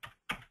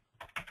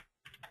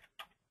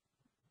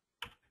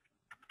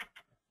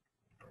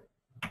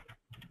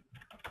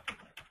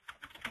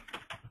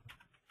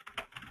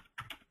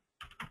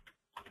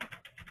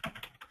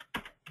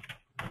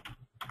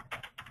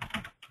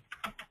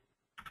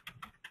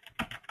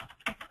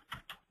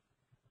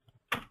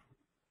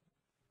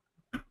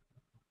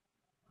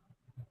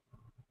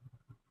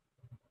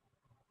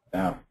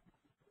 Now,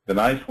 the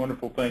nice,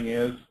 wonderful thing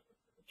is,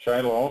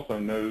 Shyla also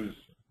knows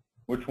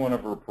which one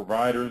of her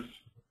providers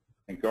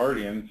and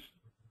guardians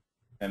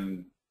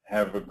and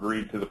have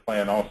agreed to the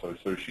plan also.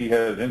 So she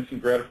has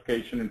instant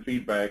gratification and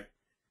feedback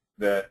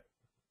that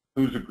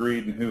who's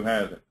agreed and who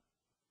hasn't.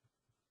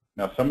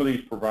 Now, some of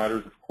these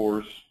providers, of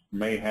course,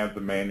 may have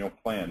the manual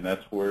plan.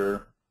 That's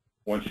where,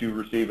 once you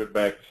receive it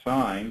back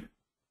signed,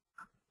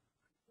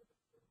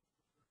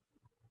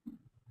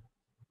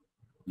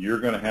 you're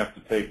going to have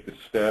to take the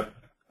step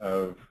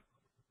of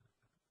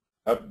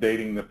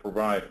updating the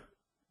provider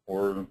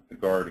or the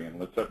guardian.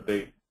 Let's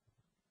update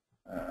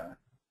the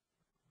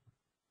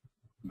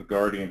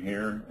guardian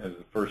here as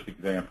the first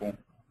example.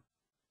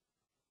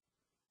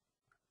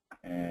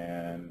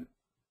 And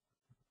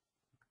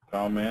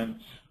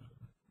comments.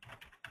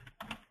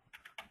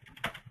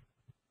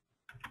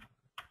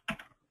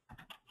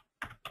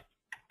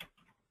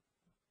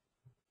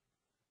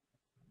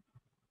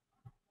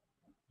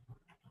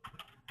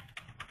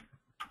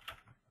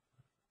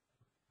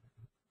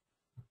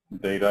 The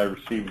date I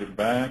received it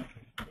back.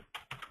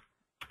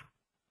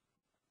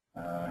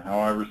 How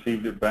I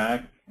received it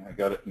back. I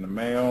got it in the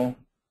mail.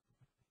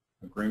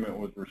 Agreement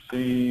was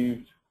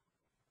received.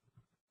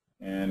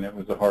 And it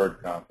was a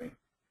hard copy.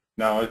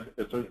 Now,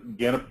 it's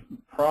again a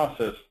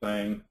process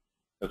thing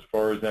as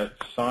far as that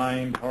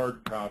signed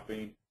hard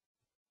copy.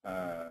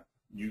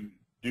 You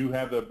do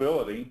have the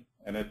ability,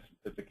 and it's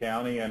a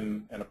county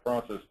and a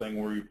process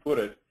thing where you put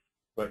it,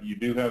 but you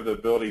do have the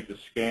ability to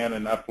scan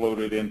and upload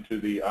it into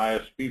the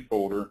ISP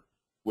folder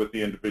with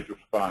the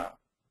individual's file.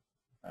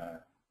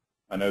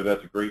 I know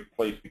that's a great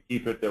place to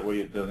keep it. That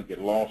way it doesn't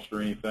get lost or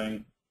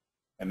anything.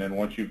 And then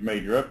once you've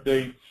made your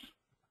updates,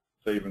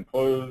 save and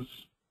close.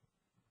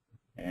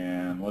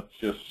 And let's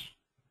just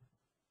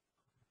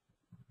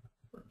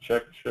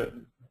check it.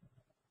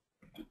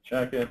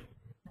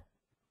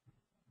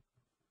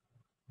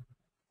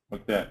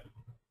 Like that.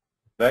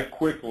 That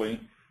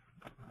quickly,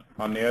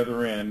 on the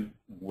other end,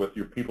 with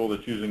your people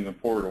that's using the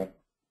portal,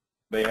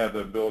 they have the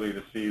ability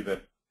to see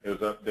that it was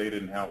updated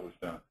and how it was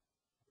done.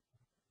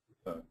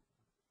 So,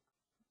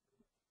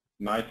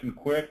 nice and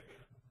quick,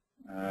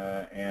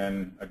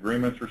 and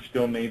agreements are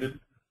still needed.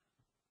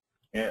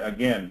 And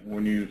again,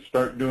 when you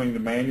start doing the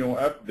manual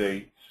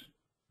updates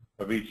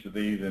of each of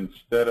these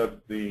instead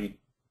of the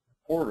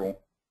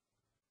portal,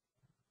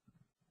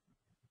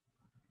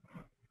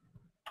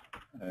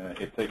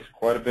 it takes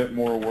quite a bit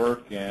more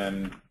work,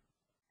 and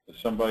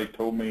somebody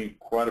told me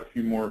quite a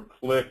few more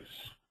clicks,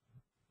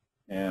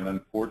 and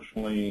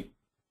unfortunately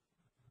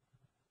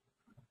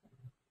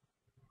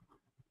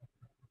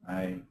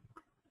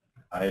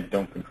I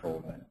don't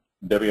control that.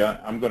 Debbie,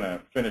 I'm going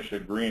to finish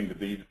agreeing to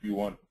these if you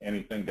want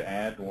anything to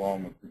add while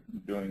I'm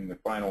doing the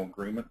final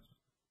agreements.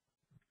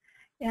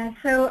 Yeah,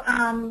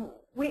 so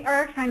we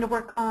are trying to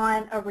work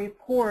on a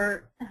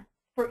report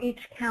for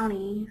each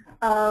county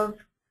of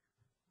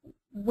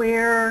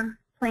where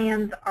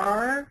plans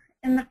are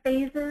in the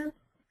phases.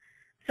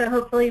 So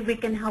hopefully we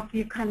can help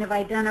you kind of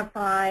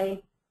identify,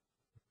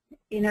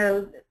 you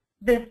know,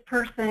 this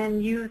person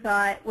you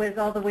thought was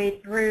all the way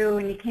through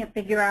and you can't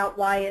figure out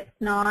why it's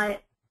not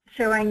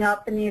showing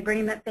up in the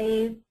agreement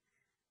phase,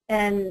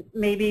 and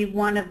maybe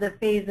one of the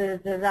phases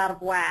is out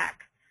of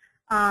whack.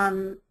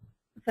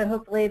 So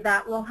hopefully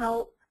that will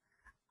help.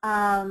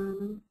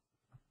 And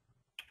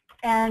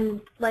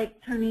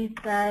like Tony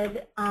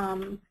said,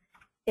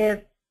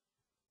 if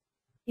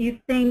you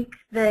think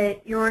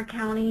that your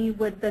county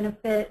would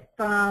benefit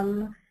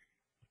from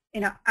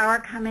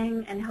our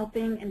coming and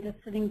helping and just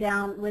sitting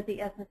down with the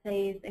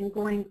SSAs and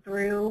going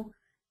through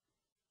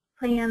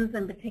plans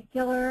in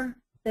particular,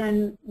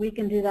 then we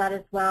can do that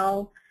as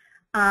well.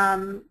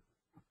 But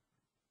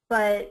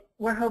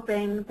we're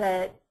hoping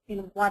that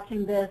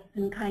watching this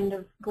and kind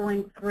of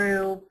going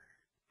through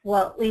will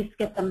at least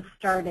get them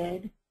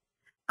started.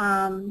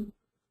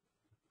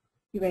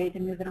 You ready to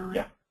move it on?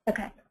 Yeah.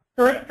 Okay.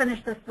 So let's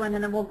finish this one,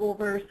 and then we'll go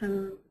over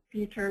some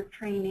future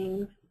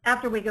trainings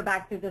after we go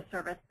back through the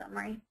service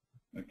summary.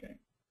 Okay.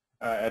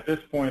 At this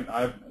point,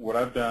 what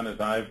I've done is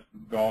I've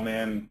gone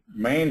in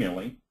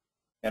manually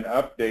and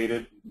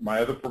updated my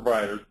other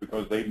providers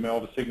because they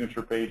mailed a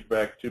signature page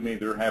back to me.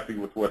 They're happy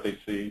with what they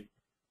see.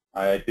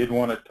 I did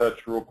want to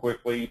touch real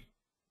quickly.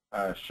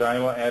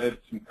 Shyla added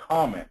some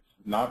comments,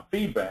 not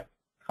feedback,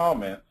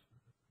 comments.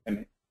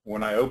 And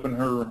when I open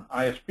her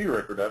ISP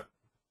record up,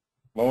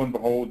 lo and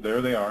behold,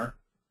 there they are,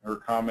 her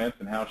comments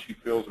and how she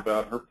feels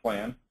about her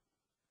plan,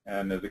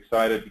 and is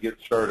excited to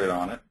get started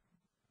on it.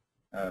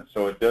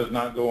 So it does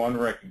not go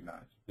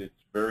unrecognized. It's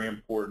very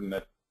important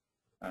that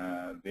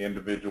the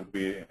individual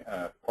be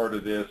part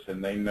of this,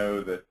 and they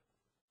know that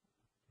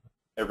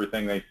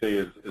everything they say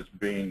is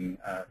being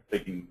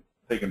taken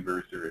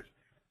very serious.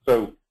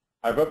 So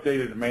I've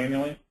updated it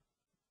manually.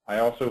 I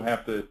also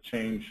have to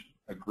change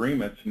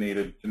agreements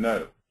needed to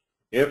know.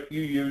 If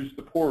you use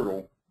the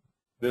portal,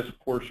 this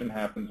portion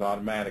happens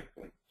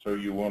automatically, so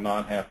you will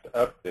not have to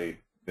update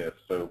this.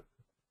 So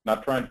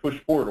not trying to push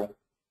portal,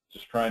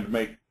 just trying to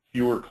make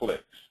fewer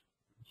clicks.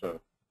 So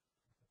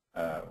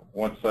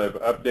once I've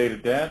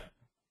updated that,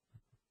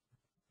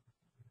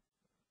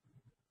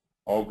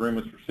 all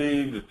agreements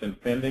received, it's in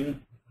pending.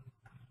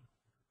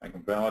 I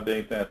can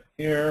validate that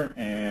here,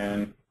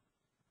 and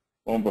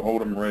lo and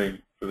behold, I'm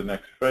ready for the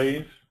next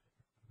phase.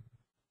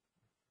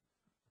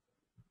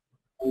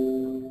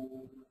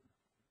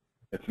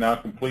 It's now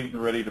complete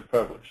and ready to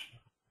publish.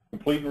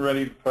 Complete and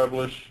ready to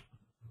publish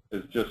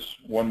is just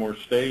one more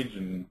stage,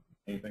 and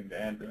anything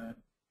to add to that?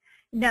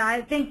 No,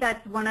 I think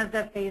that's one of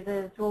the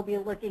phases we'll be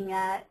looking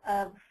at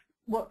of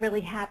what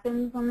really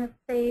happens on this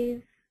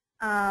phase,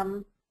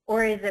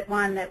 or is it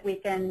one that we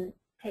can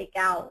take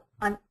out?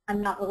 I'm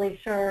not really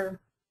sure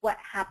what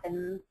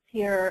happens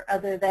here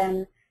other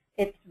than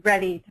it's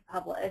ready to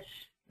publish.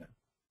 Yeah.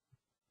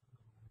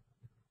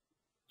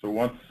 So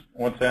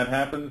once that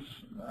happens,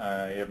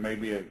 it may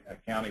be a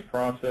county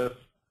process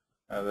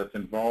that's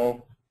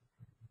involved.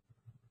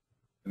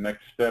 The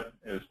next step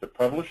is to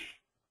publish.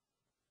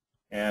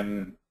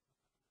 And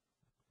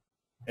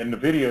in the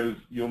videos,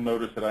 you'll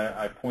notice that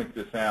I point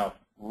this out.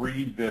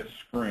 Read this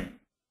screen.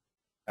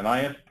 An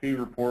ISP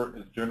report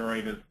is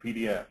generated as a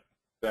PDF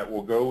that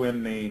will go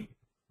in the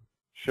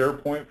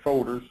SharePoint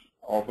folders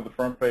off of the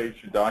front page,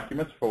 the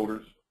documents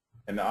folders,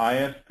 and the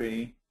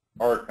ISP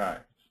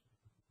archives.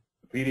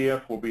 The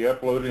PDF will be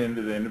uploaded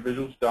into the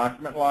individual's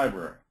document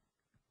library.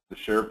 The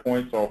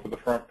SharePoint's off of the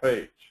front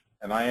page.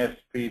 An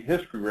ISP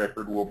history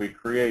record will be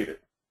created.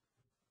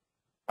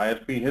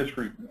 ISP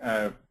history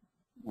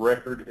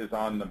record is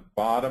on the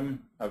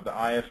bottom of the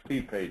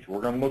ISP page.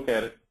 We're going to look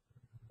at it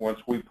once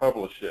we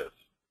publish this.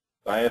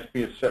 The ISP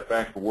is set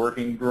back to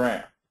working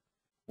draft.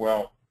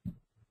 Well,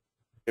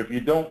 if you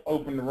don't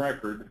open the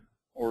record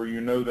or you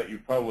know that you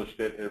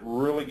published it, it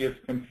really gets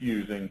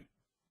confusing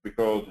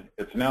because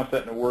it's now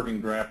set in a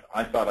working draft.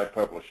 I thought I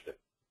published it.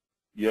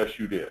 Yes,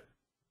 you did.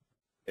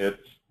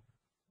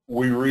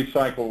 We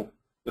recycle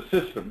the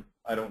system.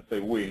 I don't say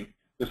we.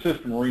 The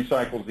system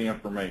recycles the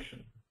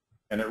information,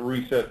 and it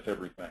resets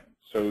everything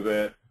so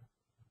that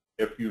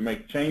if you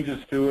make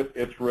changes to it,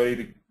 it's ready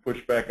to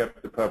push back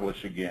up to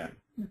publish again.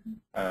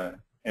 Mm-hmm.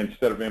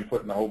 Instead of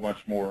inputting a whole bunch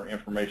more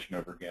information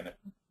over again, it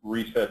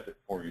resets it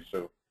for you.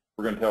 So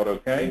we're going to tell it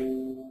OK.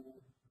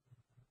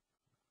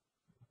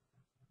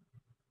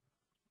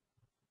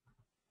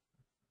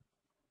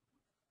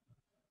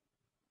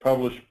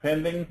 Publish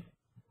pending.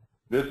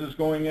 This is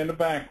going in the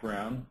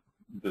background.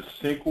 The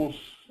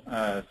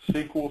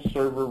SQL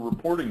Server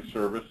reporting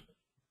service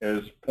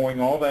is pulling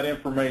all that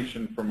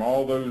information from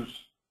all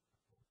those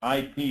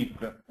IP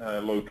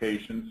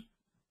locations,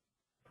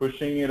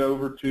 pushing it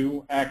over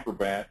to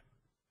Acrobat,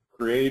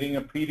 creating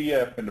a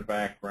PDF in the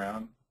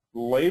background,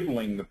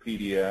 labeling the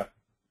PDF,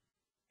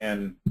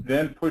 and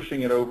then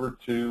pushing it over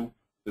to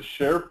the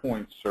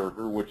SharePoint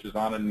server, which is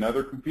on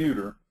another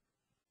computer,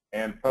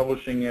 and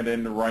publishing it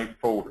in the right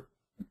folder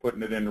and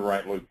putting it in the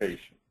right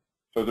location.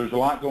 So there's a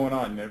lot going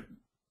on. You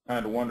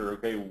kind of wonder,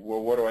 okay,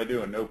 well, what do I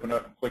do? And open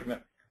up and click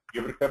it.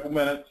 Give it a couple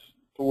minutes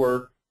to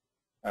work.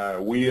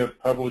 We have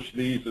published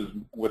these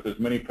with as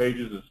many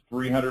pages as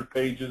 300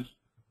 pages,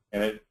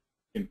 and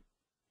in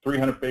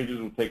 300 pages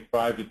will take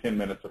 5 to 10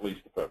 minutes at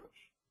least to publish.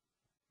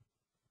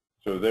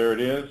 So there it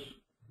is.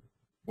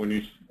 When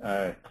you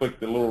click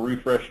the little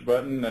refresh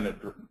button and it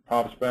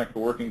pops back to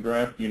working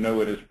draft, you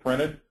know it is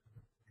printed.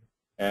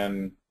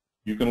 And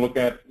you can look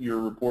at your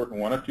report in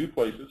one of two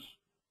places.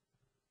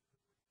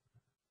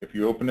 If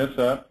you open this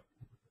up,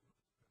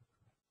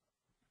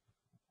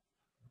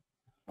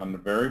 on the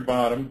very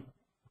bottom,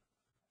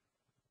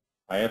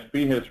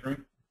 ISP history,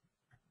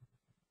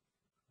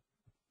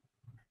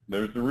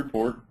 there's the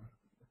report.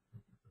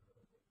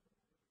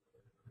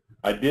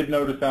 I did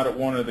notice out at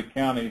one of the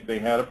counties they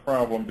had a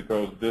problem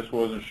because this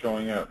wasn't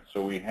showing up,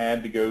 so we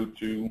had to go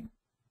to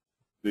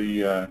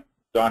the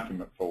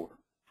document folder.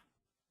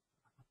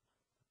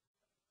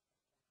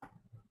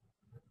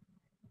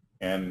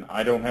 And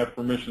I don't have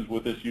permissions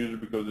with this user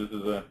because this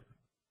is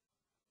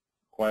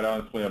quite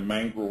honestly a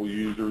mongrel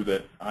user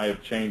that I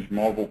have changed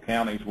multiple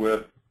counties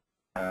with.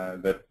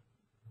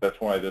 That's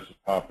why this is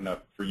popping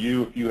up. For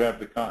you, if you have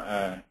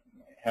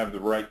the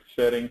right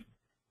setting,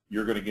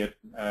 you're going to get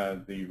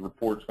the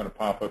report's going to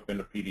pop up in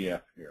the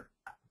PDF here.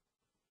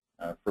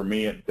 For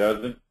me, it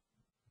doesn't,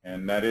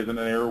 and that isn't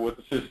an error with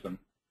the system.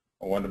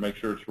 I wanted to make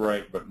sure it's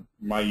right, but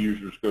my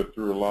users go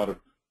through a lot of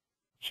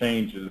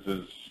changes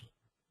as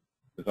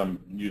I'm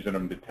using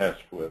them to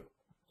test with.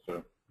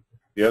 So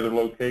the other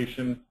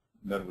location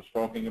that I was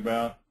talking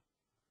about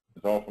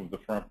is off of the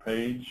front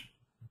page,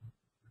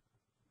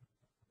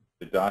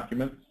 the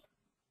documents.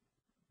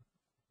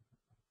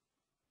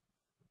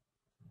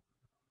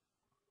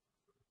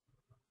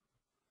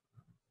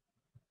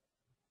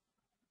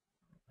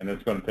 And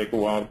it's going to take a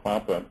while to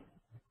pop up.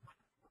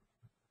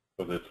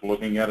 So it's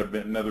looking at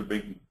another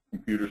big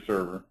computer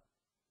server.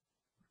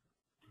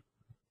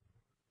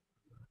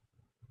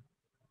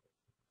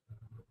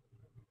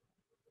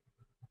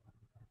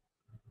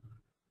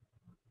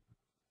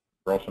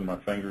 Crossing my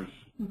fingers,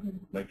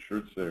 make sure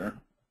it's there.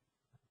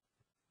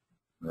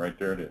 And right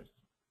there it is.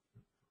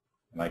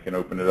 And I can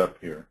open it up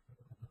here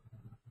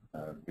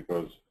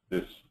because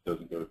this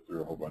doesn't go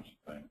through a whole bunch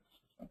of things.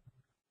 So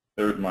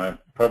there's my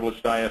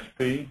published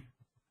ISP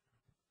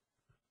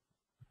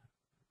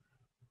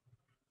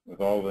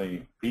with all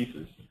the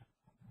pieces,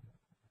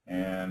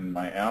 and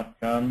my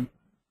outcome,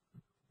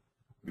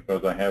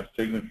 because I have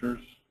signatures.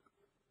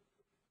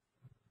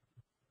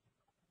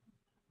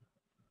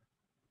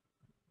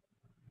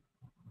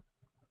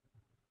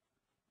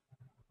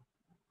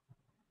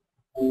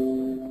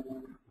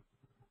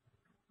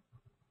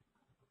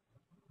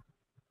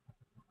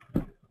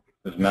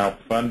 Is now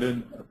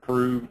funded,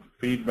 approved,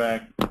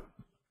 feedback,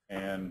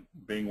 and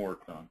being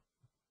worked on.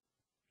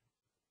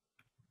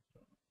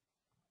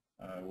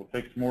 We'll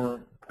take some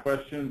more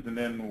questions, and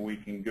then we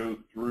can go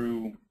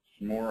through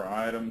some more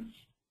items.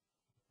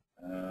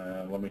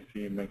 Let me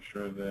see, make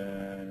sure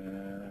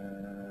that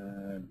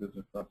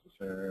business process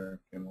error,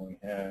 can we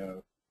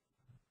have,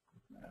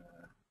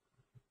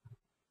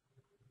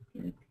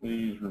 can you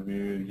please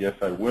review? Yes,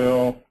 I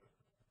will.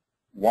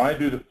 Why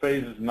do the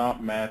phases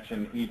not match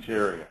in each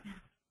area?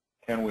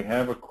 Can we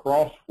have a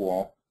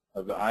crosswalk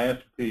of the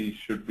ISP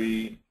should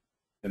be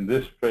in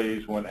this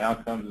phase when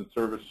outcomes and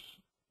service?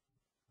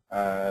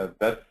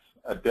 That's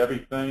a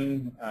Debbie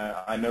thing.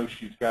 I know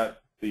she's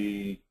got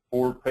the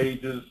 4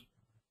 pages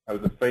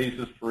of the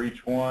phases for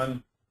each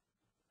one.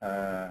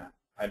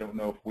 I don't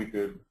know if we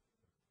could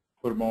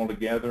put them all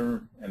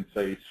together and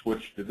say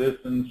switch to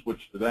this one,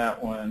 switch to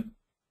that one,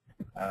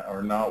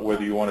 or not,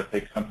 whether you want to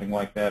take something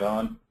like that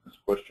on. This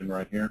question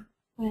right here.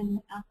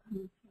 When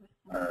outcomes.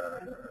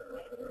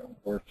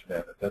 Where's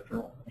that? Is that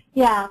wrong?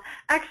 Yeah,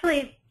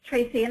 actually,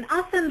 Tracy, and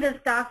I'll send this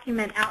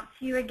document out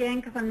to you again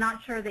because I'm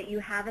not sure that you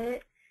have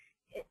it.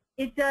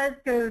 It does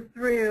go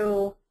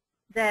through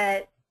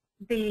that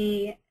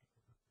the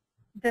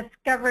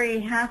discovery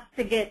has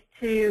to get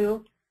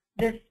to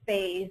this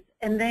phase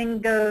and then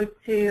go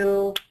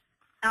to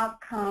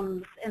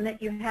outcomes, and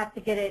that you have to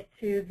get it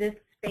to this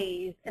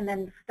phase and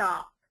then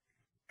stop,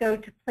 go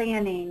to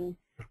planning,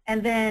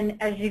 and then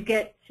as you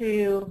get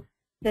to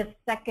the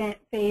second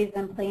phase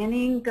in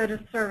planning, go to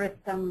service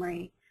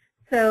summary.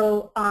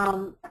 So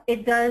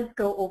it does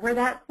go over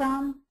that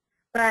some,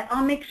 but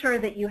I'll make sure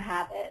that you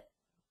have it.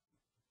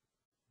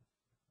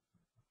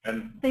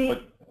 And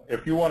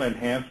if you want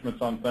enhancements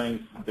on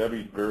things,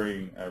 Debbie's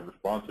very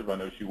responsive. I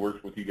know she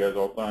works with you guys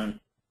all the time,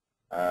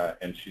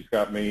 and she's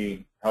got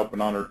me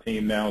helping on her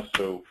team now.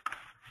 So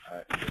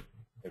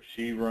if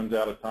she runs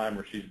out of time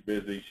or she's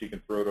busy, she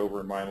can throw it over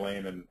in my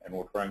lane, and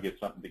we'll try and get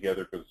something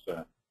together because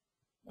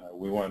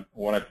we want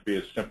it to be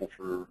as simple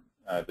for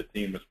the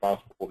team as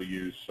possible to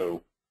use.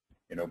 So,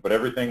 but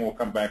everything will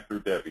come back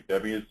through Debbie.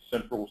 Debbie is the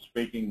central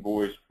speaking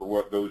voice for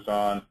what goes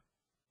on,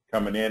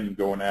 coming in and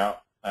going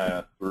out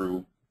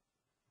through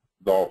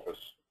the office.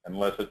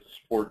 Unless it's a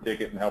support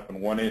ticket and helping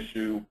one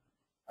issue,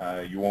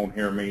 you won't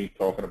hear me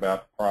talking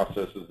about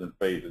processes and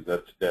phases.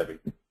 That's Debbie.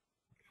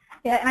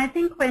 Yeah, and I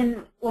think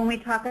when we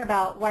talk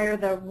about why are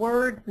the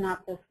words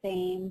not the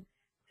same,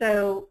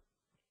 so,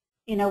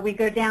 we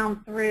go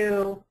down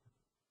through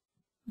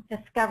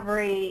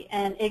discovery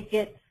and it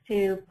gets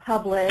to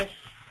publish,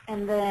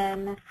 and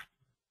then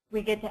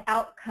we get to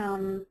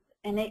outcomes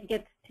and it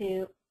gets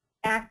to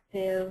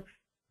active.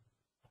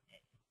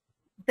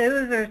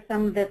 Those are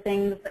some of the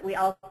things that we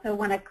also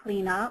want to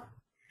clean up.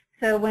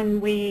 So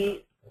when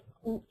we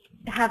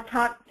have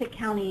talked to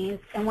counties,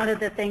 and one of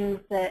the things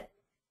that,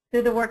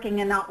 through the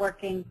working and not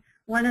working,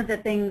 one of the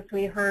things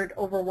we heard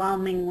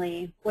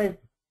overwhelmingly was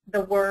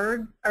the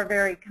words are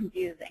very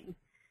confusing.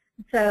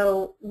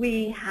 So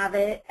we have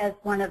it as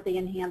one of the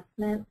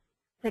enhancements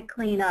to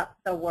clean up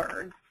the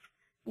words.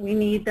 We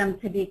need them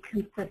to be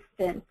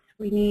consistent.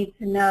 We need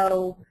to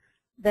know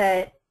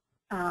that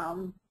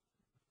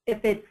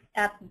if it's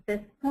at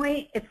this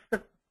point, it's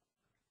the,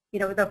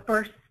 the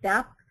first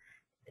step,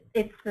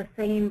 it's the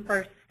same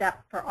first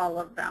step for all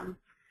of them.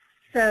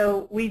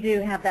 So we do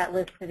have that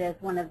listed as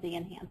one of the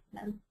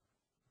enhancements.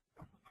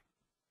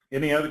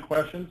 Any other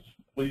questions?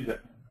 Please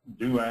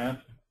do ask,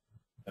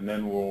 and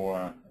then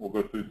we'll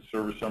go through the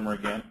service summary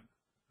again.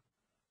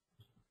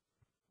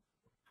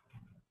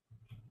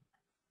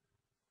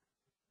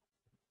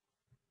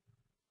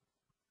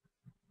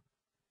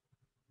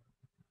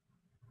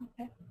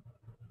 Okay.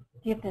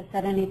 Do you have to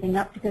set anything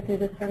up to go through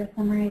the service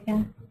summary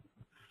again?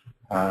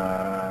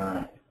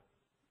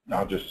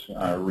 I'll just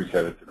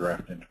reset it to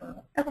draft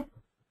internal. Okay.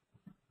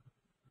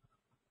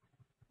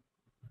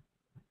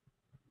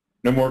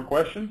 No more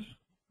questions?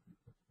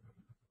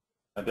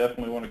 I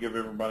definitely want to give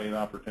everybody an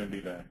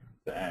opportunity to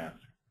ask.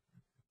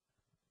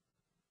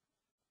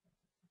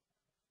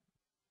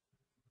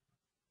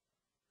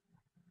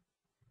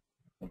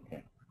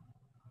 Okay.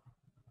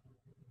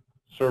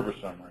 Service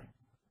summary.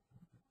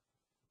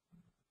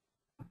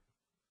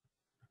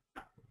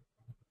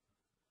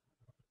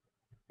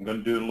 I'm going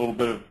to do a little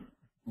bit of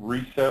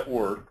reset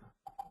work.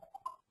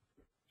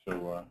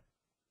 So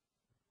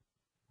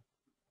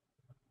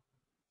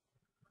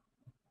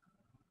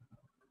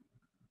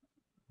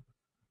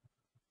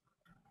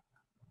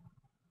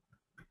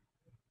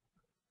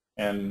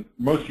and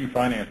most of you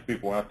finance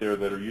people out there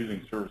that are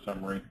using service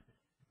summary,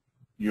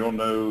 you'll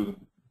know,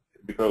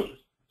 because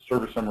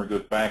service summary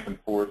goes back and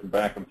forth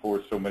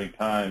so many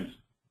times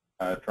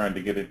trying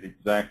to get it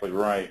exactly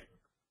right.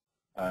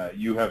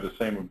 You have the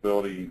same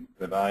ability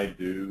that I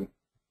do,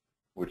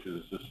 which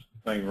is this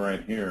thing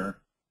right here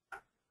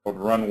called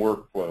Run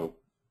Workflow,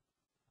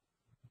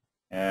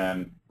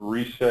 and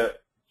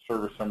reset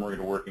service summary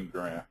to working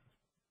draft.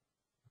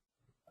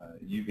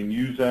 You can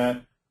use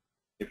that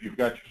if you've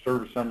got your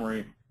service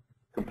summary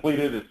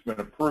completed, it's been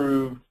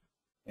approved,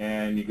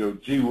 and you go,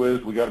 gee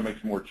whiz, we got to make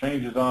some more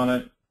changes on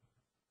it.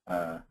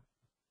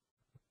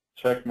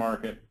 Check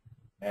mark it,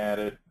 add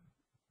it,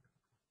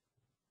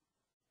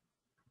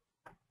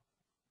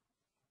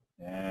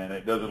 and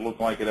it doesn't look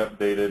like it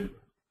updated,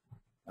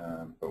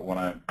 but when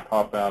I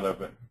pop out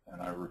of it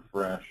and I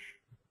refresh,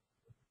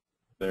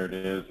 there it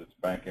is. It's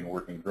back in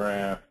working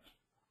draft,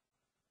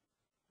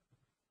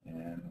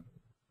 and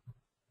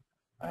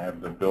I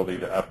have the ability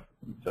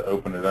to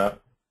open it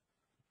up.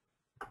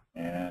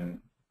 And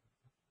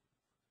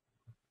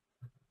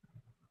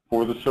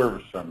for the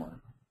service summary,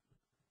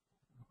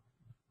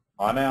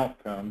 on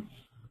outcomes,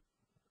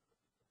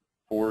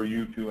 for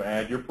you to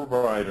add your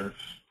providers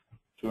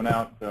to an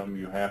outcome,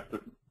 you have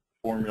to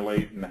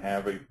formulate and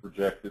have a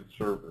projected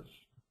service.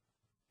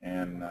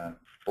 And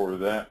for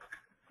that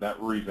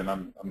reason,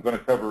 I'm going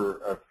to cover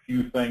a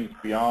few things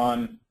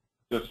beyond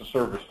just a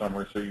service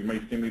summary, so you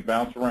may see me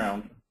bounce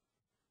around,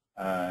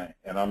 and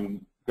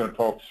I'm going to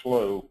talk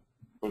slow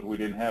because we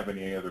didn't have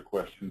any other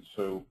questions,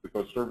 so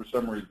because service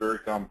summary is very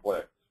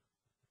complex.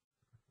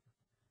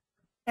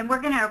 And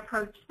we're going to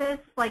approach this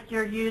like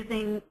you're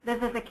using,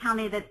 this is a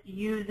county that's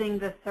using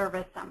the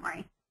service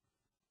summary.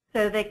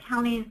 So the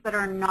counties that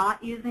are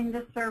not using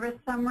the service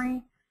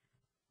summary,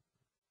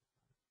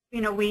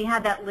 we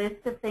had that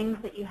list of things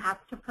that you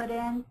have to put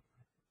in,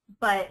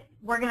 but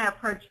we're going to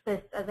approach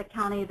this as a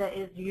county that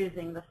is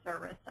using the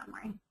service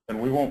summary.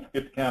 And we won't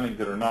forget the counties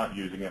that are not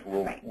using it.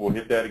 We'll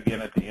hit that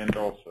again at the end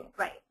also.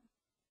 Right.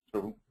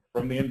 So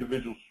from the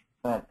individual's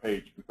front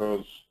page,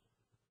 because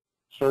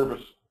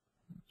service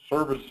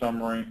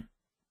summary,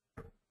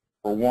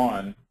 for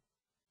one,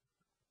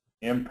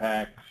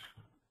 impacts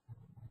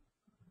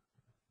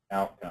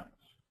outcomes.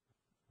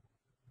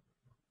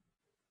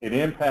 It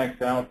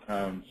impacts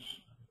outcomes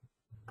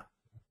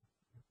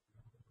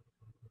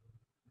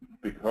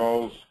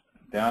because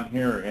down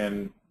here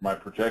in my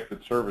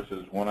projected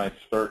services, when I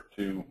start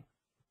to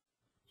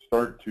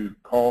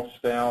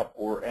cost out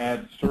or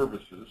add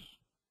services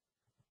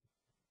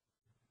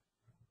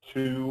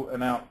to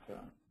an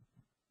outcome,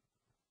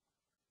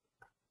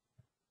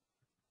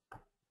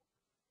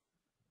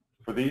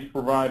 for these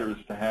providers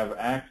to have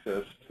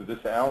access to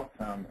this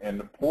outcome in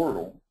the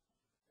portal,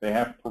 they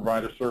have to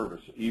provide a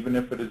service, even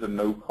if it is a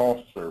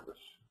no-cost service.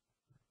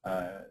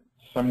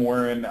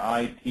 Somewhere in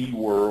the IT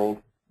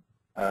world,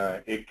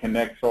 it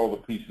connects all the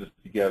pieces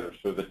together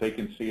so that they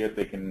can see it,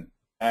 they can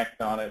act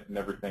on it, and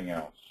everything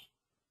else.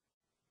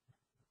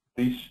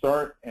 These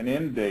start and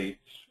end dates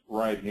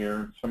right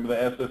here, some of the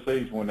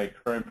SSAs, when they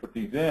try and put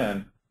these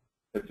in,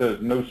 it says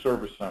no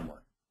service summary.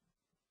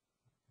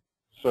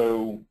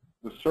 So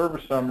the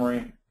service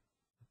summary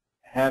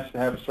has to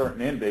have a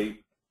certain end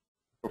date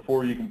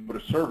before you can put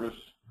a service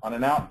on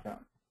an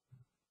outcome.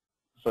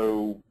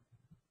 So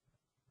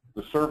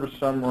the service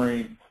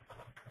summary,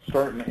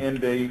 start and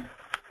end date,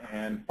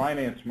 and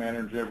finance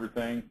manager,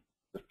 everything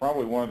is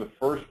probably one of the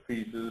first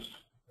pieces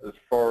as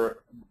far,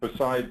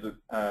 besides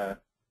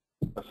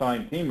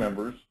assigned team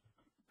members,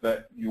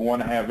 that you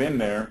want to have in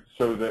there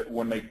so that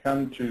when they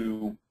come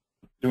to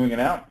doing an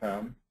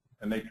outcome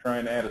and they try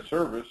and add a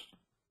service,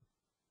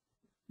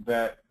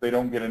 that they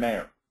don't get an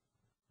error.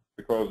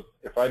 Because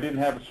if I didn't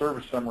have a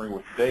service summary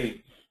with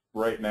dates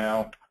right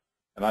now,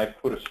 and I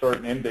put a start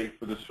and end date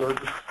for the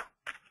service,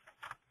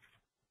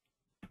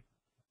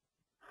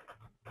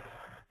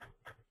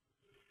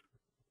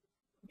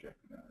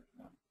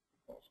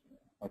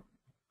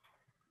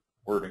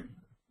 wording.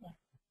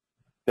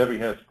 Debbie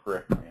has to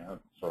correct me. I'm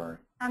sorry.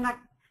 I'm not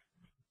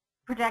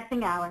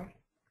projecting hours.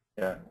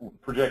 Yeah,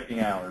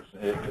 projecting hours.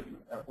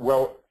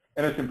 Well,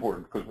 and it's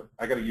important because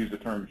I got to use the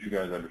terms you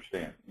guys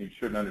understand. You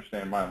shouldn't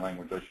understand my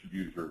language. I should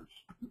use yours.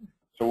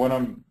 So when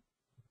I'm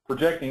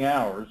projecting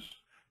hours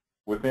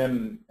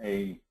within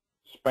a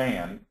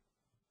span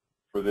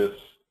for this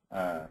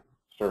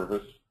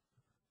service,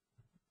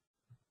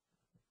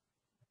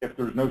 if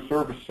there's no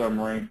service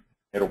summary,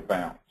 it'll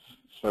bounce.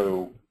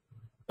 So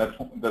that's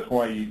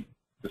why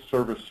the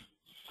service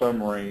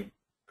summary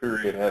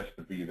period has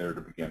to be there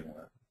to begin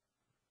with.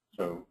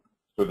 So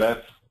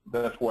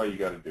that's why you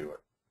got to do it.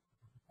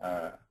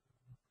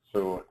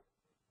 So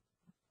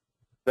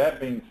that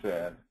being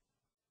said,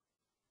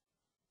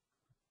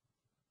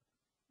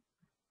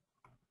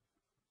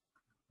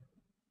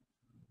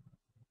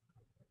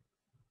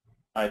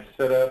 I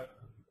set up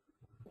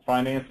the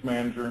finance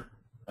manager,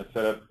 I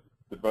set up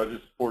the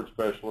budget support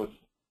specialist,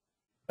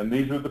 and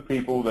these are the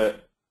people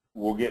that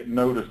will get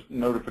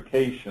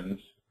notifications.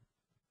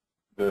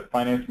 The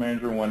finance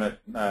manager, when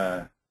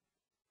it's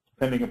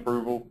pending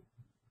approval,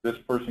 this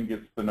person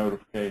gets the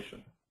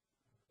notification.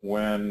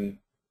 When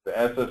the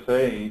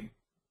SSA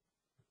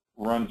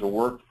runs a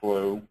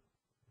workflow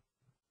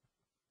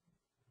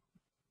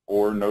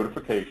or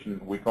notification,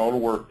 we call it a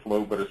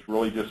workflow, but it's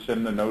really just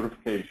sending a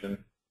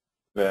notification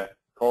that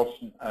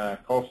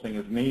costing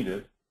is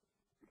needed,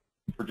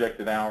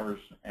 projected hours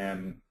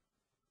and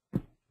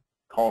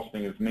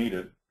costing is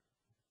needed.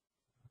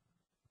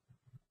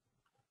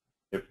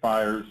 It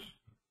fires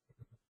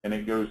and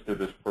it goes to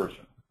this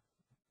person.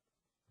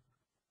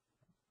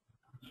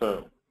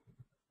 So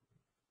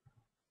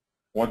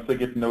once they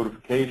get the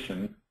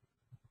notification,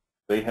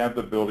 they have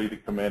the ability to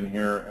come in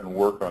here and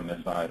work on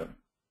this item.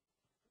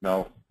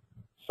 Now,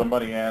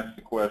 somebody asked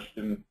a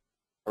question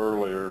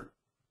earlier,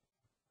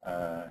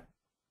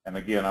 and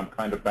again, I'm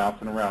kind of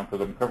bouncing around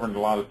because I'm covering a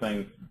lot of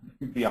things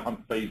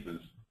beyond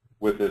phases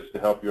with this to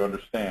help you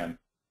understand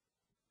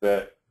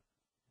that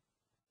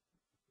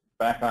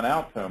back on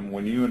outcome,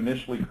 when you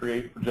initially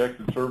create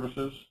projected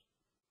services,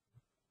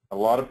 a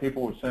lot of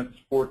people have sent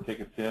support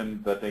tickets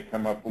in that they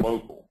come up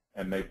local,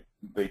 and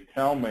they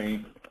tell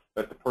me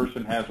that the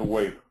person has a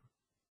waiver.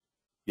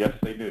 Yes,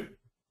 they do.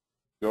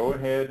 Go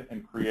ahead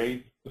and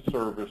create the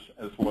service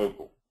as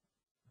local.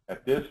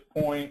 At this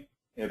point,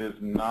 it has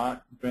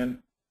not been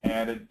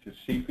added to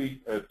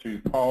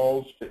to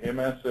calls, to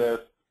MSS,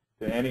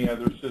 to any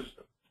other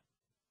system.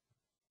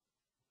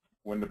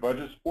 When the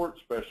budget support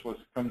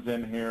specialist comes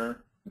in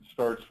here and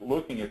starts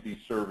looking at these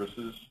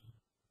services,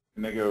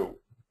 and they go,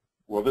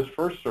 well, this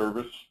first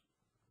service,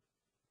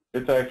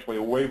 it's actually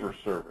a waiver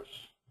service.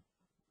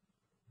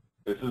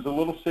 This is a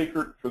little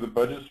secret for the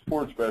budget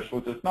support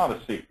specialist. It's not a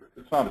secret.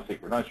 It's not a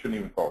secret. I shouldn't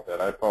even call it that.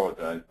 I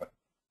apologize. But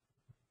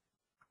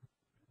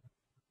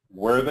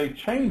where they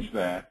change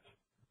that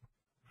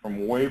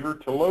from waiver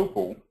to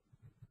local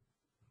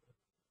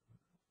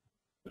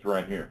is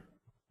right here.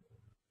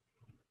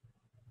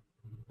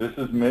 This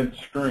is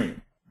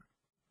midstream.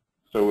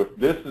 So if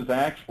this is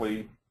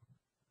actually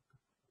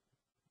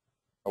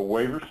a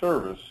waiver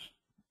service,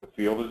 the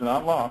field is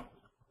not locked,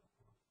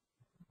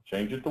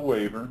 change it to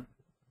waiver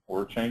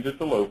or change it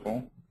to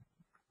local,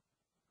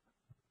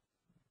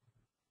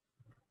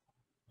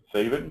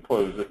 save it and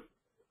close it.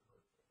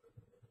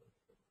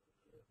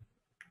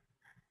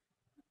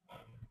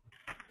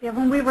 Yeah,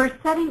 when we were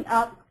setting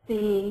up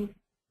the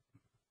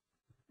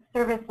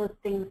service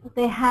listings,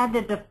 they had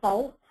to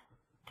default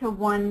to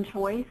one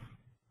choice.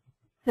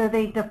 So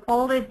they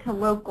defaulted to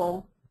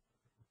local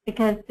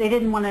because they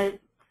didn't want to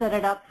set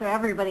it up so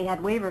everybody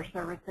had waiver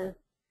services.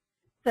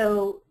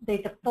 So they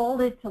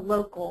defaulted to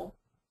local.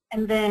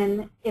 And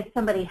then if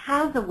somebody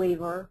has a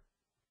waiver,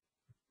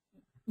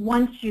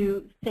 once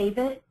you save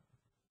it,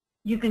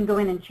 you can go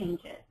in and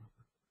change it.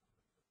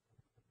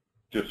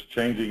 Just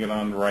changing it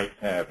on the right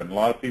tab. And a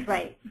lot of people,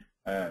 right.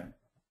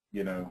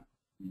 You know,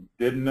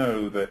 didn't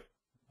know that,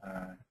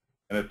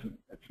 and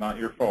it's not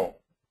your fault,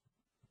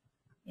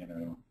 you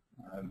know,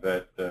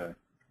 that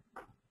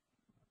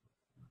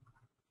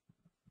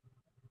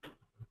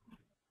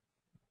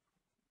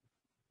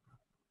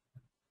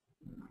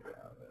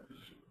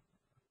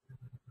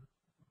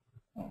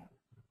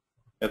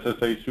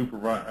SSA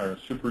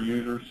super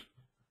users.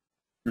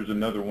 Here's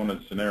another one of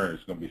the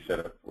scenarios going to be set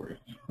up for you.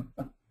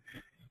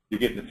 You're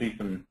getting to see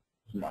some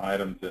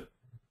items that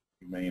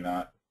you may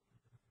not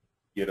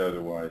get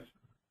otherwise.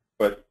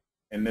 But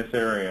in this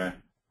area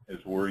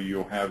is where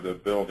you'll have the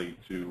ability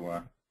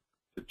to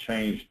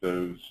change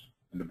those,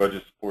 and the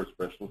budget support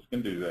specialist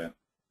can do that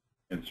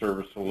in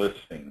service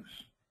listings.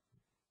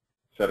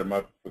 Set them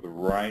up for the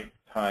right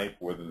type,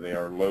 whether they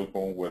are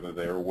local, whether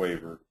they are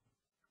waiver.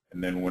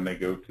 And then when they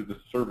go to the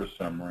service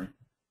summary,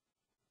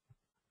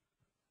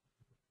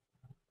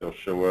 They'll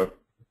show up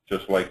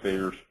just like they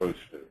are supposed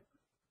to.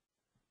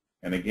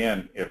 And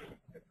again, if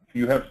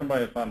you have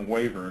somebody that's on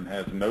waiver and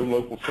has no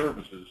local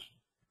services,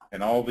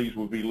 and all these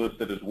will be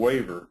listed as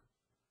waiver,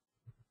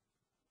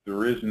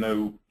 there is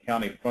no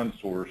county fund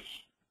source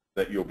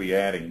that you'll be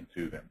adding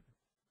to them.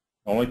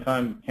 Only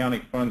time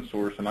county fund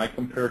source, and I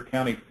compare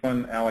county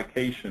fund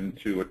allocation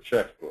to a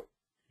checkbook.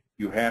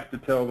 You have to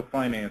tell the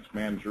finance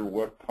manager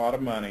what pot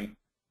of money,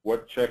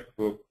 what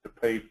checkbook to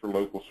pay for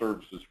local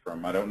services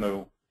from. I don't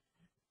know,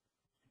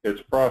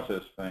 it's a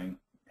process thing.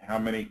 How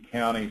many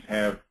counties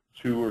have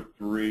 2 or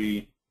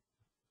 3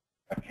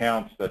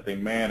 accounts that they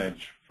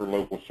manage for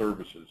local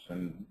services?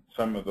 And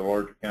some of the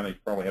larger counties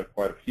probably have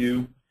quite a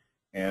few,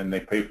 and they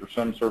pay for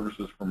some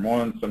services from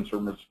one, some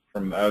services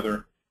from the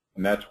other,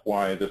 and that's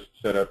why this is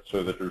set up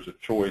so that there's a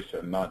choice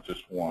and not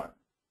just one.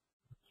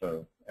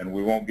 So, and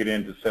we won't get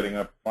into setting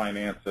up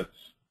finance.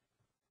 That's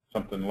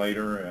something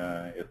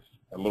later. It's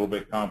a little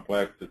bit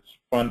complex. It's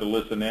fun to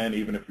listen in,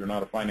 even if you're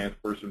not a finance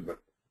person, but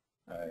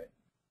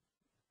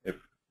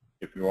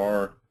if you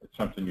are, it's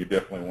something you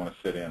definitely want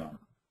to sit in on.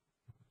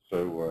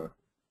 So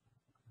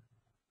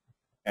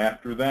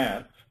after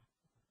that,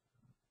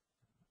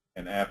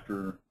 and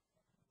after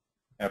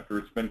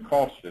it's been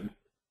costed,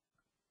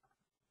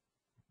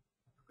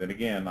 then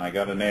again, I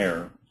got an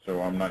error,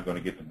 so I'm not going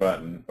to get the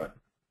button, but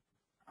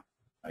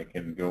I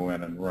can go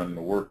in and run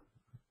the work.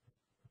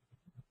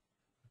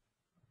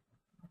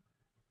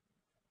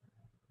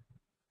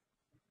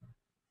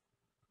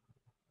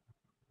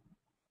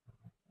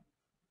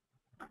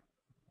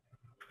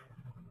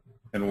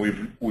 And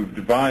we've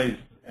devised,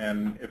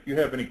 and if you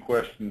have any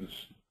questions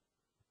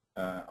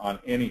on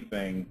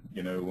anything,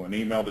 you know, an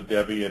email to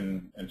Debbie,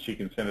 and she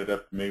can send it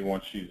up to me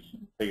once she's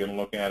taken a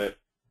look at it.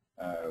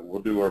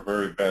 We'll do our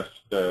very best,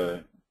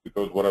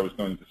 because what I was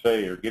going to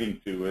say or getting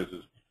to is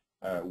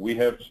we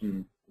have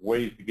some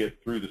ways to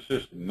get through the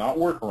system, not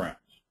workarounds.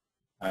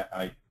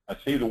 I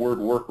see the word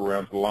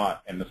workarounds a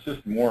lot, and the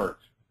system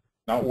works.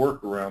 Not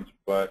workarounds,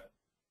 but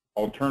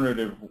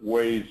alternative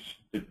ways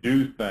to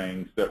do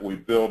things that we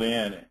build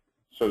in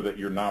so that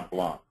you're not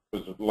blocked.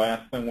 Because the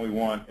last thing we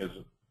want is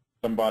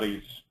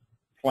somebody's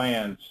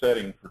plan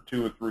setting for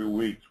 2 or 3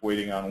 weeks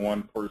waiting on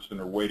one person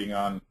or waiting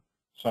on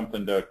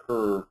something to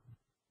occur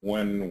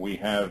when we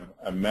have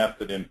a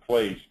method in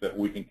place that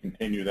we can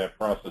continue that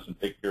process and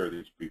take care of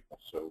these people.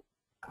 So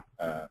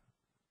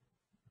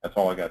that's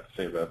all I got to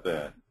say about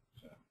that.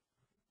 So,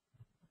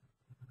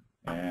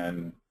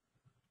 and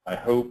I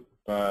hope,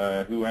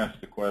 who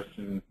asked the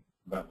question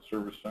about the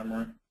service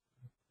summary?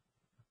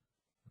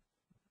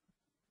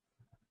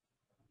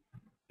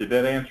 Did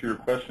that answer your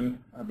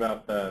question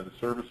about the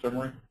service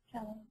summary?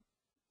 Kelly.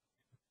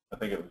 I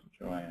think it was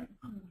Joanne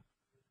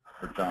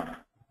or Donna.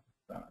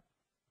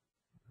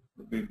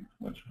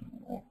 Let's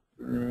walk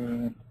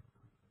through.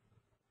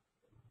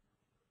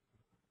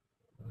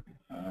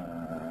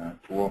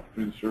 Walk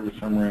through the service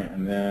summary,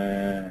 and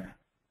then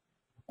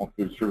walk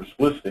through the service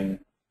listing,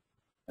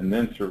 and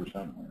then service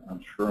summary.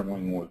 I'm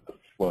struggling with the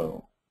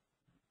flow.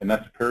 And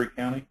that's Perry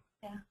County?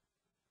 Yeah.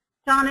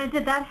 Donna,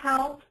 did that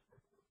help?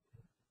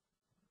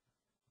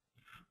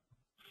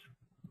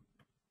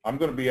 I'm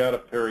going to be out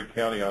at Perry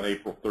County on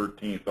April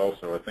 13th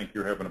also. I think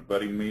you're having a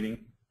budding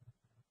meeting.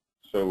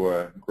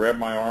 So grab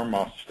my arm,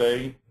 I'll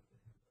stay,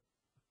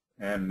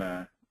 and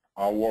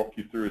I'll walk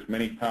you through as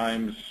many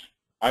times.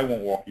 I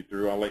won't walk you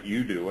through, I'll let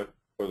you do it,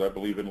 because I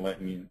believe in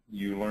letting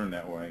you learn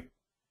that way,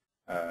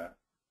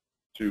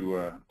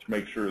 to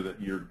make sure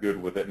that you're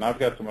good with it. And I've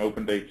got some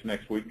open dates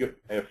next week.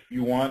 If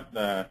you want,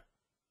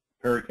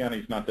 Perry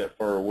County's not that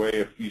far away.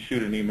 If you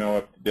shoot an email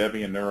up to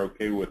Debbie and they're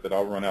okay with it,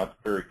 I'll run out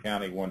to Perry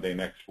County one day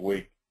next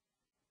week.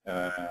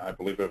 I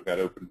believe I've got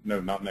open, no,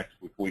 not next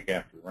week, week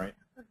after, right?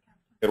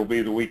 It'll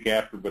be the week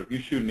after, but if you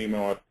shoot an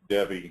email up to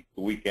Debbie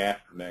the week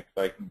after next,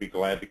 I can be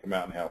glad to come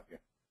out and help you.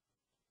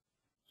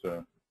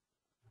 So,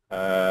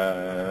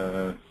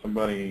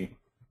 somebody,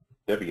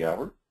 Debbie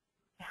Albert?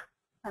 Yeah,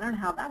 I don't know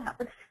how that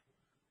happens.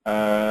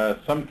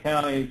 Some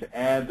counties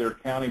add their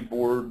county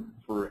board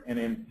for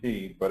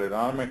NMT, but it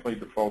automatically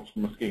defaults to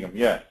Muskingum.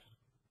 Yes.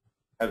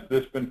 Has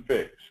this been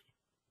fixed?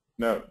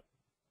 No.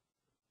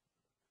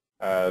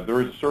 There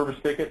is a service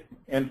ticket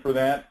in for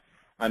that.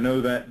 I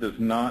know that does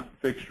not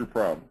fix your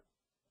problem.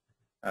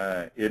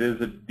 It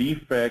is a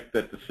defect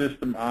that the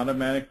system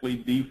automatically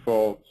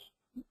defaults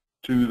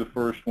to the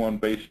first one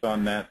based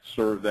on that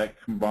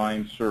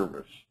combined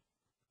service.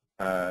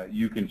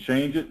 You can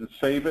change it and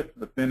save it,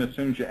 but then as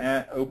soon as you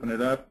open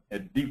it up,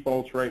 it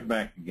defaults right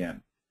back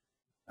again.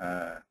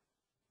 I'm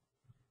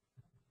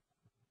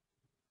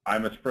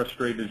as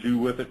frustrated as you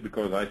with it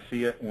because I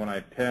see it when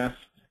I test,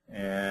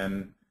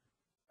 and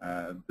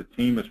the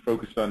team is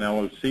focused on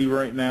LOC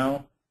right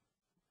now,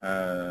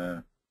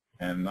 and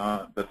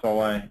that's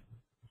all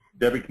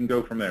Debbie can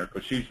go from there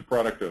because she's the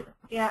product owner.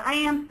 Yeah, I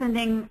am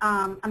sending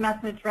a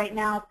message right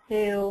now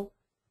to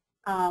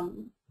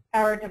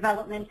our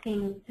development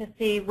team to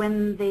see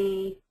when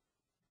the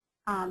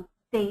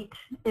date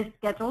is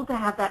scheduled to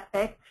have that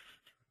fixed.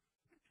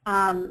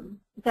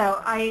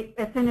 So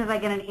as soon as I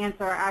get an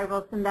answer, I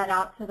will send that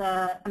out to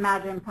the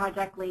Imagine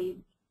project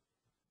lead.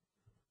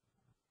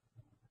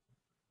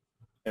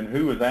 And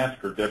who has asked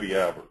her? Debbie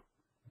Albert.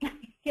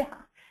 Yeah.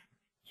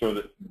 So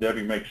that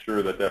Debbie makes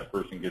sure that that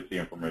person gets the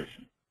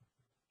information.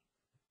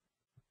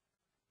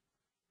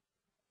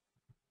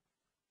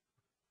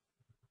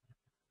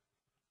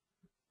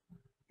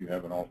 You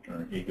have an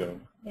alternate ego.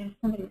 Yeah,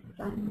 somebody's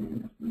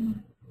signing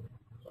in.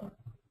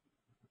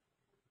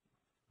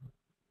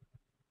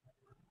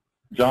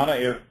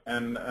 Jonna,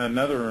 and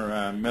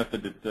another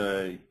method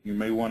that you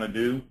may want to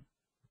do,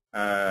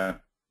 I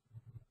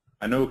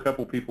know a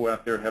couple people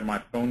out there have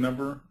my phone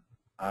number.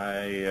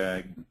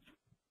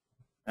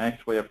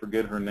 Actually, I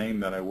forget her name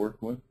that I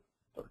work with.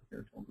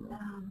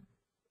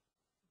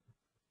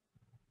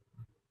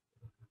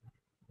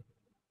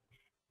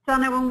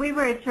 Jonna, when we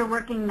were at your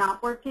working,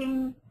 not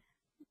working,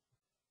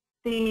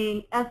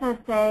 the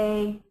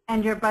SSA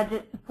and your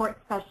budget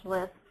support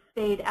specialist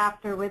stayed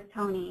after with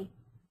Tony.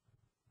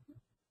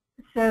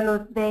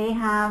 So they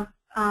have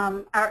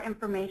our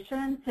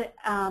information to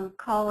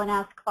call and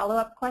ask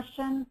follow-up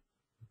questions.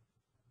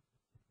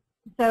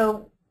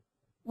 So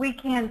we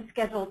can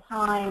schedule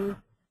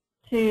time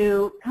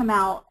to come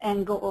out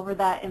and go over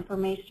that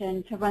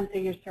information to run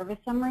through your service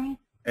summary.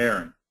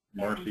 Erin.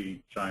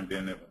 Marcy chimed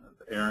in.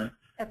 Erin.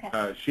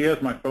 Okay. She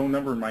has my phone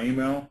number and my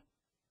email.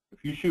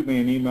 If you shoot me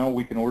an email,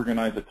 we can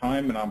organize a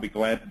time, and I'll be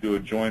glad to do a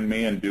join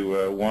me and do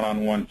a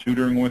one-on-one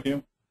tutoring with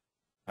you.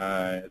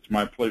 It's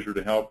my pleasure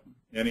to help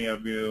any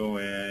of you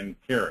and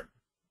Carrie.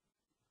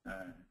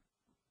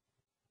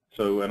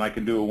 And I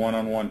can do a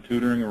one-on-one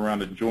tutoring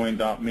around a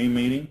join.me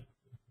meeting,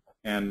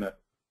 and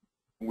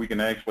we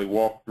can actually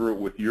walk through it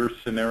with your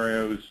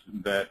scenarios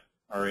that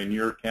are in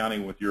your county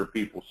with your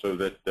people, so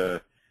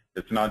that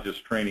it's not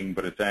just training,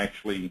 but it's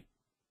actually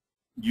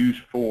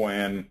useful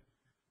and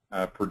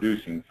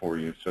producing for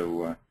you.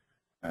 So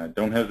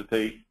don't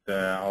hesitate.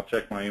 I'll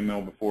check my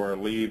email before I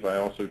leave. I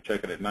also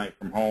check it at night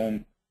from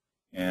home,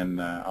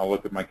 and I'll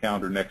look at my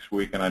calendar next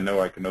week, and I know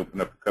I can open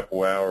up a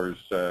couple hours.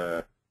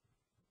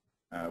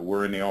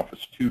 We're in the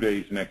office 2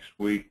 days next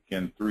week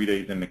and 3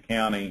 days in the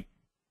county,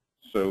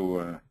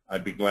 so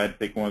I'd be glad to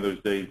take one of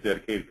those days,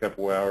 dedicate a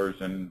couple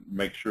hours, and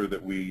make sure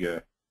that we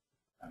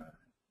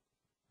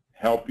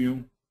help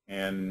you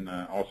and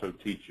also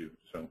teach you.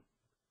 So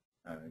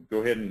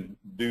go ahead and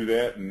do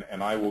that,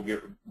 and I will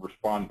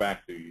respond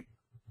back to you.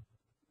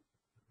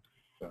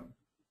 So.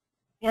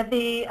 Yeah,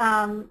 the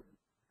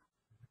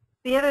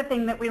other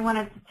thing that we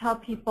wanted to tell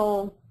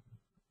people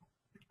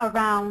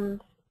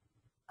around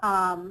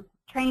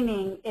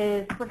training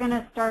is we're going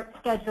to start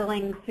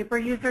scheduling super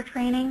user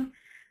training.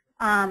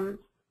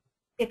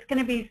 It's going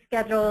to be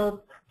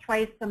scheduled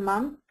twice a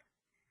month.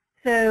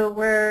 So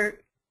we're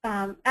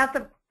at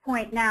the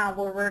point now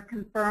where we're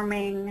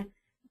confirming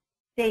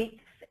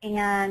dates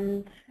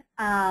and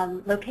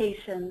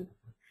locations.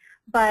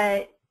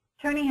 But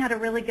Tony had a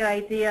really good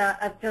idea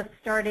of just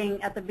starting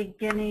at the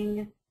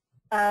beginning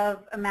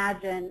of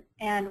Imagine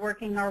and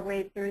working our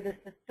way through the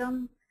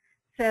system.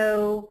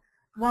 So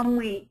 1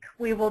 week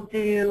we will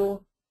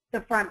do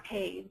the front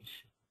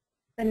page.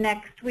 The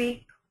next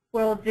week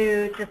we'll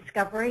do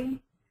discovery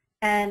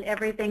and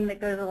everything that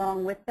goes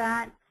along with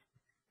that.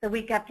 The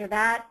week after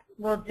that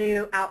we'll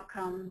do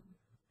outcomes.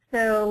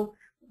 So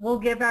we'll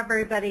give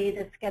everybody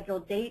the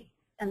scheduled dates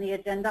and the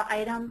agenda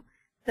item.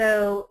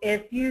 So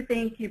if you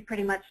think you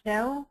pretty much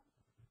know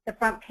the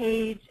front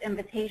page,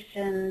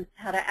 invitations,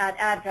 how to add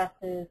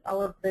addresses,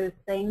 all of those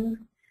things,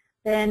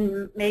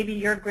 then maybe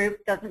your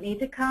group doesn't need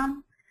to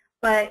come.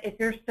 But if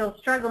you're still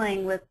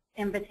struggling with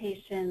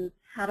invitations,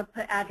 how to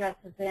put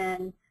addresses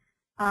in,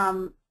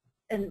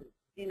 and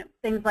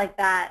things like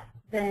that,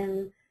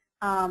 then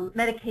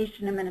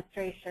medication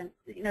administration,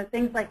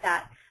 things like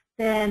that,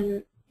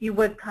 then you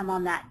would come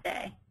on that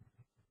day.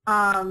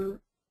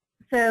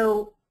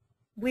 So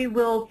we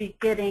will be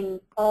getting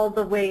all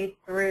the way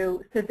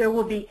through. So there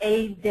will be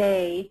a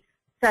day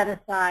set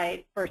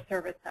aside for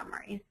service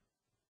summaries,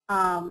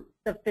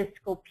 the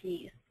fiscal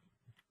piece,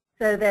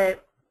 so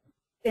that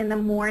in the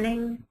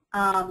morning,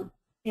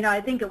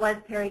 I think it was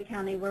Perry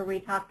County where we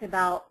talked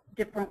about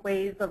different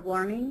ways of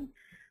learning.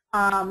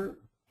 And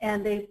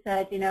they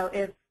said,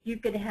 if you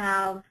could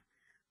have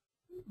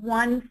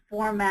one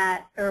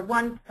format or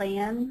one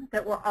plan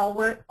that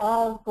we're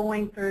all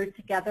going through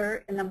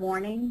together in the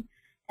morning,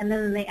 and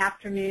then in the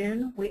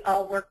afternoon we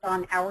all worked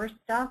on our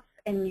stuff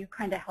and you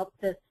kind of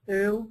helped us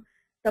through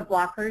the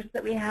blockers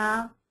that we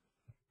have.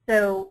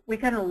 So we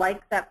kind of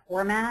like that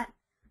format,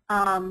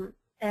 and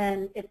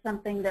it's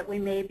something that we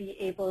may be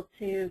able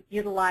to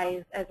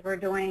utilize as we're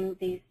doing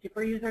these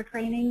super user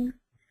trainings.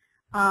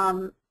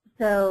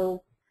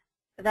 So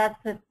that's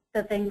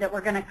the thing that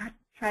we're going to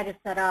try to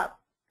set up.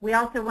 We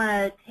also want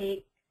to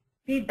take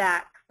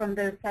feedback from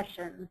those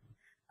sessions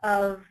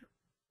of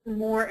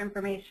more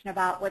information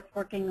about what's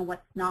working and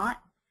what's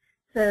not,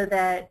 so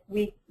that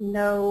we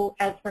know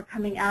as we're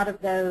coming out of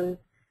those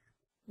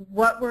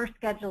what we're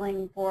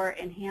scheduling for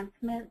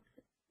enhancements,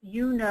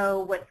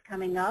 what's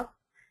coming up,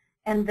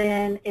 and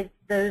then it's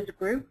those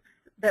groups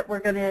that we're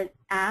going to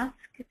ask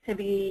to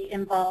be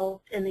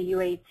involved in the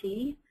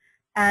UAT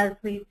as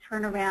we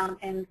turn around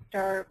and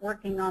start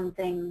working on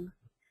things.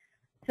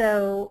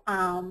 So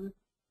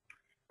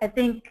I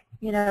think,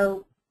 you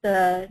know,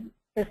 the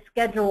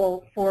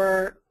schedule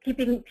for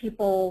keeping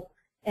people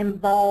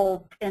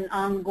involved in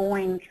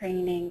ongoing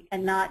training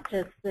and not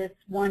just this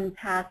one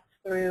pass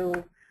through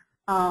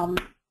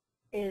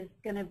is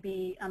going to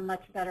be a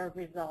much better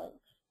result.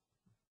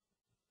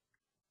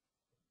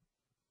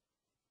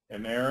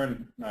 And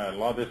Aaron, a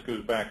lot of this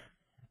goes back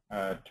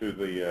to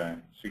the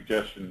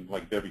suggestion,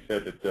 like Debbie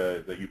said,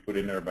 that you put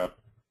in there about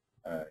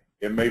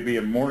it may be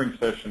a morning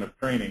session of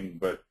training,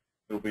 but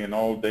it'll be an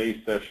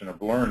all-day session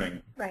of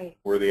learning, right,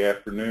 where the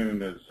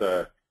afternoon is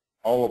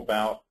all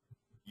about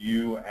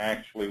you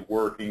actually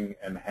working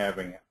and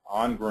having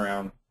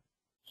on-ground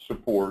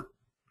support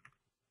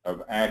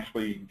of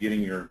actually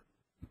getting your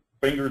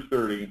fingers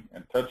dirty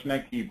and touching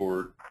that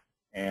keyboard.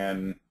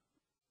 And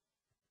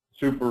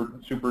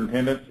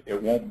superintendents,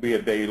 it won't be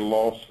a day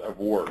loss of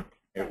work.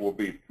 It will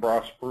be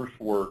prosperous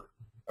work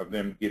of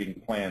them getting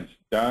plans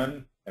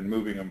done and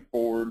moving them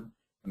forward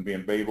and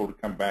being able to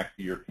come back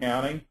to your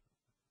county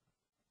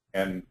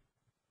and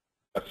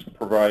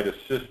provide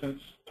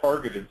assistance,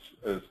 targeted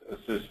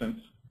assistance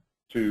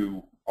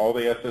to all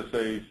the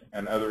SSAs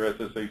and other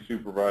SSA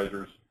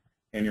supervisors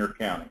in your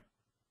county,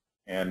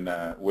 and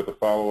with a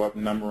follow-up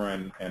number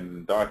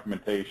and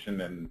documentation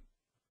and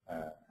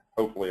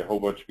hopefully a whole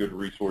bunch of good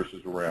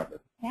resources around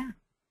it. Yeah.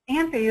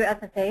 And for you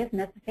SSAs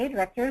and SSA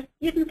directors,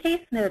 you can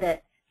case note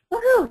it.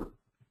 Woohoo!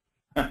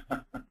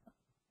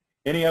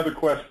 Any other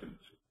questions?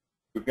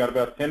 We've got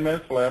about 10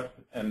 minutes left,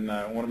 and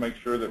I want to make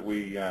sure that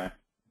we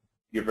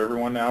give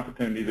everyone the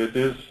opportunity. This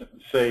is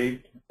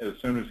saved. As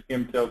soon as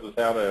Kim tells us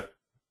how to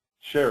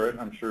share it,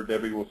 I'm sure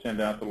Debbie will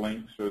send out the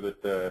link so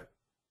that the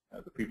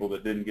people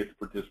that didn't get to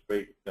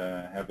participate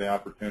have the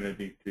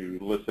opportunity to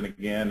listen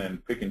again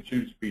and pick and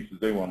choose pieces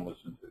they want to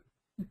listen to.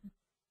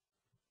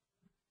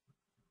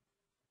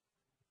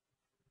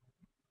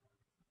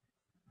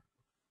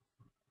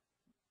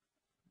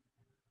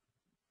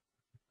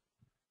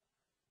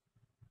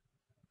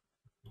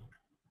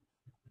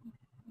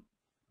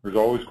 There's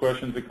always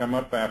questions that come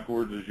up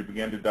afterwards as you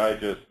begin to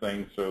digest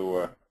things,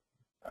 so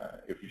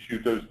if you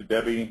shoot those to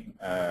Debbie,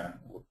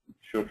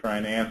 she'll try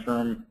and answer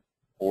them,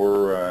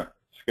 or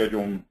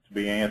schedule them to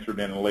be answered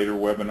in a later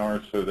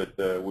webinar so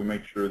that we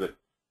make sure that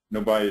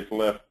nobody is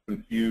left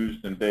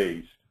confused and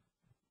dazed.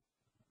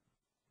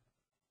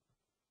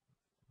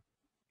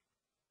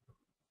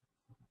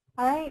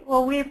 All right.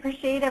 Well, we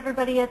appreciate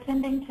everybody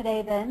attending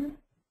today then.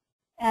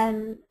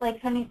 And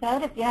like Tony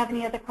said, if you have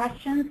any other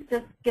questions,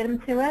 just get them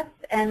to us,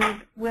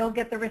 and we'll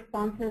get the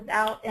responses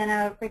out in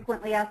a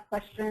frequently asked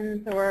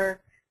questions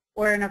or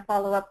in a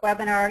follow-up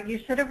webinar. You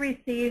should have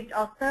received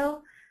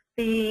also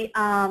the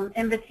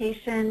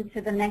invitation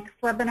to the next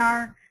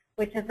webinar,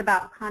 which is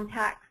about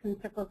contacts and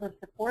circles of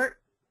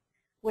support,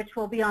 which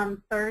will be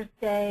on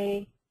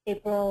Thursday,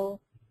 April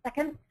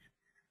 2nd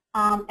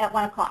at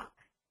 1 o'clock.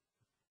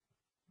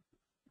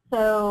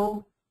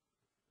 So,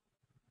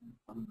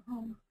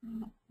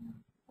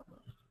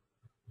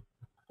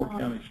 What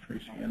county is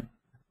Tracy in?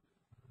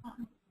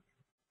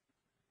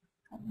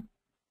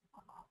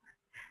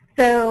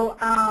 So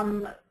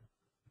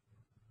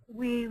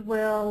we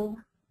will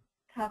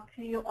talk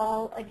to you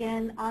all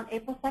again on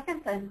April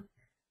 2nd then.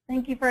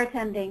 Thank you for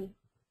attending.